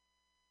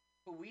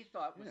 Who we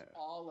thought was Yeah.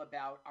 all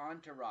about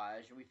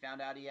Entourage, and we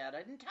found out he had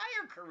an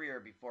entire career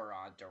before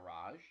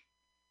Entourage.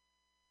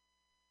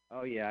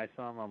 Oh yeah, I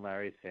saw him on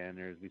Larry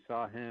Sanders. We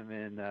saw him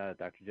in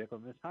Dr. Jekyll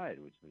and Miss Hyde,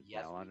 which was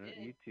Yes, now on we a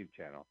did. YouTube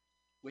channel.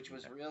 Which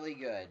was Yeah. really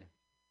good.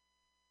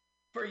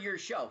 For your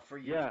show,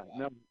 Yeah, show.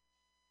 no.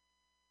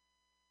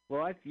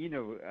 Well,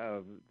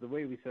 the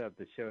way we set up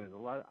the show is a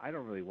lot. I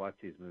don't really watch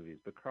these movies,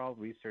 but Carl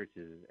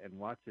researches and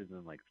watches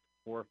them like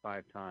 4 or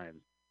 5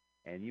 times.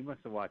 And you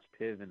must have watched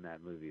Piv in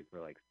that movie for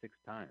like 6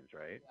 times,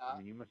 right? Yeah. I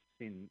mean, you must have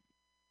seen.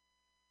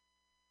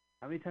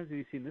 How many times have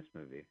you seen this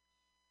movie?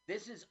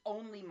 This is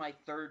only my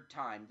third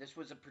time. This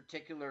was a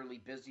particularly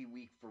busy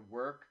week for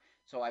work,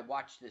 so I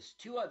watched this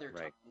 2 other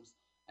Right. times.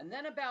 And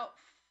then about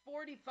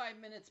 45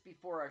 minutes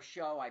before our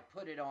show, I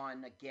put it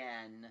on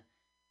again.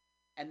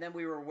 And then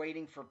we were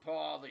waiting for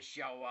Paul to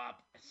show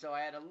up, so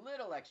I had a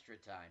little extra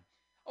time.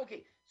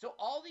 Okay, so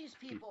all these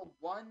people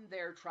won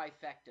their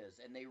trifectas,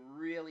 and they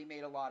really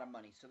made a lot of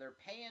money. So they're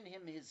paying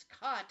him his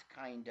cut,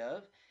 kind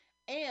of,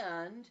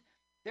 and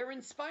they're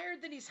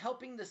inspired that he's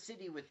helping the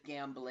city with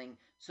gambling,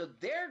 so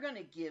they're going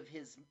to give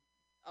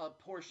a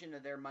portion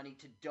of their money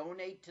to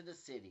donate to the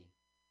city.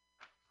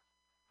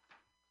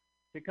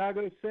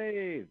 Chicago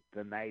saved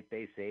the night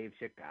they saved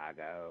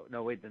Chicago.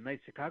 No, wait, the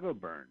night Chicago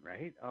burned,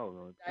 right?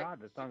 Oh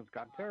God, the song's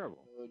got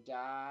terrible. Who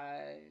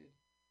died?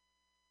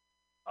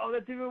 Oh,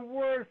 that's even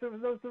worse. There was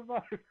no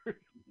survivors.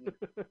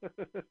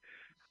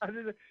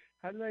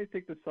 how did I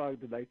take the song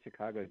 "The Night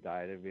Chicago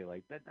Died" and be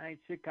like, "The night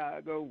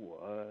Chicago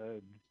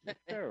won"? It's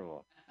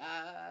terrible.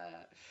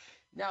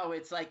 No,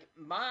 it's like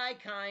my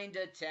kind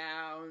of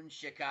town.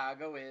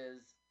 Chicago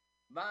is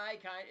my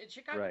kind.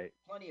 Chicago has Right.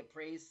 plenty of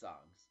praise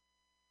songs.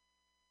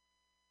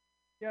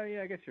 Yeah,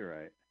 I guess you're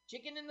right.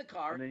 Chicken in the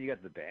car. And then you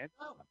got the band.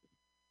 Oh.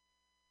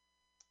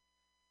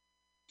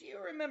 Do you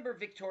remember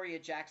Victoria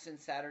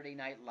Jackson's Saturday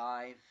Night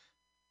Live?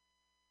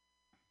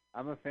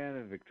 I'm a fan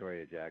of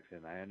Victoria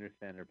Jackson. I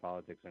understand her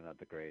politics are not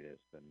the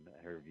greatest, and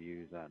her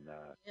views on.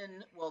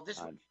 This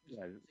was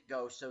years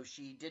ago, so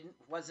she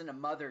wasn't a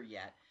mother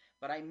yet.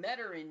 But I met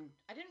her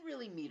I didn't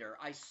really meet her.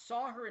 I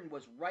saw her and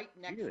was right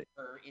next to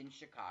her in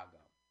Chicago.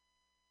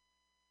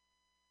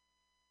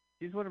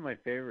 She's one of my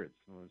favorites.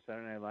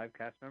 Saturday Night Live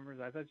cast members.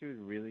 I thought she was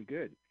really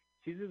good.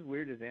 She's as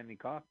weird as Andy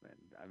Kaufman.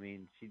 I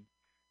mean,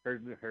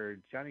 her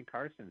Johnny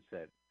Carson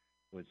set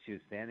was she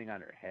was standing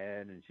on her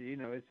head, and she,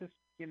 it's just,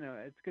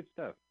 it's good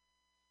stuff.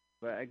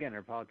 But again,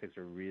 her politics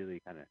are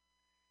really kind of.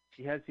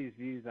 She has these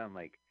views on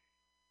like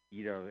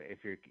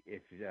if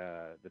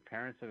the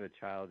parents of a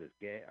child is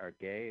gay are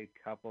gay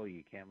couple,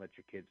 you can't let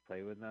your kids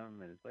play with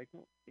them, and it's like,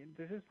 well,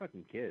 they're just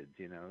fucking kids,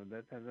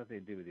 That has nothing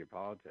to do with your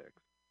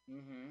politics.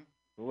 Mm-hmm.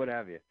 But what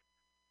have you?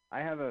 I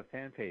have a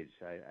fan page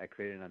I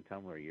created on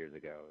Tumblr years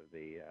ago,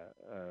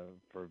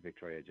 for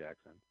Victoria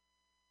Jackson.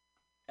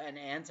 An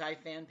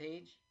anti-fan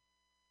page?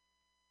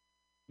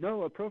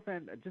 No, a pro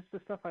fan. Just the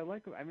stuff I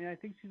like. I mean, I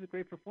think she's a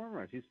great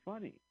performer. She's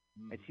funny,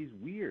 and she's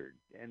weird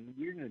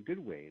in a good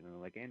way,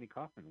 like Andy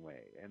Kaufman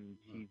way, and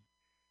she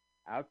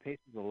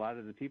outpaces a lot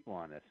of the people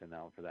on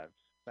SNL for that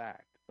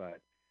fact.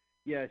 But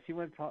yeah, she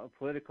went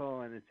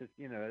political, and it's just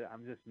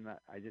I'm just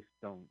not. I just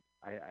don't.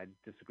 I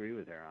disagree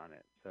with her on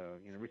it. So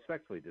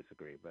respectfully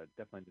disagree, but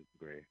definitely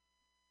disagree.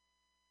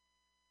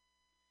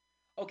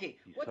 Okay,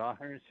 you saw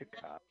her in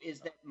Chicago. Is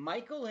that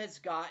Michael has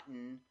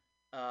gotten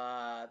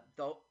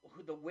the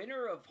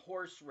winner of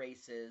horse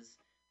races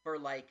for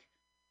like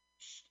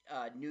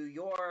New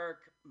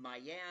York,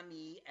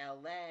 Miami,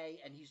 LA,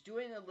 and he's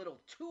doing a little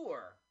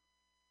tour,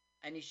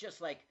 and he's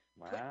just like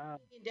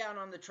putting down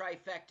on the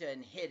trifecta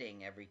and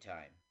hitting every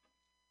time.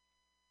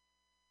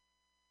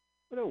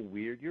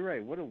 You're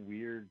right, what a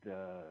weird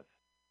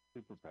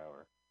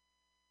superpower.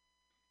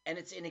 And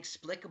it's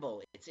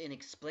inexplicable.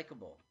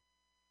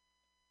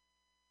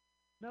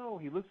 No,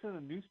 he looks at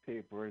a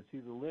newspaper and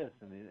sees a list,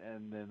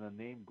 and then a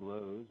name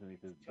glows, and he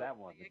says, that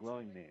one, the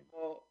glowing name.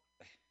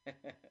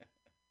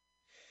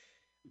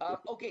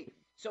 Okay,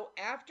 so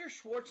after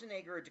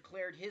Schwarzenegger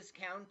declared his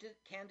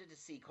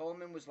candidacy,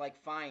 Coleman was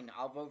like, fine,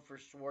 I'll vote for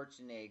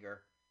Schwarzenegger.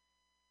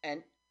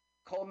 And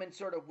Coleman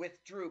sort of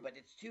withdrew, but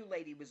it's too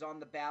late. He was on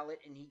the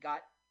ballot, and he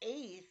got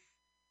 8th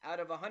out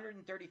of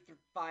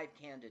 135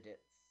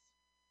 candidates.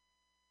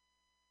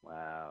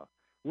 Wow.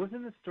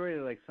 Wasn't the story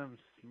like some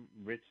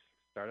rich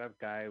startup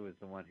guy was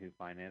the one who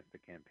financed the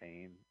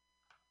campaign?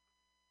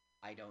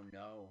 I don't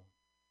know.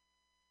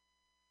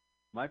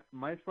 My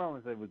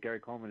problem with Gary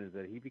Coleman is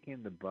that he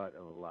became the butt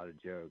of a lot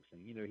of jokes,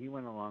 and he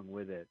went along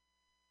with it.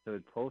 So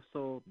at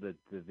Postal, the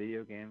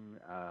video game,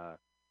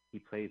 he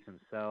plays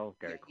himself.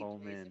 Gary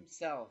Coleman plays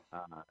himself.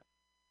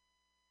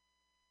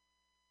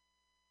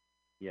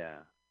 Yeah.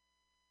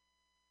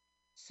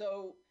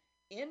 So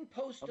in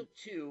Postal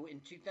 2 in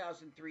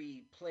 2003,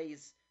 he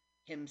plays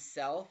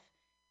himself,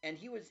 and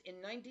he was in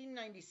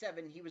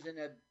 1997. He was in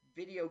a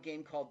video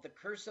game called The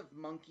Curse of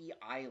Monkey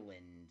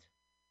Island,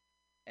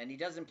 and he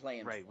doesn't play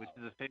himself. Right, which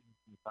is a famous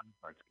Fun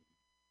Parts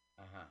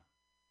game.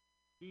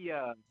 He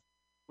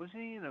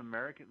wasn't he an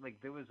American?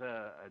 Like there was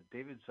a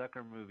David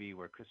Zucker movie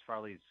where Chris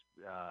Farley's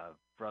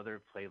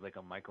brother played like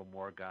a Michael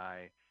Moore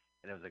guy,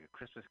 and it was like a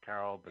Christmas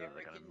Carol, but it was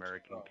like an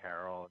American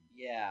Carol.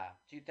 Yeah,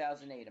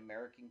 2008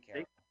 American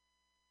Carol.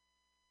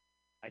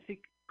 I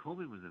think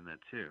Coleman was in that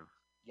too.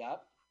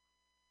 Yep,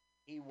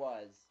 he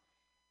was.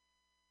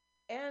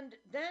 And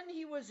then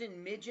he was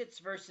in Midgets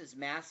versus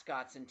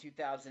Mascots in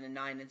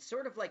 2009, and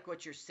sort of like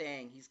what you're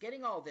saying, he's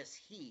getting all this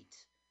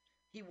heat.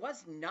 He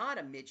was not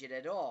a midget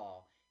at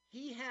all.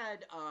 He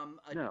had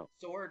a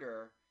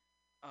disorder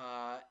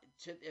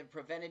it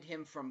prevented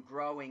him from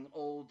growing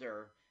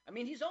older. I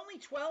mean, he's only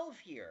 12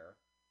 here,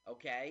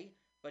 okay?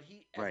 But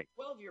as a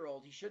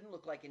 12-year-old, he shouldn't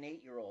look like an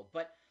 8-year-old.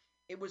 But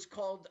it was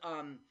called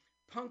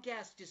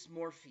punk-ass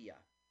dysmorphia.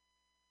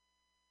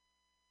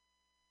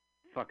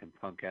 Fucking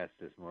punk-ass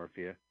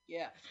dysmorphia.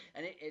 Yeah,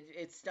 and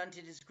it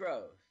stunted his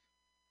growth.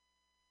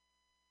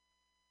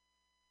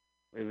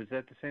 Wait, was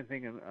that the same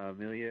thing,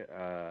 Amelia?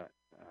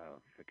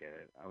 Forget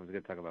it. I was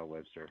going to talk about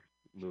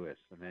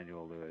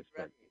Emmanuel Lewis.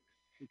 But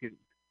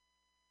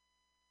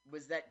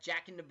was that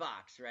Jack in the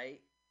Box,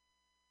 right?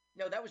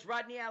 No, that was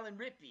Rodney Allen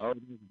Rippey. Oh,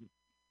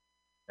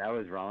 that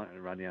was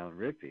Rodney Allen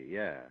Rippey,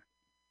 yeah.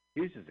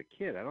 He was just a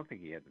kid. I don't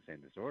think he had the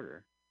same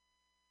disorder.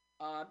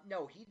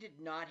 No, he did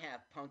not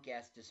have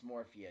punk-ass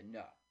dysmorphia,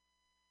 no.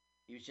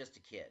 He was just a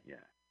kid. Yeah.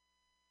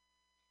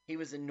 He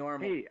was a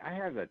normal... Hey, I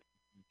have a...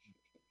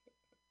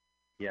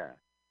 Yeah.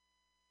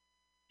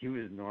 He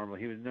was normal.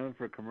 He was known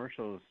for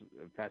commercials,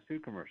 fast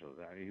food commercials.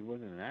 I mean, he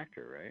wasn't an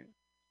actor, right?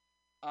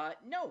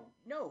 No.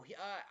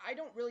 I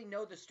don't really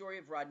know the story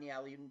of Rodney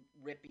Allen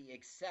Rippey,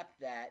 except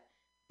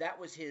that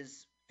was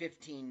his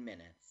 15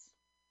 minutes.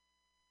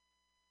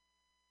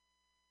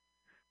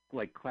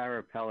 Like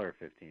Clara Peller,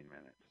 15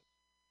 minutes.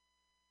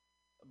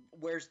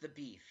 Where's the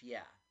Beef? Yeah.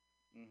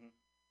 Mm-hmm.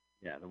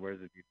 Yeah, the Where's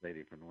the Beef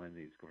lady from the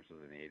Wendy's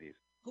commercials in the 80s.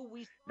 Who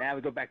we saw. Now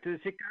we go back to the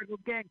Chicago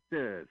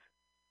Gangsters.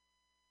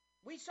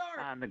 We saw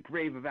her. On the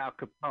grave of Al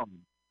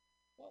Capone.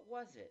 What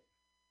was it?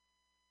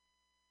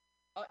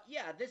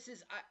 Yeah, this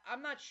is...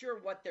 I'm not sure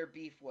what their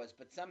beef was,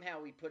 but somehow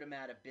we put him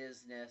out of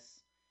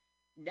business.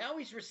 Now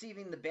he's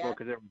receiving the bad...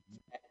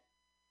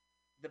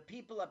 The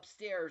people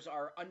upstairs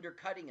are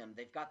undercutting him.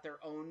 They've got their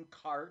own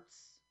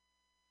carts.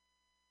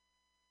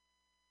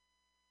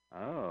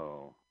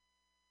 Oh.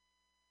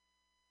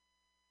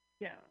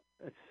 Yeah.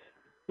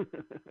 That's...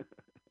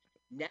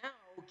 Now,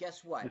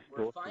 guess what?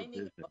 We're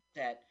finding out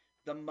that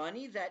the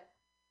money that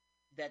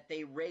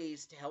they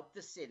raised to help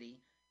the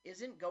city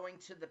isn't going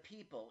to the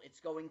people. It's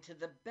going to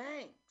the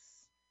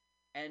banks.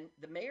 And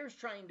the mayor's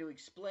trying to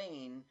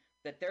explain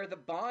that they're the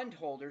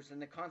bondholders,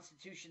 and the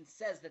Constitution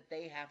says that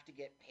they have to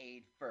get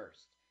paid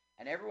first.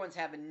 And everyone's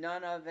having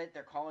none of it.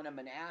 They're calling him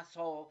an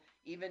asshole.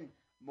 Even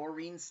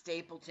Maureen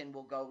Stapleton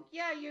will go,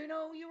 yeah, you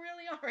know, you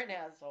really are an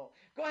asshole.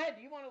 Go ahead.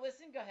 Do you want to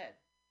listen? Go ahead.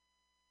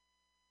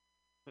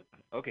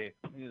 Okay.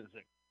 Give me a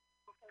sec.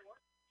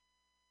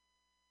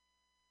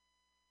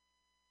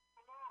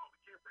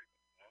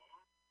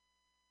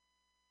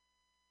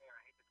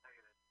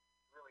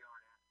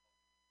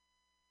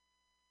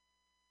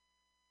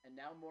 And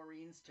now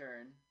Maureen's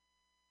turn.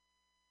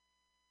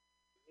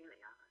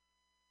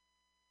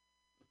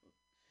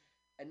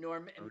 And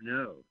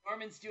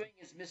Norman's doing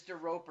his Mr.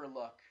 Roper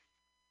look.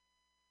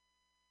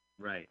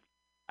 Right.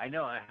 I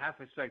know. I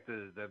half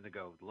expected them to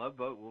go, Love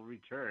Boat will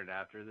return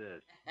after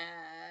this.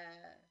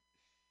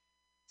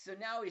 So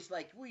now he's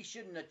like, we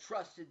shouldn't have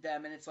trusted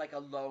them, and it's like a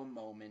low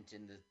moment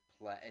in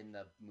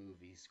the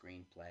movie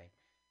screenplay.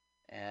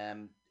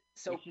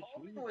 So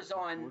Coleman was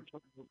on,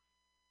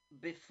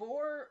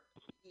 before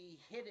he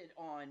hit it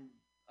on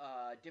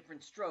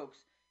Different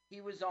Strokes,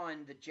 he was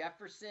on The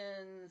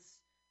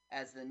Jeffersons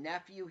as the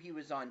nephew. He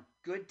was on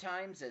Good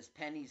Times as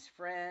Penny's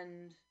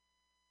friend.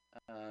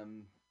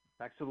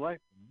 Facts of Life.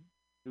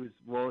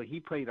 He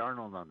played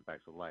Arnold on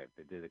Facts of Life.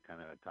 They did a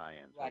kind of a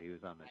tie-in, so he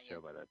was on the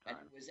show by that time.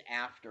 And it was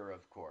after,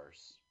 of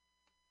course.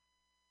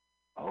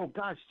 Oh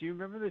gosh, do you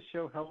remember the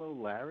show Hello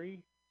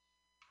Larry?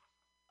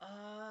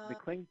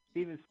 McLean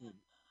Stevenson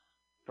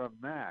from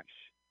MASH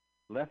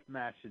left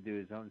MASH to do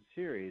his own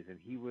series, and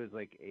he was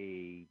like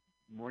a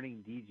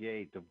morning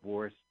DJ,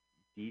 divorced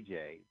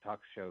DJ,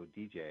 talk show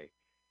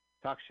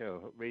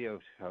radio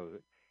show,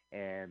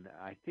 and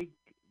I think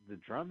the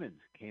Drummonds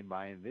came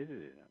by and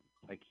visited him.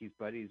 Like he's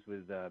buddies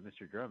with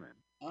Mr. Drummond.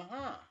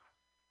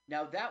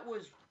 Now that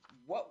was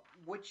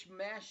which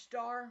MASH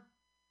star?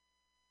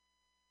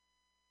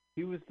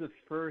 He was the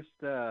first.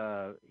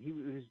 He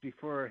was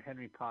before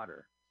Henry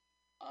Potter,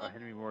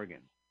 Henry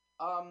Morgan.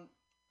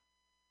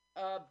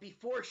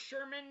 Before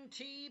Sherman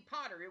T.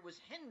 Potter, it was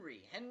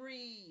Henry.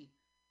 Henry,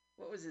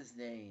 what was his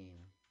name?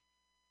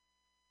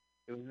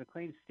 It was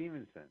McLean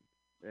Stevenson,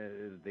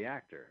 the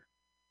actor.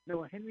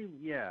 No, Henry.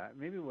 Yeah,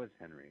 maybe it was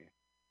Henry.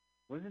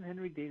 Wasn't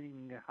Henry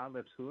dating Hot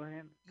Lips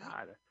Houlihan?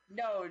 God.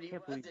 No, he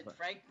wasn't.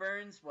 Frank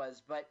Burns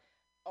was, but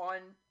on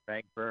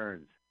Frank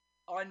Burns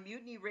on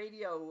Mutiny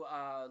Radio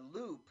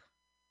loop,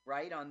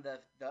 right on the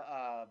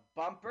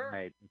bumper.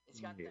 Right. It's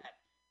got that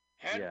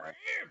Henry.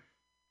 Yeah.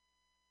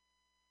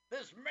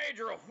 This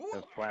Major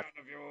Houlihan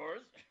of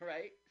yours,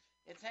 right?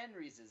 It's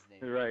Henry's his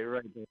name. Right.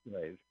 That's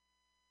right.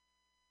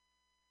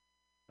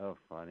 Oh,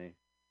 funny.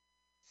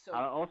 So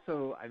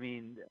also, I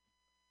mean.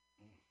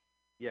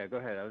 Yeah, go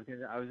ahead. I was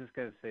just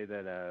gonna say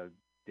that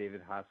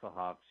David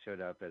Hasselhoff showed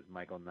up as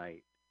Michael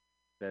Knight.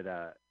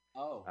 That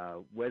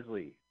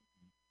Wesley,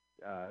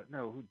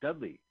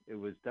 Dudley. It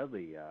was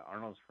Dudley,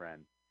 Arnold's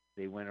friend.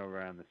 They went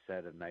over on the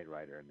set of Knight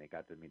Rider, and they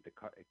got to meet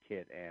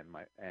Kit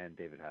and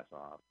David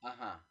Hasselhoff.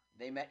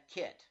 They met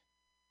Kit.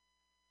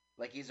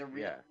 Like he's a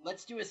real. Yeah.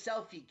 Let's do a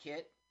selfie,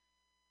 Kit.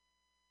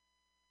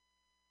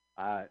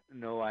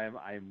 No,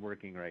 I'm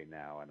working right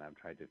now, and I'm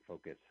trying to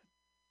focus.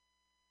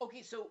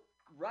 Okay, so.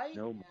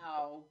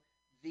 Now,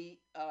 the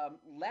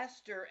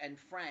Lester and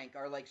Frank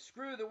are like,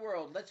 screw the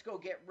world, let's go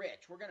get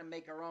rich. We're going to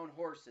make our own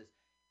horses.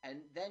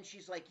 And then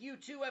she's like, you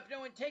two have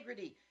no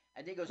integrity.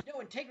 And he goes, no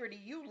integrity,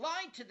 you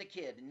lied to the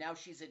kid. And now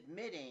she's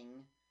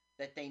admitting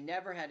that they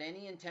never had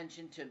any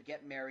intention to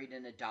get married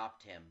and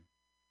adopt him.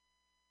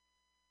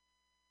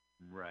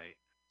 Right.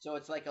 So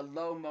it's like a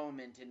low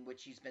moment in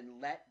which he's been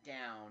let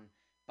down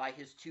by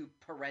his two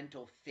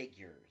parental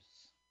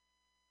figures.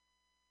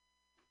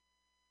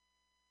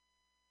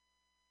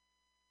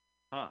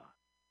 Huh.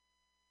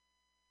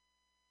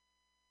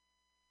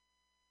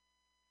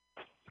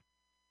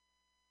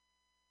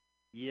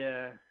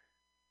 Yeah.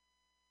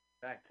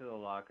 Back to the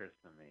lockers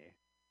for me.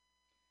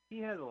 He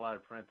has a lot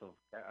of parental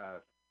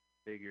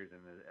figures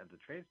at the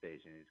train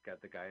station. He's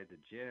got the guy at the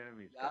gym.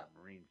 He's got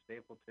Maureen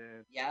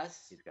Stapleton.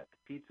 Yes. He's got the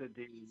pizza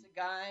dude. Pizza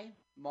guy.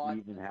 You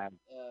even have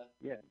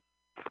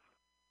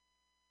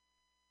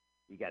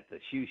You got the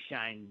shoe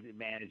shine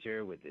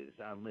manager with his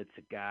unlit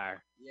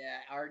cigar. Yeah,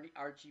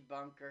 Archie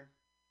Bunker.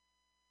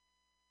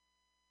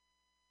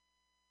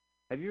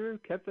 Have you ever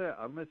kept an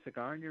unlit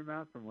cigar in your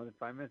mouth for more than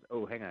 5 minutes?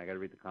 Oh, hang on, I got to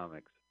read the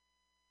comics.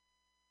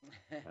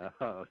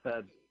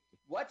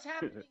 What's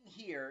happening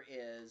here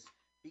is,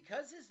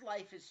 because his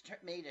life has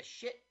made a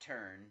shit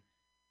turn,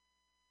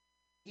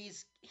 he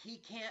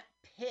can't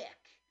pick.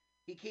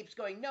 He keeps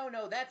going,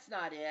 no, that's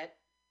not it.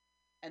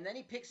 And then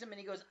he picks him and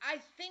he goes, I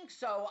think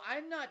so,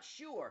 I'm not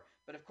sure.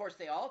 But of course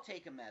they all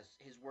take him as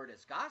his word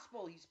as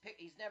gospel.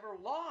 He's never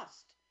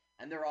lost.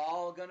 And they're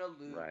all going to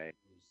lose. Right.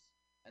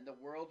 And the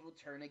world will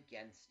turn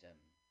against him.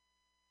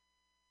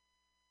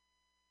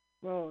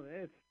 Well,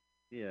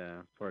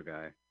 poor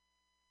guy.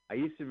 I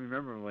used to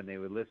remember when they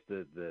would list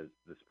the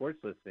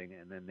sports listing,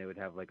 and then they would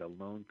have like a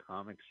lone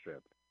comic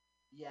strip.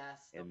 Yes.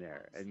 In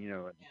there, and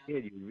as a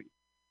kid,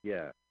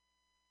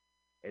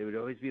 it would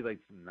always be like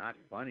not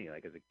funny.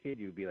 Like as a kid,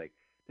 you'd be like,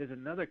 there's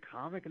another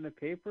comic in the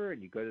paper,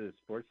 and you go to the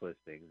sports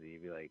listings, and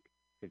you'd be like,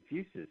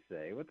 Confucius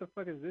say, what the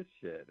fuck is this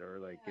shit? Or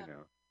like, Yeah.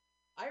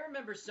 I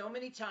remember so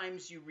many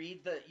times you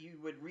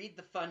would read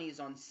the funnies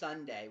on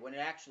Sunday when it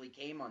actually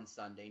came on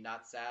Sunday,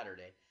 not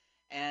Saturday,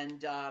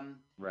 and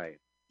right.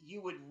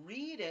 you would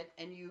read it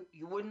and you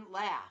wouldn't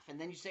laugh, and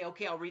then you say,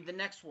 okay, I'll read the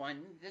next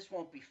one. This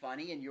won't be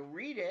funny, and you'll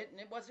read it, and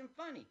it wasn't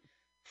funny.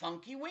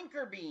 Funky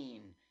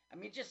Winkerbean. I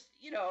mean, just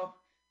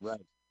right.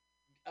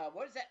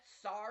 What is that?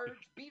 Sarge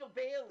Beetle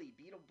Bailey.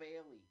 Beetle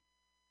Bailey.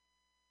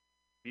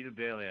 Beetle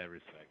Bailey, I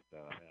respect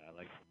though. I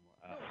like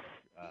him.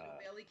 Beetle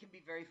Bailey can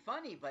be very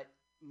funny, but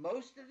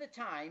most of the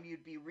time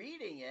you'd be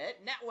reading it,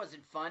 and that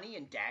wasn't funny,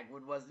 and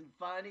Dagwood wasn't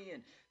funny,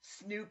 and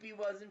Snoopy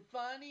wasn't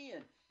funny,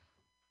 and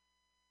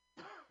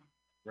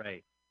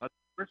right. But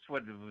the first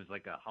one was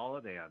like a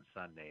holiday on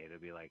Sunday.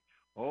 It'd be like,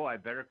 oh, I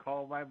better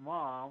call my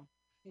mom.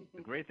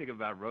 The great thing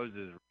about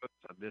Rose's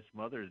Rose on this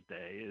Mother's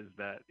Day is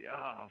that,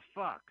 oh,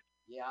 fuck.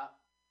 Yeah.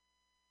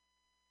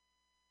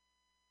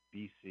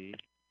 BC.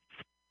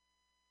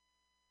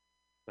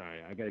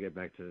 Sorry, I got to get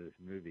back to this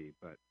movie,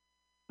 but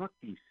fuck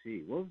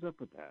DC. What was up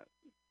with that?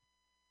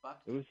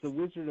 Fuck it was the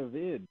Wizard of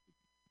Id.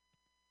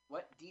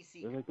 What?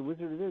 DC? It was like the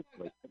Wizard of Id.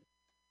 Like,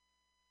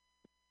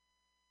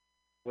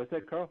 what's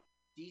that, Carl?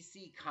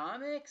 DC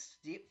Comics?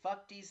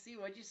 Fuck DC?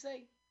 What'd you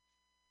say?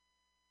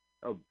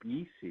 Oh,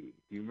 BC.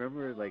 Do you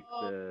remember like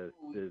the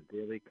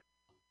daily?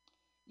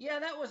 Yeah,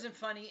 that wasn't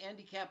funny.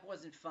 Handicap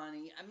wasn't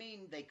funny. I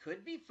mean, they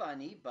could be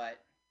funny,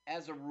 but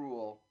as a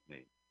rule.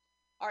 Wait.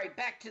 All right,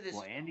 back to this.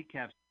 Well,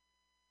 Handicap.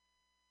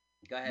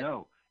 Go ahead.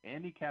 No,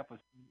 Handicap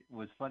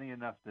was funny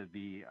enough to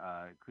be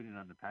included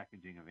on the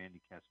packaging of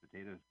Handicap's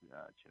potato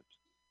chips.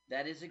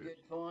 That is a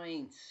good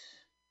point.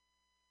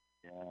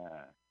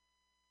 Yeah.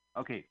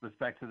 Okay, let's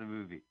back to the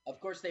movie.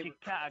 Of course, they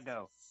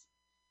Chicago.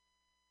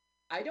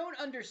 I don't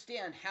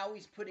understand how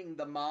he's putting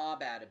the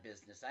mob out of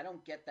business. I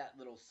don't get that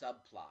little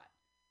subplot,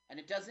 and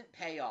it doesn't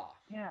pay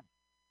off. Yeah.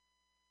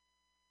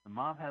 The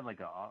mob had like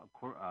a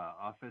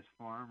office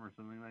farm or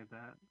something like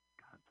that.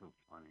 God, so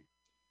funny.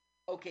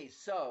 Okay,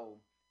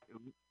 so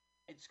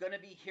it's going to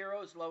be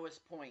Hero's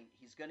lowest point.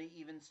 He's going to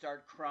even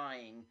start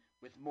crying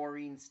with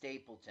Maureen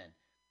Stapleton.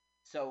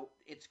 So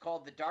it's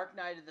called The Dark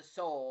Night of the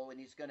Soul, and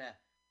he's going to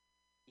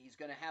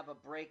have a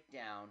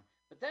breakdown.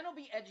 But then he'll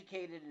be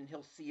educated and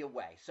he'll see a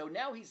way. So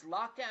now he's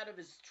locked out of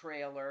his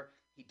trailer.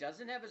 He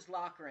doesn't have his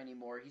locker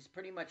anymore. He's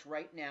pretty much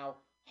right now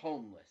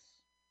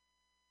homeless.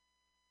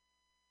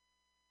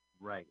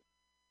 Right.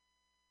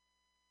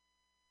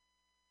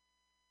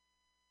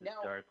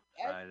 Now, as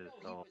you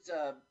know, he was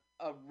a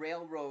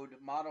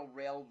model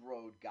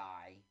railroad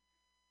guy,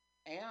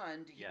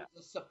 and he was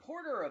a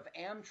supporter of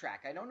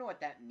Amtrak. I don't know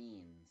what that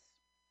means.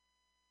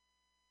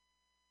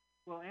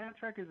 Well,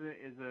 Amtrak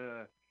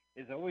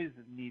is always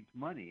needs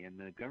money, and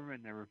the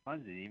government never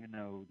funds it, even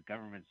though the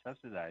government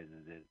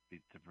subsidizes it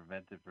to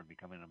prevent it from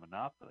becoming a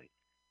monopoly.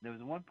 There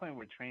was one point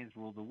where trains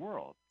ruled the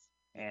world,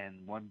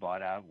 and one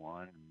bought out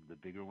one, and the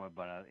bigger one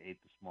bought out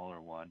ate the smaller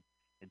one,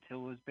 until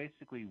it was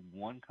basically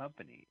one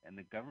company, and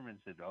the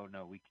government said, "Oh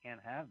no, we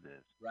can't have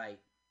this." Right.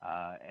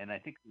 And I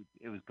think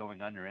it was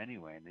going under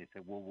anyway, and they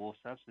said, "Well, we'll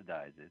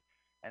subsidize it,"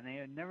 and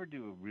they never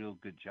do a real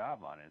good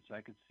job on it. So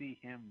I could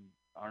see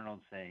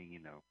Arnold saying,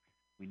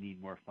 we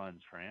need more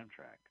funds for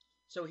Amtrak.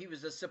 So he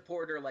was a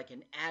supporter, like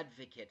an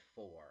advocate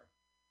for.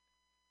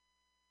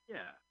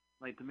 Yeah,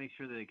 like to make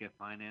sure that they get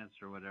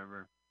financed or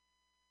whatever.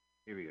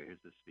 Here we go.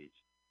 Here's the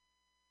speech.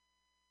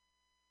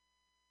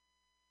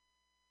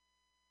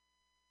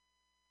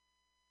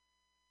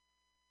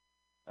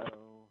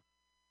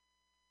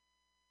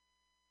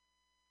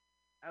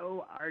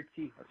 Oh,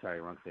 Archie. Oh, sorry,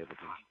 wrong Stapleton.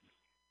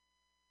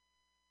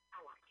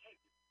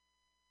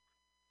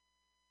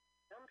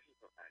 Some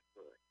people are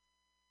good.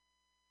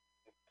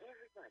 And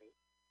everybody,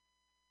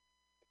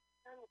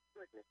 some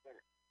goodness in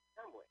it,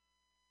 somewhere.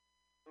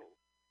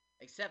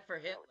 Except for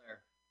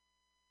Hitler.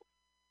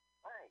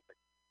 Fine, but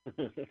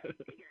that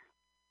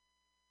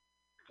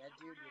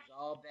dude was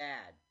all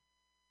bad.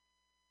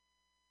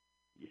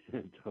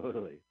 Yeah,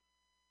 totally.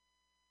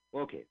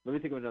 Okay, let me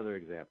think of another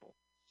example.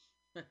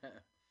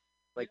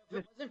 Like if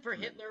it wasn't for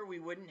Hitler, we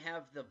wouldn't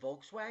have the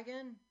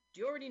Volkswagen.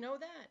 Do you already know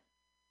that?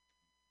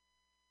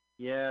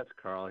 Yes,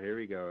 Carl. Here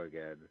we go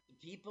again. The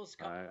People's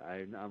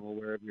I'm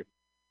aware of your.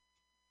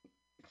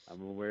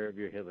 I'm aware of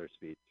your Hitler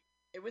speech.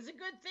 It was a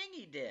good thing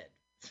he did,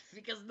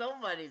 because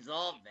nobody's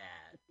all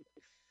bad.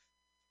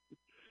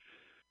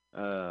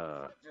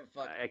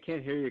 I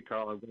can't hear you,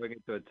 Carl. I'm going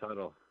into a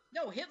tunnel.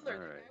 No, Hitler.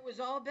 The guy was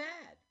all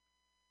bad.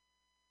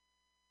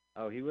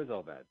 Oh, he was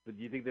all bad. But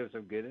do you think there was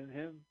some good in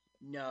him?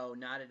 No,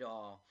 not at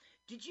all.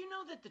 Did you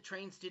know that the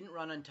trains didn't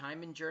run on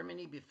time in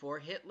Germany before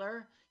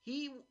Hitler?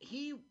 He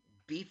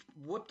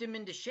whooped him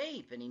into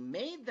shape, and he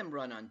made them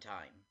run on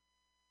time.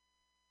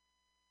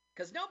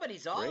 Because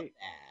nobody's all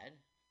bad.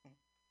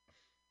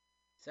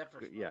 Except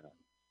for... Yeah.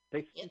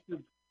 Thanks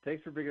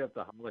for bringing up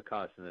the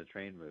Holocaust in the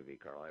train movie,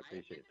 Carl. I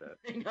appreciate that.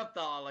 Bring up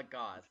the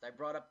Holocaust. I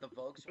brought up the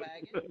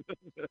Volkswagen.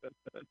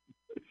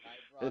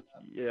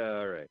 Yeah,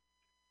 all right.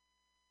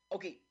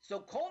 Okay, so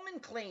Coleman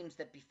claims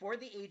that before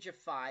the age of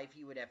 5,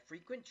 he would have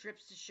frequent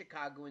trips to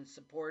Chicago in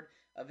support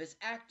of his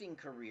acting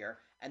career,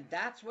 and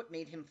that's what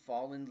made him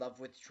fall in love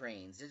with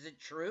trains. Is it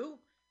true?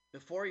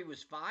 Before he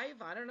was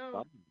 5? I don't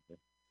know.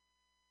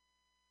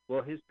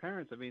 Well, his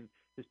parents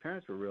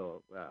were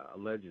real,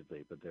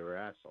 allegedly, but they were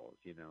assholes.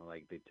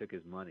 Like they took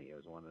his money. It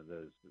was one of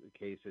those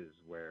cases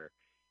where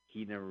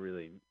he never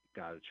really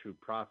got a true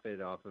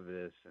profit off of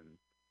this, and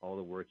all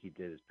the work he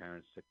did, his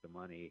parents took the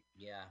money.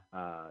 Yeah.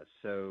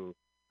 So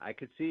I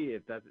could see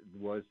if that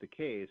was the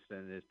case,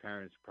 then his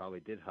parents probably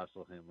did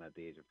hustle him at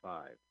the age of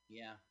 5.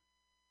 Yeah.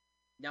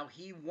 Now,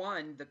 he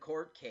won the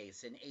court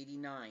case in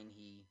 89.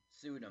 He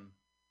sued him.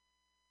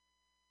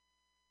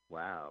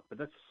 Wow, but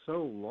that's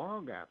so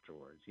long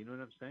afterwards. You know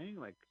what I'm saying?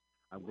 Like,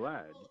 I'm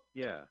glad.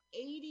 Yeah.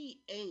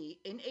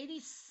 88, in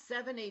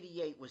 87,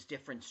 88 was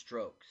different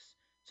strokes.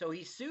 So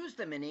he sues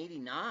them in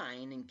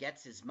 89 and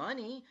gets his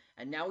money,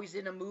 and now he's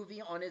in a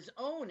movie on his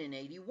own in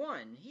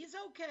 81. He's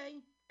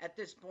okay at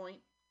this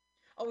point.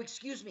 Oh,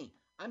 excuse me.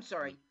 I'm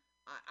sorry.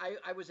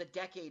 I was a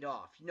decade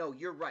off. No,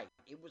 you're right.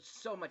 It was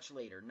so much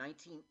later,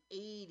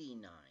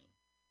 1989.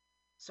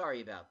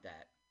 Sorry about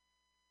that.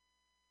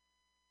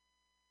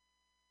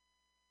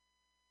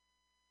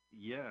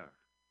 Yeah.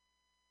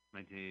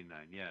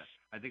 1989. Yeah.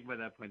 I think by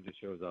that point the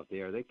show was off the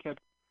air. They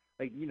kept,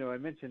 like, I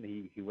mentioned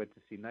he went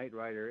to see Knight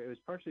Rider. It was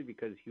partially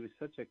because he was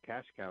such a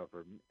cash cow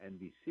for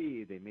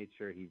NBC. They made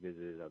sure he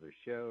visited other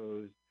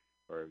shows,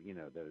 or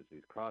there was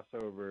these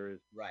crossovers.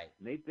 Right.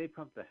 And they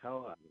pumped the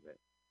hell out of it.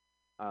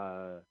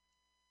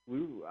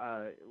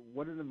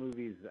 One of the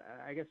movies,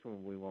 I guess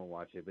we won't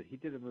watch it, but he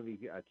did a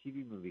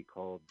TV movie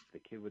called The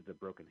Kid with the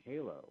Broken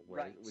Halo,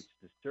 which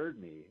disturbed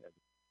me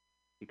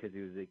because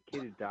he was a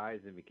kid who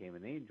dies and became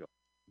an angel.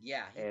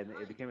 Yeah. And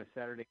it became a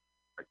Saturday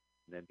on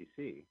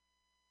NBC.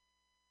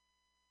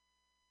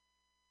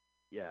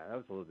 Yeah, that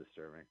was a little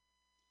disturbing.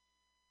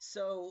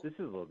 So this is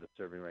a little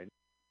disturbing right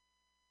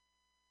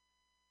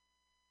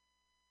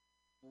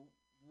now.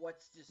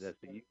 What's disturbing?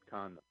 That's the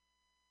Yukon.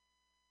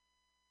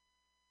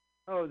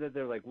 Oh, that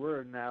they're like,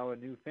 we're now a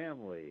new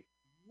family.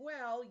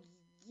 Well,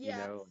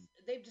 yes.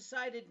 They've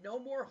decided no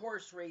more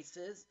horse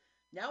races.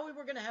 Now we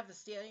were going to have the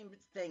same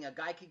thing. A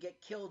guy could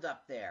get killed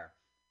up there.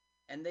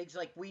 And they're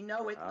like, we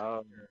know it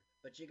later,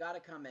 but you got to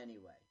come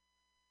anyway.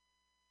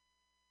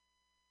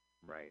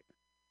 Right.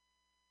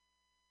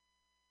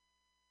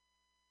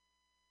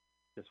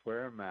 Just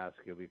wear a mask,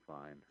 you'll be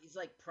fine. He's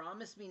like,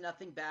 promise me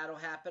nothing bad will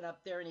happen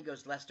up there. And he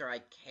goes, Lester, I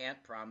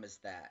can't promise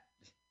that.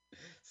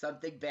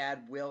 Something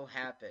bad will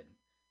happen.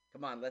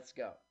 Come on, let's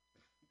go.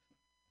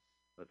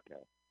 Let's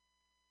go.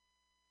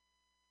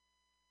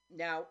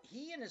 Now,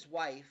 he and his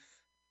wife,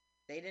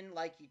 they didn't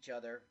like each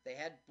other. They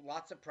had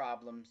lots of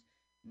problems.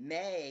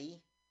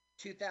 May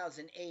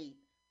 2008,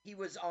 he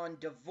was on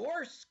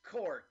divorce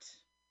court.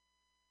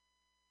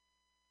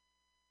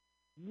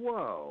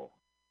 Whoa.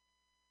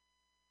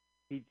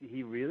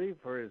 He really,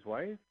 for his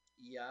wife?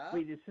 Yeah.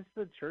 Wait, is this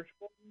the church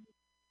boy?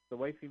 The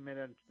wife he met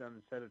on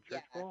the set of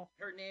Church Ball?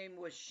 Her name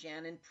was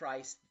Shannon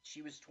Price.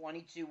 She was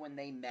 22 when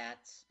they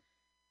met.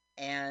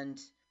 And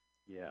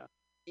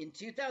in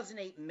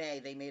 2008 May,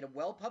 they made a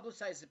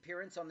well-publicized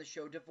appearance on the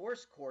show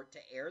Divorce Court to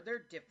air their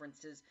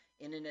differences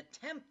in an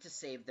attempt to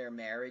save their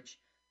marriage.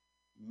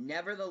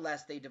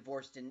 Nevertheless, they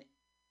divorced in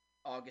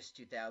August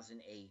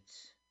 2008.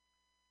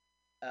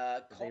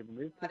 They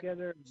lived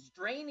together? A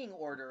restraining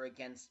order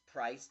against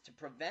Price to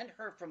prevent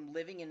her from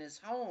living in his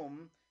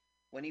home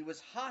when he was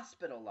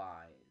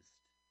hospitalized.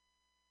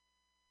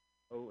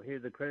 Oh, here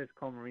the credits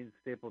call Maureen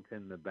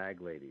Stapleton the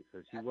bag lady.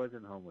 So she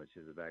wasn't homeless. She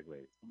was a bag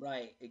lady.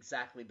 Right,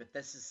 exactly. But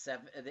this is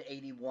the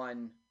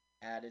 81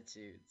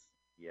 attitudes.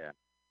 Yeah.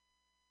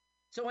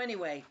 So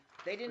anyway,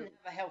 they didn't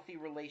have a healthy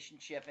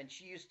relationship, and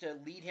she used to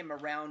lead him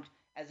around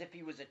as if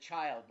he was a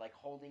child, like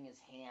holding his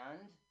hand.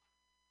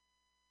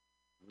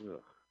 Ugh.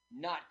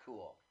 Not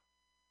cool.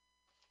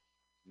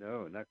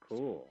 No, not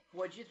cool.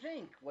 What'd you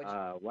think? What'd you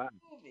think wow. of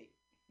the movie?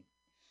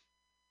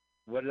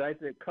 What did I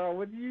think? Carl,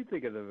 what did you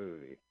think of the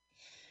movie?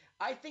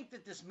 I think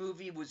that this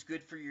movie was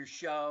good for your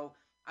show.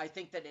 I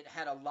think that it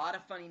had a lot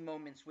of funny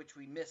moments, which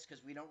we missed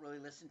because we don't really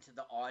listen to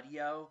the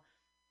audio.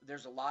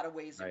 There's a lot of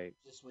ways that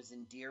this was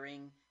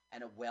endearing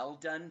and a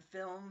well-done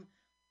film.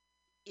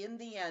 In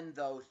the end,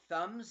 though,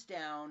 thumbs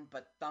down,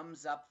 but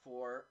thumbs up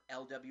for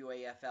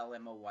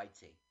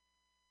LWAFLMOYT.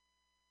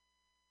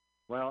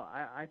 Well,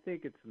 I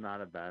think it's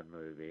not a bad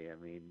movie. I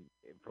mean,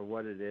 for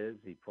what it is,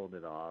 he pulled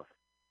it off.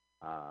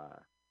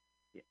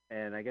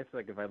 And I guess,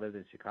 like, if I lived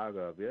in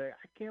Chicago, I'd be like,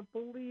 I can't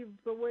believe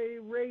the way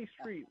Ray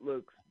Street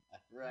looks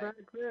back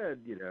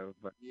then,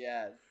 But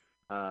yes.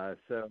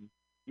 So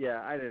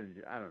yeah, I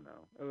don't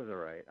know. It was all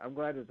right. I'm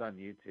glad it's on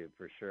YouTube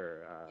for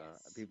sure.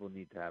 People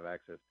need to have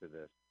access to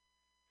this.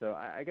 So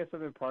I guess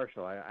I'm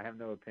impartial. I have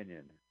no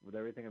opinion with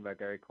everything about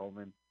Gary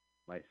Coleman.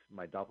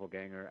 My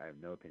doppelganger, I have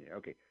no opinion.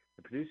 Okay.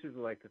 The producers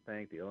would like to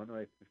thank the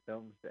Illinois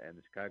Films and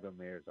the Chicago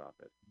Mayor's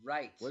Office.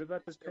 Right. What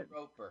about Mr.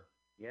 Roper?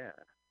 Yeah.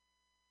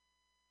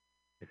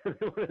 They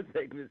want to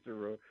thank Mr.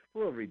 Roper. A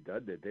little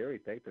redundant. They already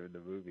thanked him in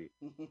the movie.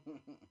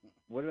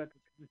 What about the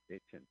Penn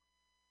Station?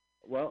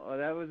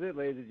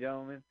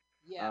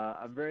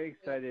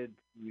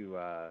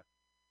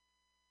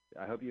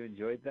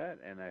 enjoyed that,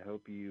 and I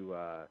hope you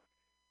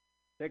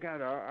check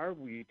out our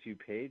YouTube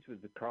page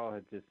with the Carl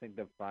has just synced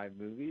up 5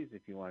 movies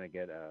if you want to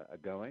get a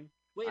going.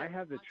 Wait, I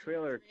have the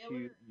trailer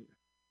to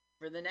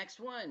for the next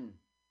one.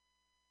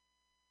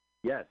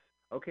 Yes.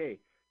 Okay.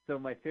 So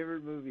my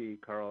favorite movie,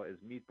 Carl, is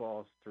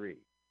Meatballs 3,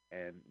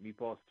 and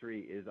Meatballs 3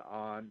 is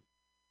on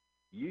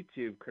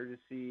YouTube,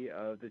 courtesy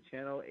of the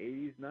channel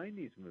 80s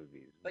 90s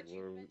movies, But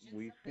where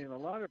we've seen a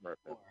lot of our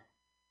films.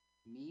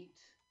 Meat.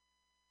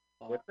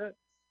 What's that?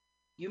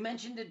 You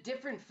mentioned a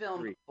different film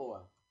 3.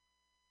 before.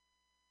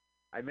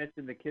 I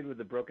mentioned the kid with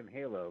the broken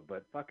halo,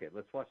 but fuck it,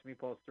 let's watch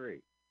Meatballs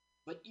 3.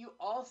 But you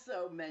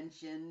also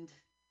mentioned,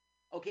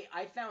 okay,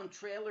 I found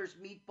trailers,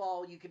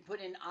 Meatball. You can put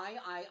in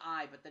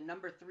I, but the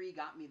number 3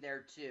 got me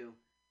there too.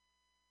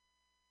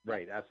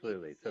 Right,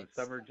 absolutely. So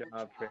Summer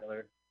Job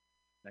trailer.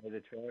 Night of the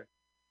trailer.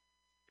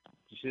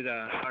 You should. All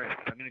right,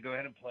 I'm gonna go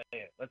ahead and play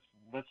it.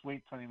 Let's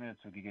wait 20 minutes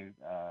so we can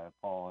get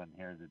Paul in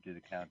here to do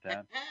the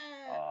countdown.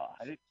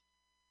 I didn't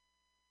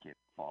get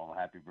Paul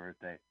happy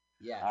birthday.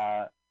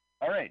 Yeah.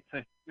 All right,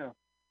 so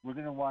we're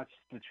gonna watch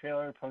the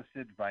trailer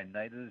posted by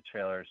Night of the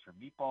Trailers for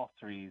Meatball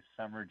 3's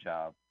Summer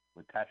Job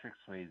with Patrick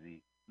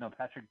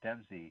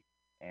Dempsey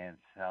and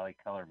Sally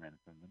Kellerman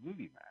from the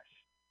movie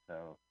MASH.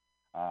 So,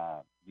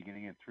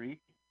 beginning in 3,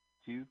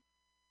 2,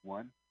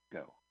 1,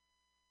 go.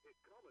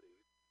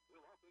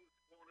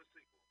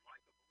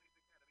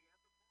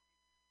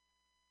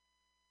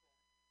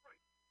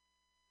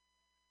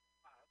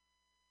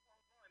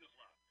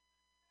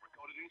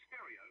 In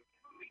stereo,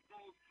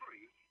 Meatballs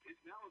 3 is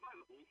now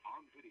available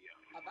on video.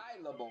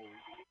 Available.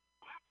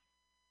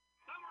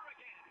 Summer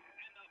again,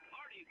 and the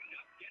party's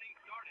just getting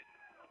started.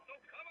 So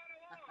come on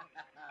along.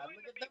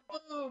 Look at the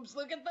boobs.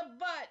 Look at the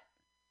butt.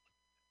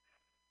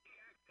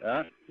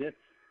 Yes.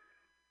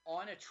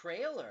 On a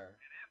trailer.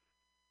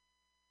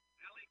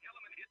 Sally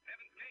Kellerman hits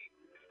Heaven's Gate.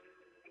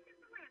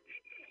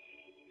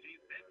 She's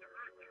sent to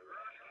Earth to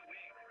earn her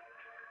wings.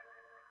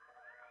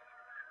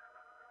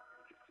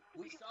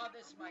 We saw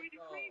this,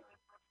 Michael.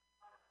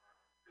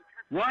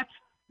 What?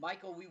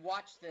 Michael, we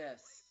watched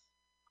this.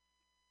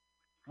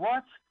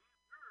 What?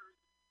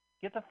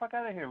 Get the fuck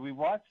out of here. We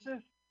watched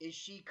this? Is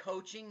she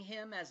coaching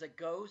him as a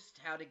ghost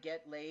how to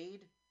get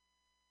laid?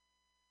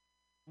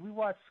 We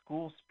watched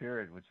School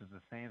Spirit, which is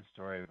the same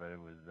story, but it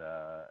was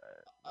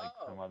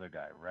some other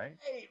guy, right?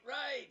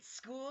 Right.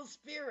 School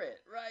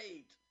Spirit,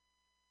 right.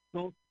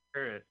 School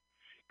Spirit.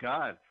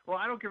 God. Well,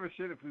 I don't give a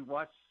shit if we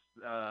watch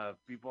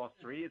Meatballs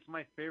 3. It's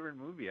my favorite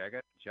movie. I got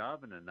a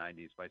job in the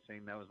 90s by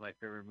saying that was my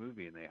favorite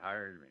movie, and they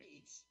hired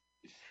me.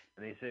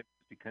 And they said it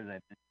was because I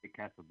didn't get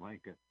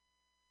Casablanca.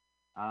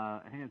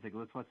 Hang on a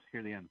second. Let's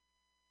hear the end.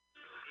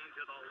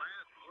 Into the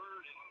last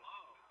word in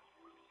love.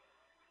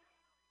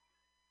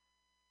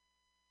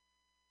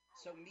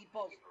 So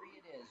Meatballs 3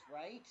 it is,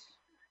 right?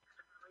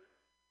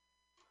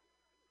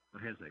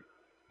 Hang on a second.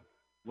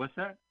 What's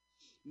that?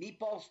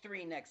 Meatballs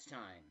 3 next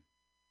time.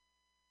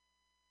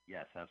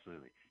 Yes,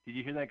 absolutely. Did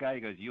you hear that guy?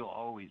 He goes, "You'll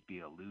always be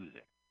a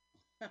loser."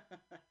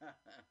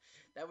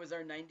 That was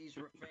our 90s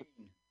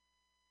refrain.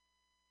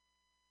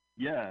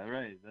 Yeah,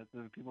 right. That's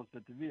what people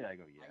said to me. I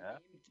go, yeah. I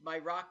named my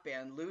rock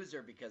band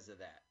Loser because of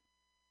that.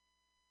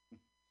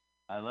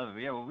 I love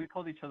it. Yeah, well, we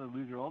called each other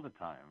loser all the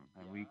time,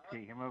 and we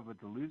came up with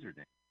the loser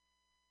dance.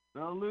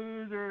 The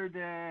loser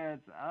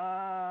dance.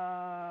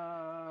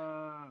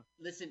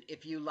 Listen,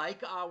 if you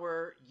like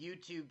our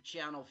YouTube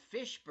channel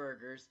Fish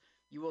Burgers,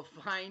 you will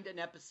find an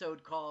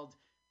episode called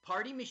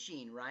Party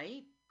Machine,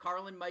 right?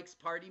 Carl and Mike's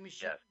Party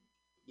Machine? Yes.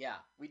 Yeah,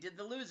 we did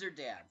the loser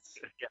dance.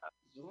 Yeah.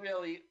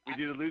 Really. We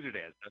do the loser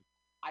dance.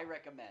 I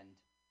recommend.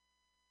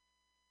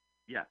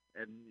 Yeah,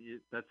 and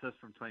that's us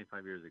from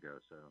 25 years ago,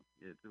 so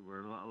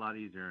we're a lot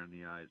easier in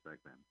the eyes back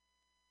then.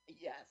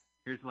 Yes.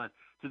 Here's the last.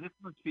 So this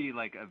must be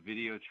like a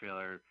video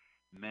trailer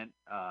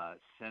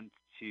sent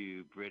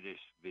to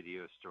British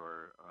video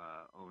store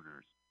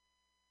owners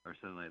or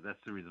something like that.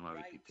 That's the reason why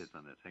we see tits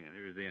on this. Hang on,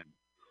 here's the end.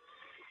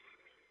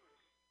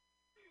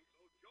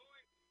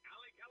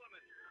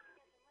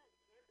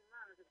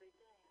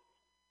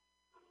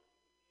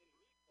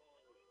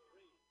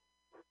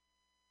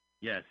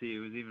 Yeah, see, it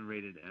was even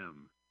rated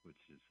M, which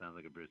sounds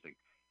like a British thing.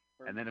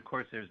 And then, of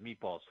course, there's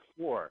Meatballs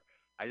 4.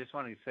 I just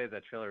wanted to say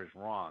that trailer is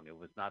wrong. It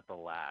was not the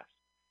last.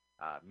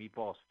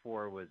 Meatballs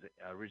 4 was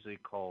originally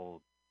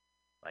called,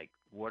 like,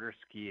 Water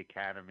Ski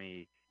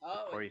Academy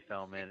with Corey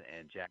Feldman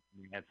and Jack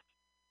Nance,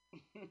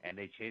 and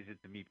they changed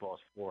it to Meatballs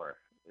 4.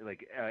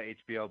 Like,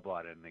 HBO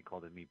bought it, and they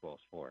called it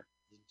Meatballs 4.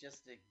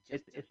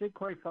 It's in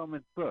Corey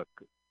Feldman's book.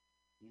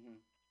 Mm-hmm.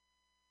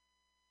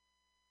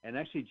 And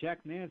actually,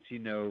 Jack Nance, you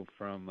know,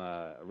 from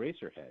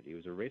Eraserhead. He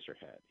was a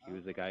Eraserhead. He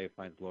was the guy who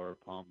finds Laura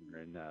Palmer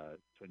in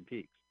Twin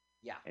Peaks.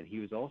 Yeah. And he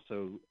was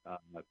also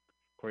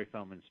Corey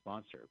Feldman's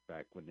sponsor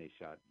back when they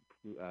shot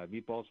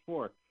Meatballs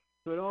 4.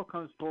 So it all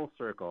comes full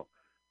circle.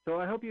 So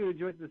I hope you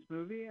enjoyed this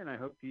movie, and I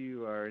hope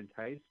you are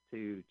enticed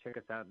to check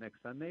us out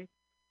next Sunday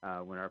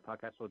when our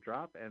podcast will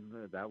drop.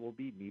 And that will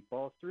be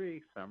Meatballs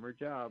 3, Summer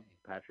Job,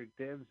 Patrick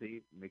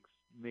Dempsey,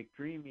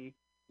 McDreamy.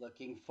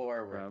 Looking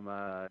forward. From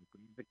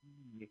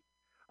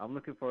I'm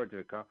looking forward to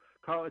it, Carl.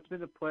 Carl, it's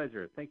been a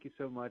pleasure. Thank you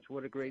so much.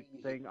 What a great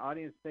thing.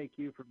 Audience, thank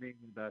you for being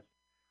with us.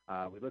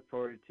 We look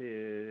forward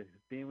to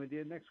being with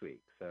you next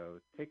week. So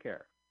take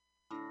care.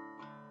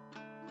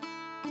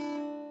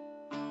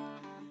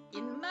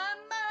 In my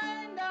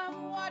mind,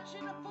 I'm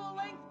watching a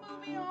full-length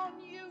movie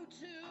on YouTube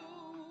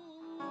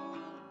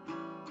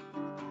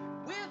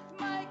with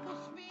Michael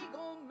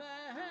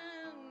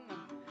Spiegelman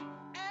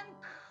and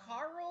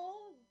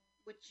Carl,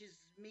 which is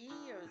me,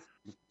 or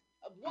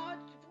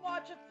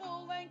watch a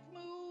full-length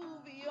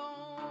movie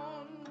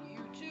on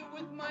YouTube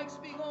with Mike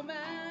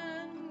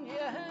Spiegelman.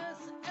 Yes,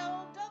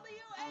 LWAFLMOY.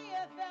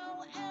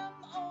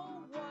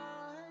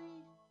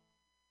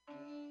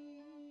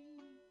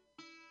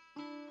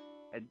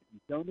 And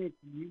donate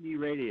to Mutiny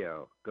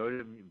Radio. Go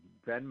to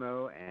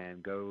Venmo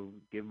and go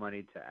give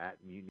money to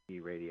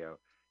 @MutinyRadio.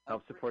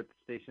 Help support the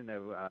station.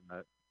 And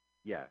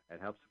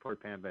help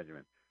support Pam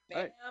Benjamin.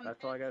 All right,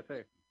 that's all I gotta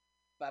say.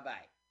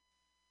 Bye-bye.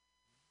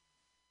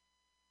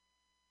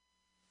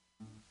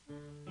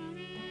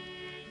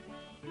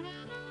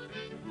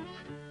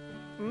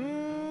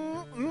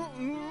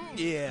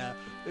 Yeah,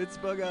 it's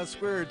Bughouse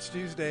Square. It's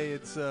Tuesday.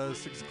 It's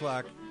 6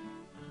 o'clock.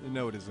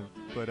 No, it isn't.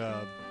 But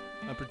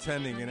I'm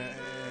pretending,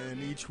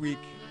 and each week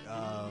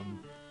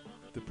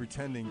the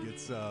pretending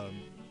gets.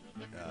 I'm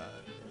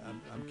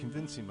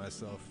convincing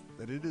myself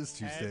that it is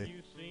Tuesday. Have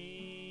you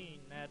seen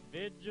that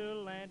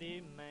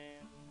vigilante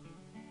man?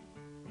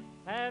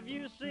 Have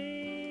you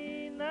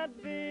seen that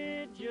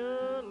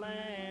vigilante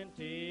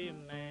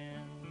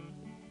man?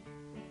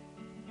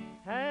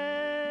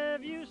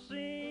 Have you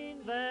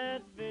seen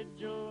that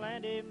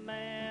vigilante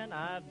man?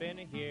 I've been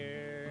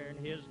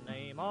hearing his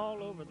name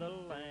all over the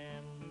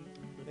land.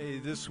 Hey,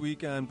 this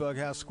week on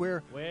Bughouse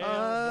Square, Well,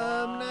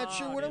 I'm not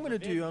sure what I'm going to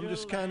do. I'm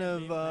just kind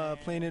of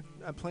playing it.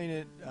 I'm playing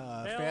it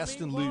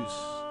fast and loose.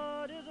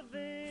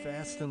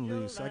 Fast and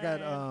loose. I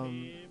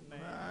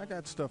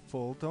got stuff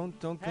full. Don't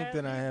think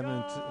that I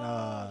haven't.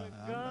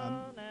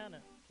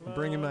 I'm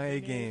bringing my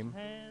A game.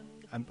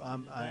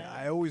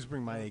 I always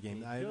bring my A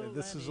game.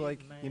 This is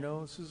like,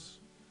 this is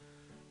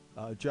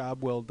a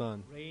job well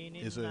done.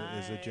 Is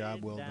a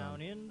job well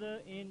done. In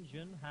the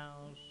engine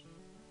house,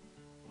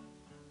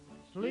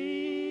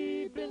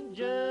 sleeping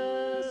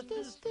just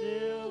as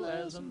still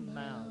as a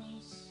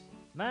mouse.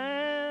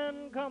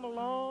 Man come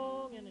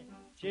along and he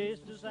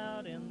chased us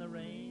out in the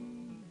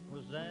rain.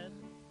 Was that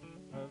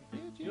a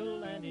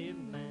vigilante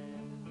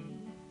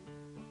man?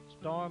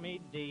 Stormy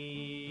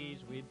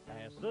days we'd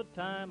pass the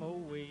time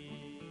away,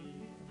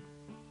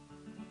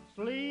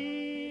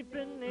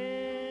 sleeping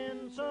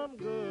in some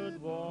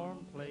good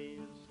warm place.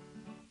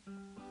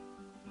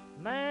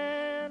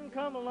 Man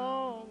come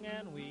along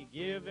and we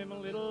give him a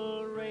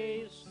little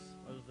race.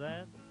 Was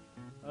that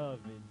a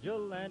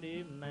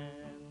vigilante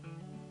man?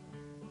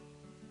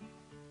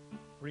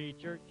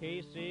 Preacher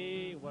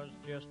Casey was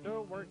just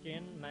a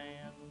working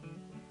man,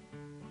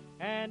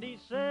 and he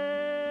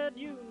said,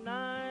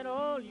 unite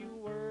all you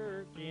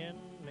working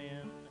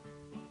men.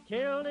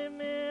 Killed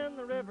him in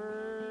the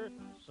river,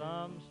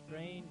 some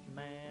strange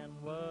man.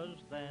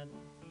 Was that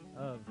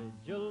a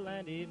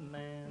vigilante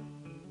man?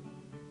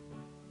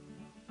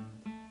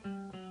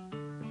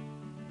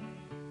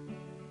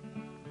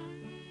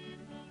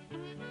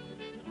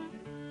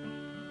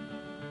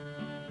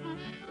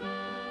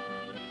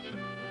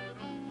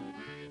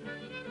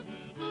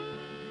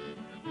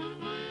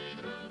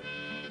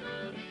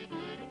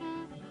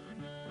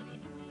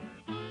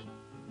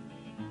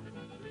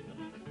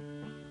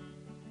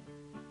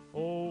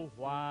 Oh,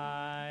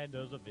 why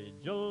does a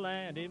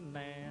vigilante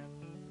man,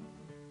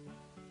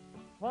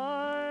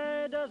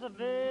 why does a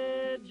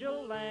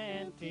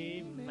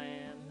vigilante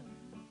man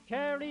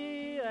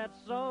carry that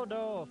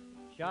sawed-off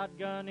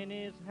shotgun in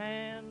his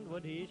hand?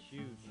 Would he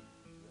shoot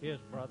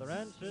his brother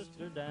and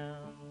sister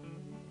down?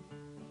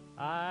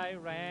 I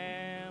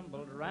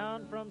rambled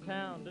around from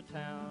town to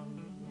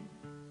town.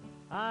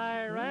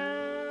 I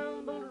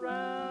rambled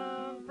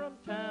around from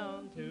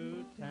town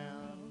to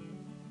town,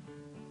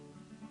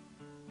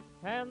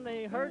 and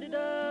they herded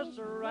us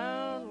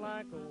around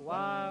like a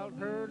wild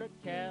herd of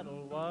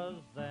cattle.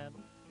 Was that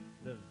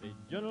the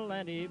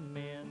vigilante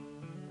men?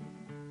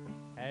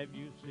 Have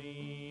you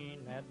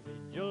seen that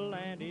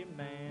vigilante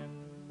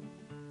man?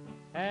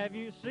 Have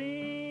you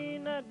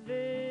seen that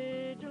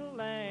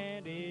vigilante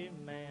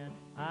man?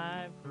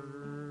 I've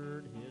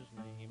heard his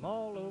name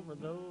all over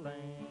the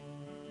land.